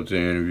ain't show up to the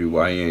interview.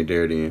 Why he ain't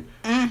there then?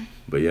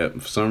 But yeah,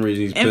 for some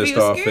reason he's pissed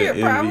off at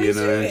Envy and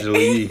Angela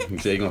Yee. He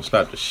said he's gonna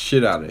slap the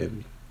shit out of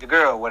Envy. The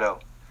girl, whatever.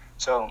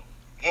 So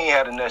he ain't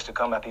had the nuts to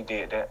come after he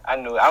did that. I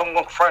knew it. I was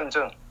gonna confront him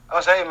too. I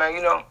was say, hey man,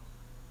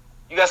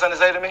 you got something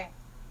to say to me?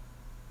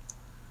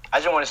 I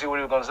just want to see what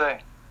he was gonna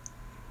say.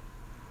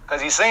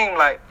 Cause he seemed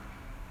like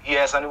he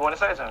had something he wanted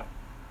to say to him.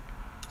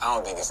 I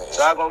don't think he said.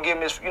 So I'm gonna give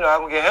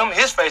him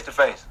his face to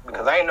face,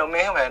 because I ain't know me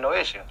and him had no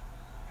issue.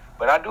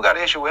 But I do got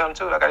an issue with him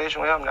too. I got an issue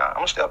with him now. I'm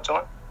gonna step to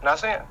him. Not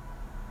saying.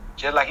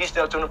 Just like he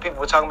stepped to the people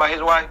who were talking about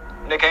his wife,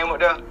 and they came up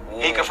there.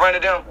 Yeah. He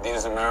confronted them.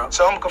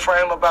 So I'm gonna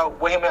confront him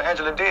about what him and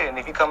Angela did, and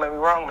if he come at me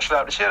wrong, I'm gonna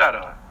slap the shit out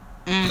of him.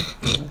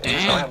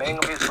 Damn. So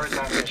ain't gonna be the first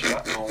time he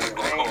shot.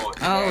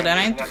 Oh, that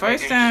ain't the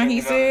first time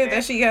he said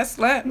that she got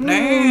slapped.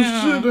 Damn.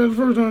 Shit, that's the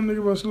first time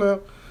nigga got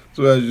slapped.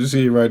 So as you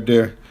see right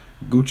there,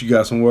 Gucci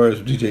got some words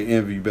for DJ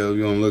Envy. You better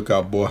be on the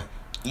lookout, boy.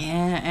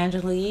 Yeah,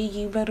 Angela Yee,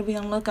 you better be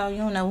on the lookout. You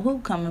don't know who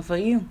coming for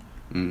you.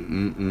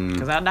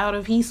 Because I doubt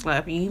if he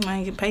slap you, he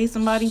might pay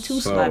somebody to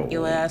slap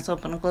your ass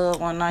up in the club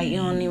one night. You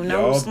don't even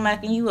know who's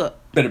smacking you up.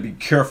 better be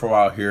careful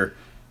out here.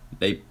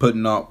 They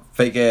putting out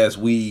fake ass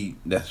weed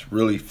that's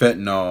really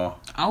fentanyl.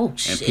 Oh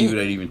shit! And people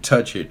that even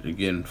touch it are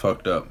getting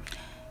fucked up.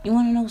 You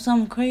want to know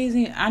something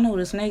crazy? I know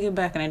this nigga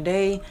back in the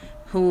day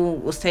who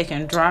was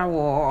taking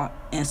drywall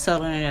and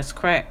selling it as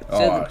crack to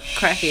the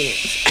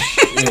crackheads.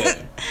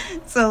 Yeah.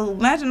 So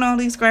imagine all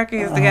these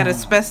crackheads that got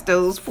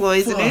asbestos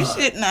poison and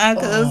shit now,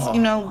 cause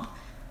you know,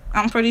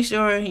 I'm pretty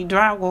sure he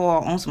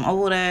drywall on some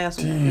old ass,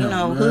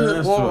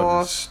 hood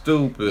walls.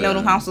 Stupid. You know,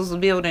 them houses was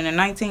built in the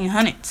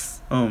 1900s.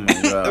 Oh my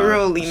god.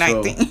 Early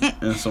 19.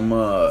 And some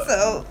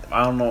So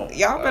I don't know.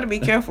 Y'all better be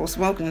careful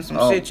smoking some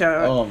shit,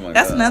 y'all. Oh my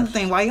That's gosh. another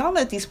thing. Why y'all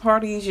at these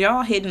parties,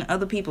 y'all hitting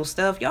other people's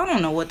stuff. Y'all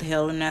don't know what the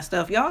hell in that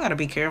stuff. Y'all gotta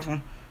be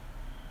careful.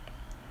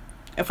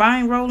 If I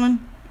ain't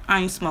rolling, I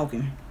ain't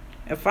smoking.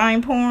 If I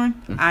ain't pouring,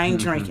 I ain't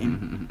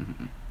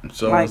drinking.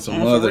 So like, some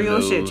on other real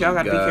news, shit, y'all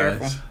gotta guys.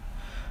 be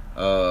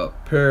careful.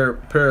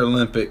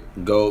 Paralympic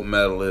gold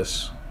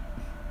medalist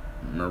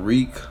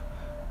Marieke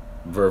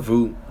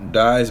Vervoet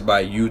dies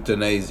by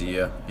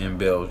euthanasia in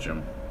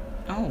Belgium.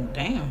 Oh,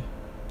 damn.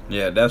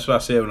 Yeah, that's what I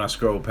said when I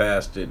scrolled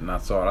past it and I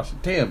saw it. I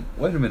said, damn,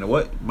 wait a minute,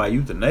 what? By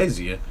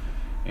euthanasia?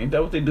 Ain't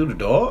that what they do to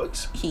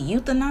dogs? He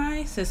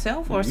euthanized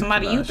himself or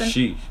somebody euthanized?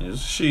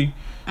 She.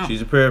 Oh.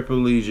 She's a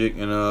paraplegic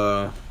and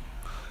oh,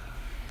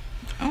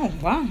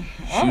 wow.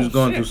 She was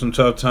going through some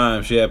tough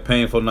times. She had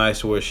painful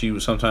nights where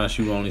sometimes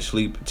she would only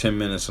sleep 10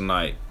 minutes a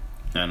night.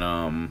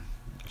 And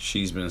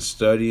she's been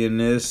studying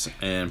this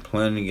and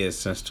planning it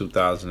since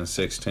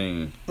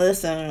 2016.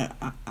 Listen,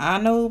 I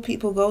know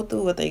people go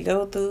through what they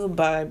go through,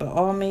 but by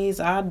all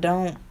means, I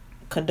don't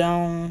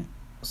condone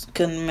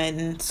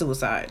committing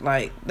suicide.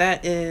 Like,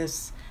 I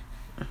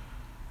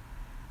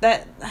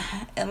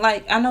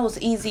know it's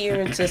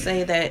easier to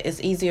say that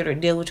it's easier to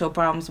deal with your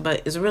problems,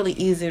 but it's really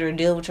easier to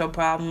deal with your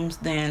problems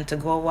than to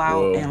go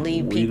out and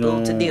leave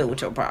people to deal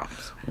with your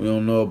problems. We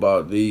don't know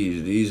about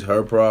these.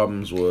 Her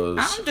problems was...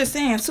 I'm just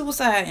saying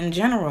suicide in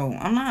general.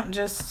 I'm not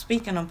just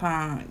speaking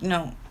upon,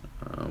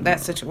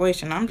 that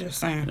situation. I'm just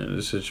saying. In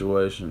this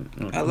situation.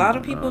 A lot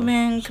of people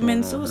been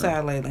committing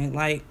suicide lately.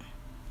 Like...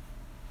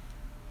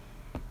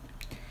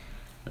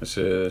 I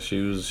said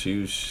she was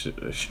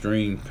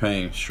extreme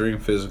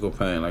physical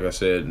pain. Like I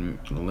said,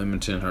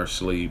 limiting her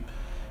sleep,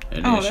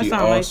 and then that sounds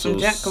like some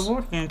Jack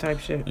Kevorkian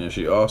type shit. And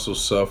she also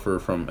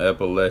suffered from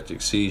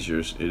epileptic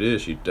seizures.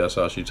 That's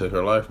how she took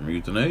her life, from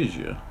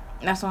euthanasia.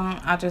 That's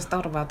why I just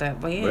thought about that.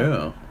 But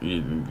yeah.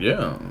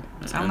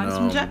 Sound like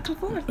some Jack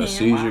Kevorkian. A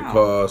seizure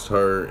caused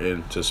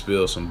her to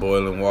spill some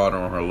boiling water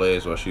on her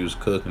legs while she was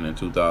cooking in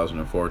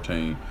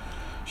 2014.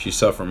 She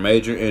suffered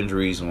major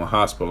injuries and was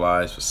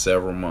hospitalized for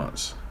several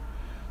months.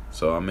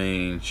 So, I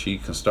mean, she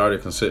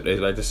started,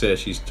 like I said,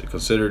 she's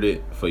considered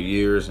it for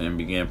years and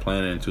began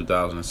planning in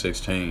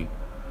 2016.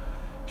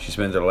 She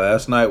spent her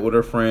last night with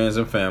her friends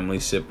and family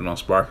sipping on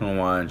sparkling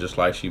wine just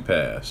like she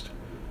passed.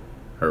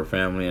 Her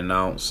family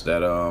announced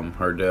that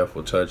her death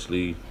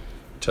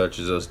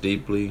touches us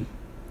deeply.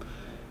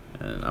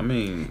 And, I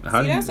mean,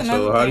 how do you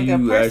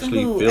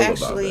actually feel about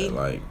that?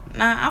 Like,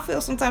 I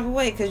feel some type of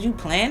way because you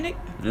planned it.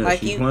 Yeah,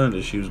 like she planned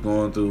it. She was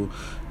going through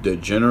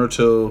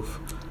degenerative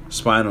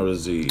spinal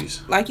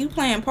disease. Like, you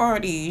plan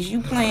parties,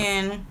 you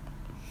plan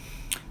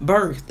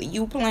birth,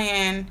 you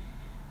plan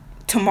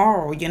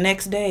tomorrow, your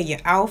next day, your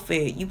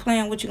outfit, you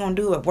plan what you're gonna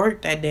do at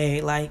work that day.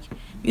 Like,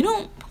 you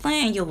don't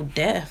plan your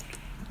death.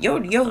 You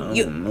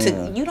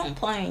don't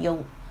plan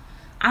your...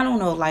 I don't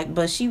know, like,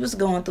 but she was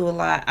going through a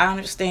lot. I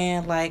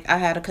understand, like, I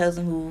had a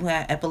cousin who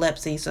had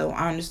epilepsy, so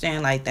I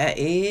understand, like, that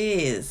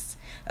is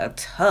a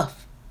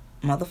tough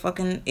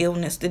motherfucking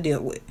illness to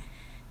deal with.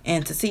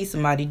 And to see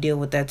somebody deal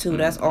with that too,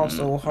 that's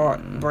also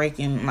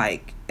heartbreaking.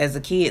 Like, as a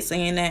kid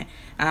saying that,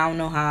 I don't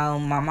know how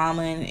my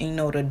mama and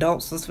the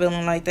adults was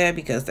feeling like that,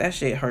 because that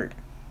shit hurt.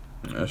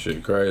 That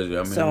shit crazy.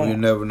 I mean, we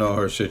never know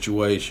her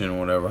situation,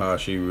 whatever, how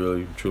she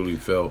really truly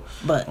felt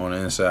on the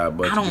inside.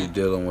 But to be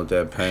dealing with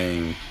that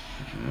pain,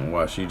 and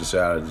why she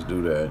decided to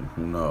do that,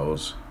 who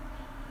knows?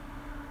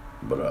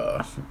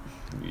 But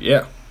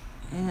yeah.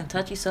 Yeah,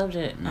 touchy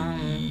subject.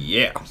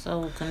 Yeah.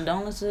 So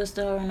condolences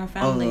to her and her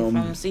family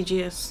from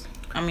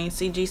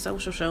CG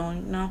Social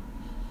Show,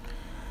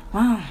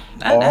 Wow.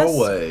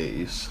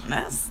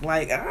 That's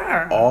like,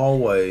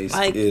 always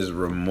like, is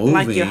removing.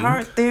 Like, your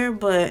heart there,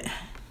 but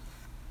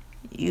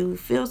you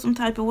feel some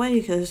type of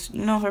way because,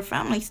 her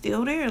family's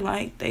still there.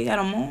 Like, they got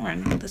to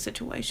mourn the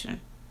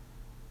situation.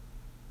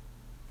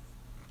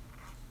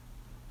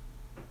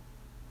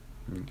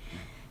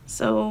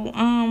 So,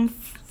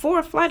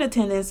 4 flight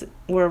attendants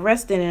were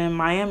arrested in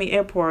Miami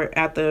airport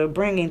after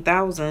bringing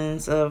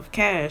thousands of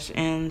cash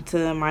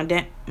into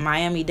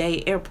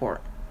Miami-Dade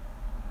airport.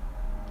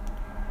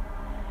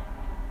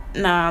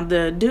 Now,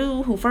 the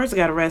dude who first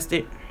got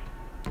arrested,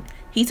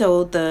 he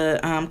told the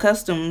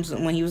customs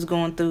when he was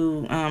going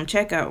through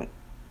checkout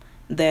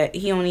that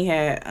he only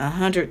had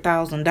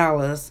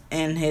 $100,000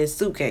 in his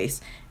suitcase.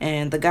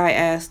 And the guy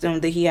asked him,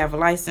 did he have a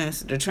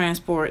license to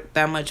transport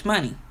that much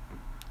money?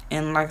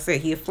 And like I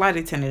said, he a flight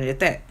attendant at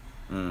that.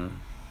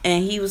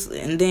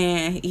 And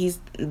then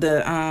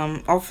the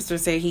officer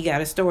said he got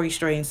his story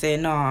straight and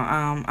said, no,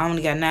 I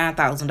only got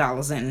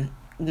 $9,000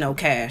 in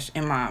cash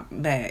in my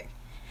bag.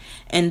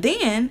 And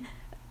then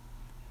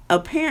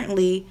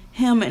apparently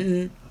him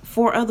and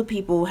 4 other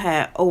people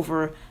had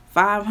over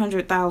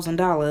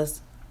 $500,000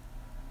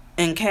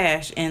 in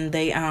cash in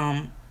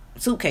they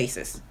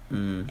suitcases.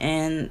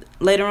 And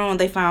later on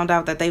they found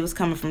out that they was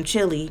coming from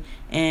Chile,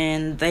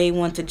 and they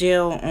went to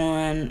jail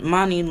on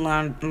money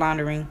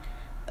laundering.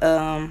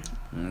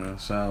 That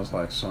sounds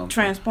like something.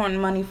 Transporting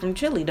money from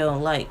Chile though,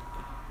 like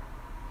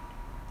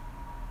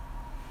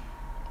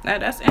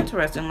that's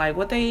interesting. Like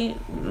what they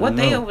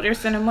over there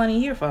sending money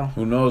here for?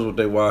 Who knows what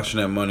they washing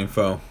that money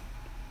for?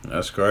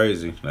 That's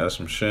crazy. That's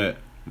some shit.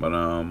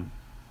 But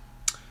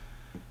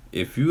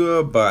if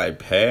you buy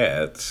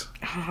pads,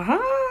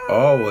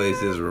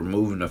 always is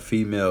removing a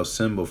female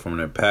symbol from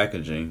their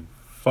packaging,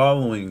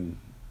 following,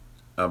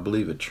 I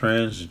believe, a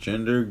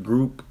transgender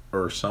group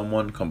or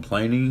someone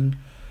complaining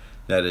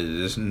that it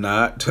is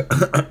not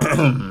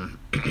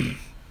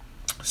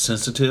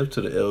sensitive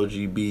to the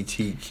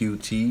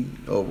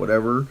LGBTQT or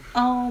whatever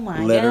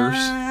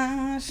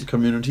letters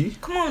community.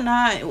 Come on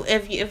now,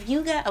 if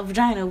you got a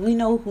vagina, we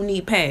know who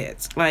need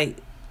pads. Like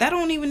that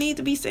don't even need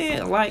to be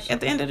said. Like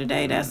at the end of the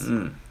day, that's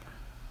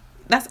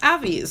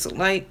obvious.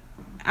 Like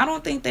I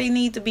don't think they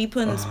need to be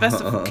putting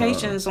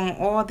specifications on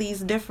all these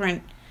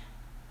different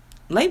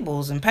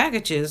labels and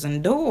packages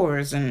and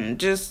doors, and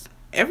just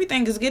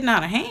everything is getting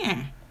out of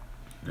hand.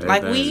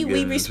 Like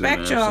we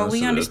respect y'all,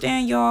 we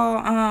understand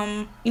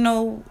y'all,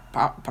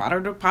 part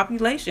of the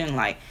population.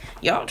 Like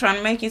y'all trying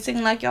to make it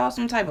seem like y'all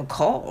some type of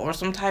cult or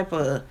some type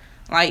of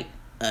like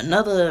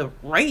another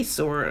race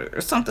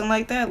or something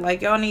like that.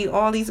 Like y'all need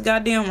all these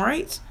goddamn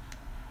rights.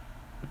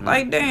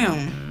 Like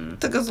damn,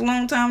 took us a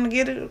long time to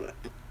get it.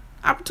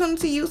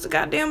 Opportunity to use the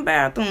goddamn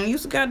bathroom,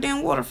 use the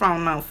goddamn water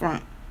fountain out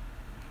front.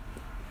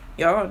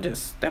 Y'all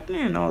just stepping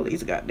in all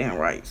these goddamn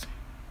rights.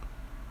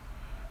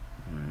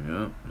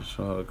 Yep, that's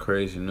all the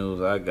crazy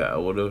news I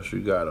got. What else you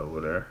got over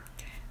there?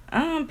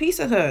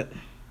 Pizza Hut.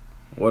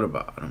 What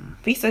about them?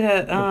 Pizza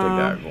Hut. What they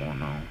got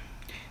going on?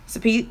 So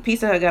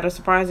Pizza Hut got a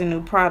surprising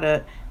new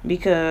product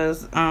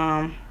because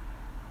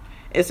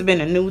it's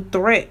been a new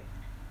threat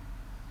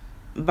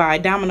by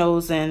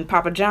Domino's and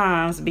Papa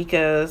John's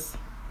because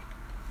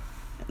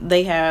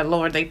they had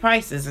lowered their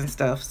prices and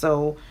stuff.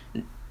 So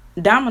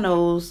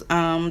Domino's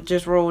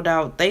just rolled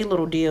out their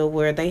little deal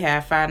where they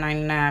have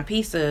 $5.99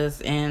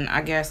 pizzas, and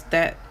I guess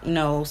that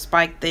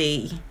spiked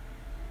they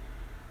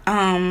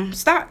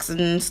stocks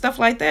and stuff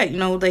like that,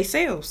 they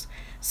sales.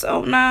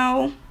 So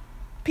now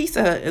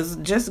Pizza Hut is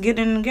just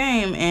getting in the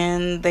game,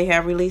 and they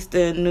have released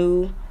a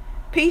new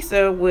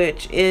pizza,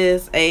 which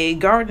is a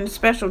garden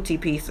specialty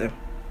pizza.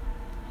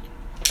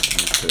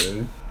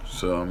 Okay,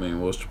 so I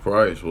mean, what's the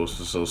price?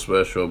 What's so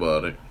special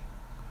about it?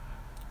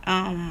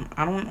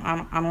 I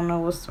don't know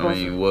what's supposed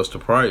to... what's the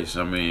price?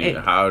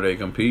 How are they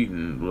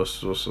competing?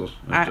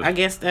 I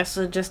guess that's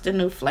just a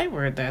new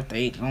flavor that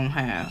they gonna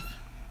have.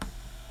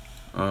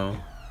 Oh.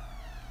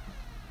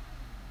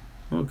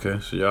 Okay,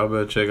 so y'all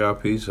better check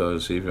out Pizza Hut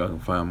to see if y'all can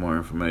find more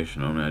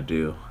information on that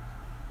deal.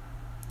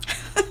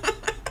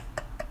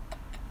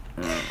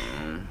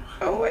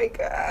 Oh my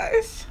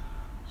gosh.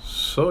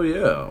 So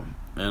yeah,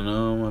 and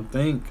I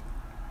think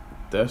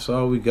that's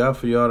all we got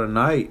for y'all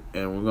tonight,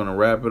 and we're gonna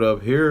wrap it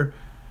up here.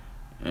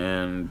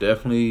 And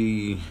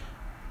definitely,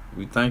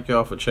 we thank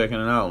y'all for checking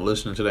it out and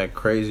listening to that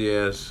crazy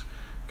ass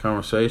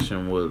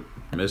conversation with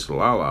Miss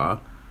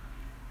Lala.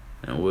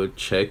 And we'll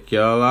check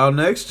y'all out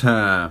next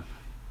time.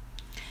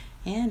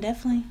 Yeah,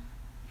 definitely.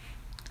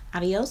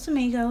 Adios,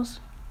 amigos.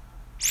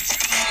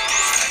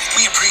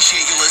 We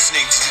appreciate you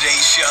listening to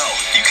today's show.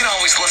 You can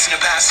always listen to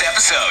past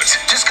episodes.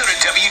 Just go to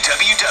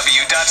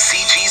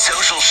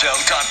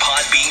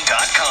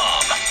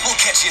www.cgsocialshow.podbean.com. We'll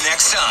catch you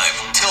next time.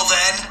 Till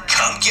then,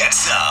 come get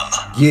some.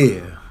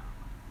 Yeah.